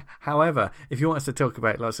 But however, if you want us to talk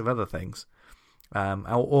about lots of other things,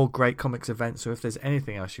 or great comics events, or if there's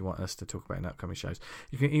anything else you want us to talk about in upcoming shows,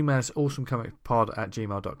 you can email us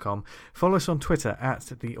awesomecomicpod@gmail.com. Follow us on Twitter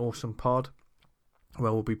 @theawesomepod,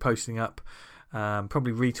 where we'll be posting up,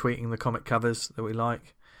 probably retweeting the comic covers that we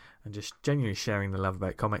like, and just genuinely sharing the love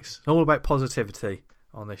about comics. It's all about positivity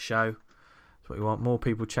on this show. That's what we want. More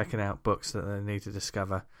people checking out books that they need to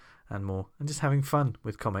discover and more. And just having fun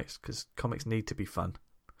with comics, because comics need to be fun.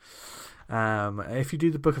 If you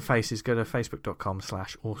do the Book of Faces, go to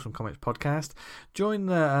facebook.com/awesomecomicspodcast. Join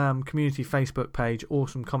the community Facebook page,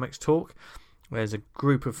 Awesome Comics Talk. There's a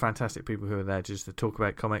group of fantastic people who are there just to talk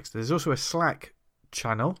about comics. There's also a Slack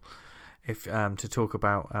channel to talk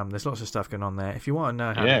about. There's lots of stuff going on there. If you want to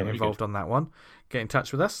know how to get involved on that one, get in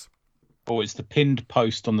touch with us. Oh, it's the pinned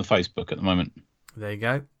post on the Facebook at the moment. There you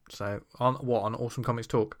go. So on Awesome Comics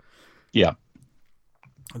Talk. Yeah.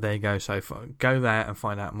 There you go. So go there and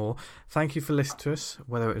find out more. Thank you for listening to us,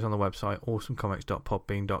 whether it was on the website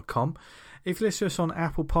awesomecomics.podbean.com. If you listen to us on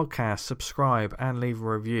Apple Podcasts, subscribe and leave a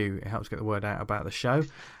review. It helps get the word out about the show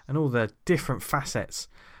and all the different facets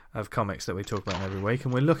of comics that we talk about every week.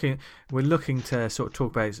 And we're looking to sort of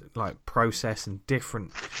talk about like process and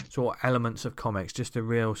different sort of elements of comics. Just a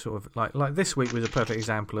real sort of like this week was a perfect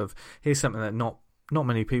example of here's something that not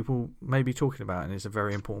many people may be talking about, and it's a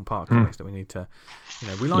very important part of comics that we need to,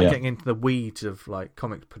 we like getting into the weeds of like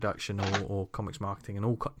comics production or comics marketing and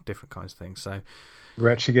all different kinds of things. So we're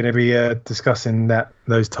actually going to be discussing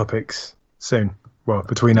those topics soon. Well,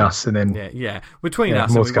 between us and then between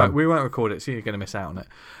us, more and we won't record it, so you're going to miss out on it.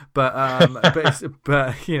 But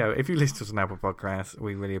but you know, if you listen to us on Apple Podcasts,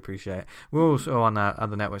 we really appreciate it. We're also on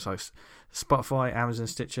other networks like Spotify, Amazon,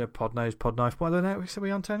 Stitcher, Podnose, Podknife. What other networks are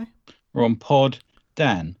we on, Tony? We're on Pod.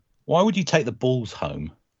 Dan, why would you take the balls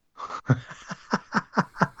home?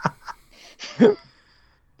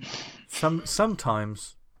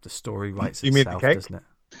 Sometimes the story writes You mean itself, the cake? doesn't it?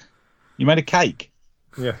 You made a cake.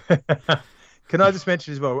 Yeah. Can I just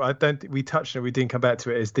mention as well? I don't think we touched on it. We didn't come back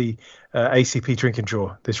to it. Is the ACP drink and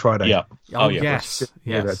draw this Friday? Yeah. Oh yes.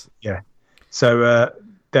 Yeah. So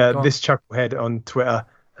this chucklehead on Twitter,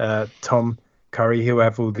 Tom Curry, he'll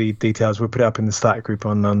have all the details. We'll put it up in the Slack group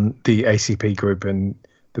on the ACP group and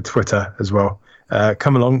the Twitter as well.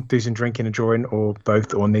 Come along, do some drinking and drawing, or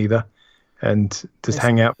both, or neither, and just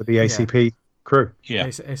hang out with the ACP crew. Yeah,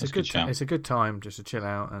 it's a good time just to chill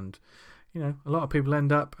out, and you know, a lot of people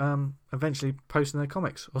end up eventually posting their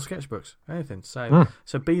comics or sketchbooks, anything. So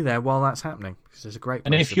be there while that's happening, because it's a great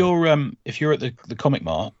place. And if you're at the Comic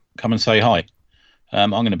Mart, come and say hi.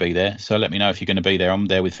 I'm going to be there, so let me know if you're going to be there. I'm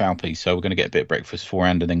there with Falpy, so we're going to get a bit of breakfast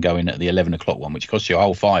beforehand and then go in at the 11 o'clock one, which costs you a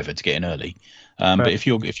whole $5 to get in early. But if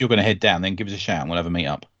you're going to head down, then give us a shout and we'll have a meet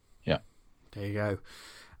up. Yeah. There you go.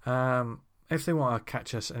 If they want to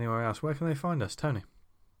catch us anywhere else, where can they find us, Tony?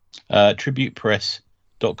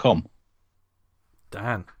 Tributepress.com.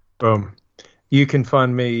 Dan. Boom. You can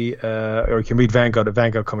find me, or you can read Vanguard at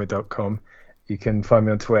vanguardcomic.com. You can find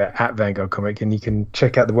me on Twitter at Vanguard Comic, and you can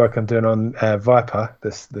check out the work I'm doing on Viper,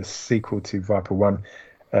 the sequel to Viper 1,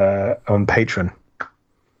 on Patreon.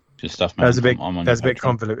 Good stuff, man. That's a bit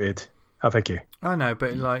convoluted. Oh, thank you. I know,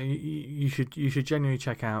 but like you should genuinely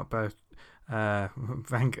check out both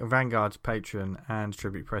Vanguard's Patreon and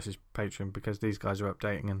Tribute Press's Patreon, because these guys are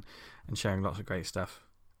updating and sharing lots of great stuff.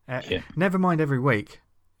 Never mind every week.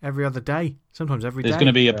 Every other day, sometimes every day. There's going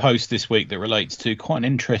to be a post this week that relates to quite an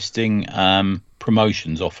interesting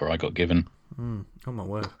promotions offer I got given. Oh my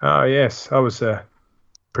word! Oh yes, I was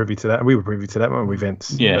privy to that. We were privy to that, weren't we,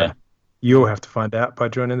 Vince? Yeah. You'll have to find out by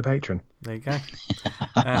joining the Patreon. There you go.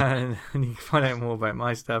 And you can find out more about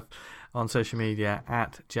my stuff on social media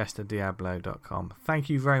at jesterdiablo.com. Thank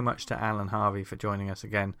you very much to Allan Harvey for joining us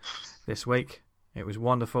again this week. It was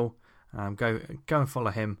wonderful. Go and follow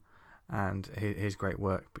him and his great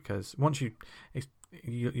work, because once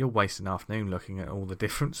you'll waste an afternoon looking at all the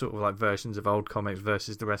different sort of like versions of old comics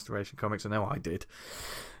versus the restoration comics. I know I did.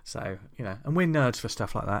 So, you know, and we're nerds for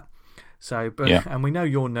stuff like that. So, and we know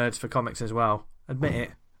you're nerds for comics as well.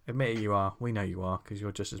 Admit it, you are. We know you are, because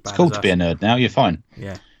you're just as bad as us. It's cool to be a nerd now. You're fine.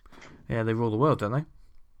 Yeah, they rule the world, don't they?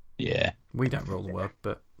 Yeah. We don't rule the world,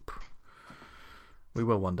 but we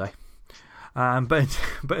will one day. But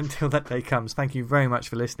until that day comes, thank you very much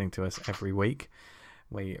for listening to us every week.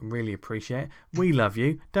 We really appreciate it. We love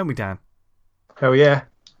you, don't we, Dan? Hell yeah.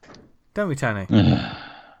 Don't we, Tony?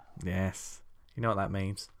 Yes. You know what that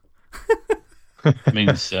means. It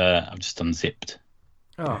means I've just unzipped.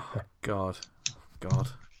 Oh, God.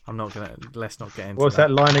 Let's not get into What's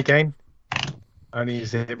that line again? Only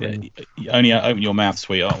zip. Only open your mouth,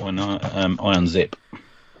 sweetheart, when I unzip.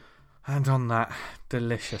 And on that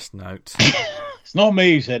delicious note. It's not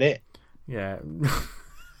me who said it. Yeah.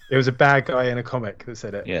 It was a bad guy in a comic that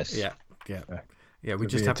said it. Yes. Yeah, we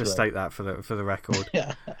just have to state that for the record.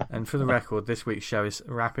 And for the record, this week's show is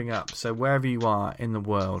wrapping up. So wherever you are in the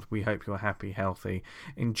world, we hope you're happy, healthy,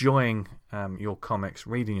 enjoying your comics,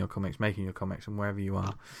 reading your comics, making your comics, and wherever you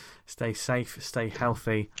are, stay safe, stay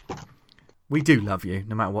healthy. We do love you,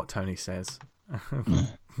 no matter what Tony says.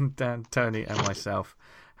 Dan, Tony, and myself.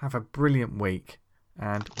 Have a brilliant week.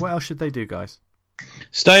 And what else should they do, guys?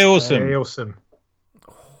 Stay awesome. Stay awesome.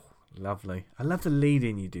 Oh, lovely. I love the lead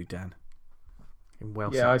in you do, Dan.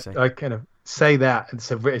 Sexy. I kind of say that, and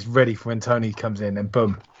so it's ready for when Tony comes in, and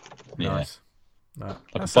boom. Yeah. Nice. No,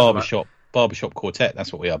 like a barbershop quartet.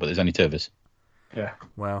 That's what we are, but there's only two of us. Yeah.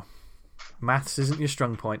 Well, maths isn't your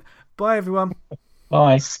strong point. Bye, everyone.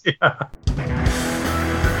 Bye. Yeah.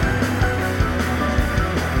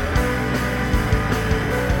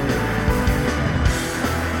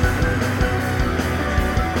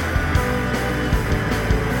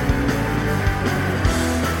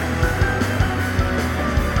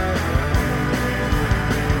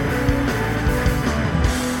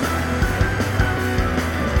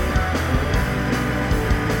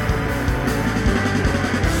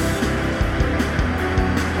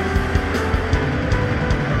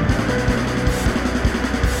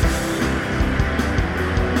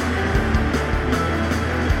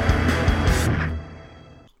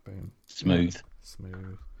 Smooth.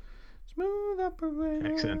 Smooth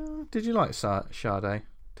operator. Excellent. Did you like Sade?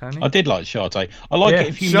 Tony? I did like Sharte. I like it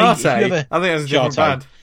if you meet. If you Sharte? ever, I think that's a different Sharte. band.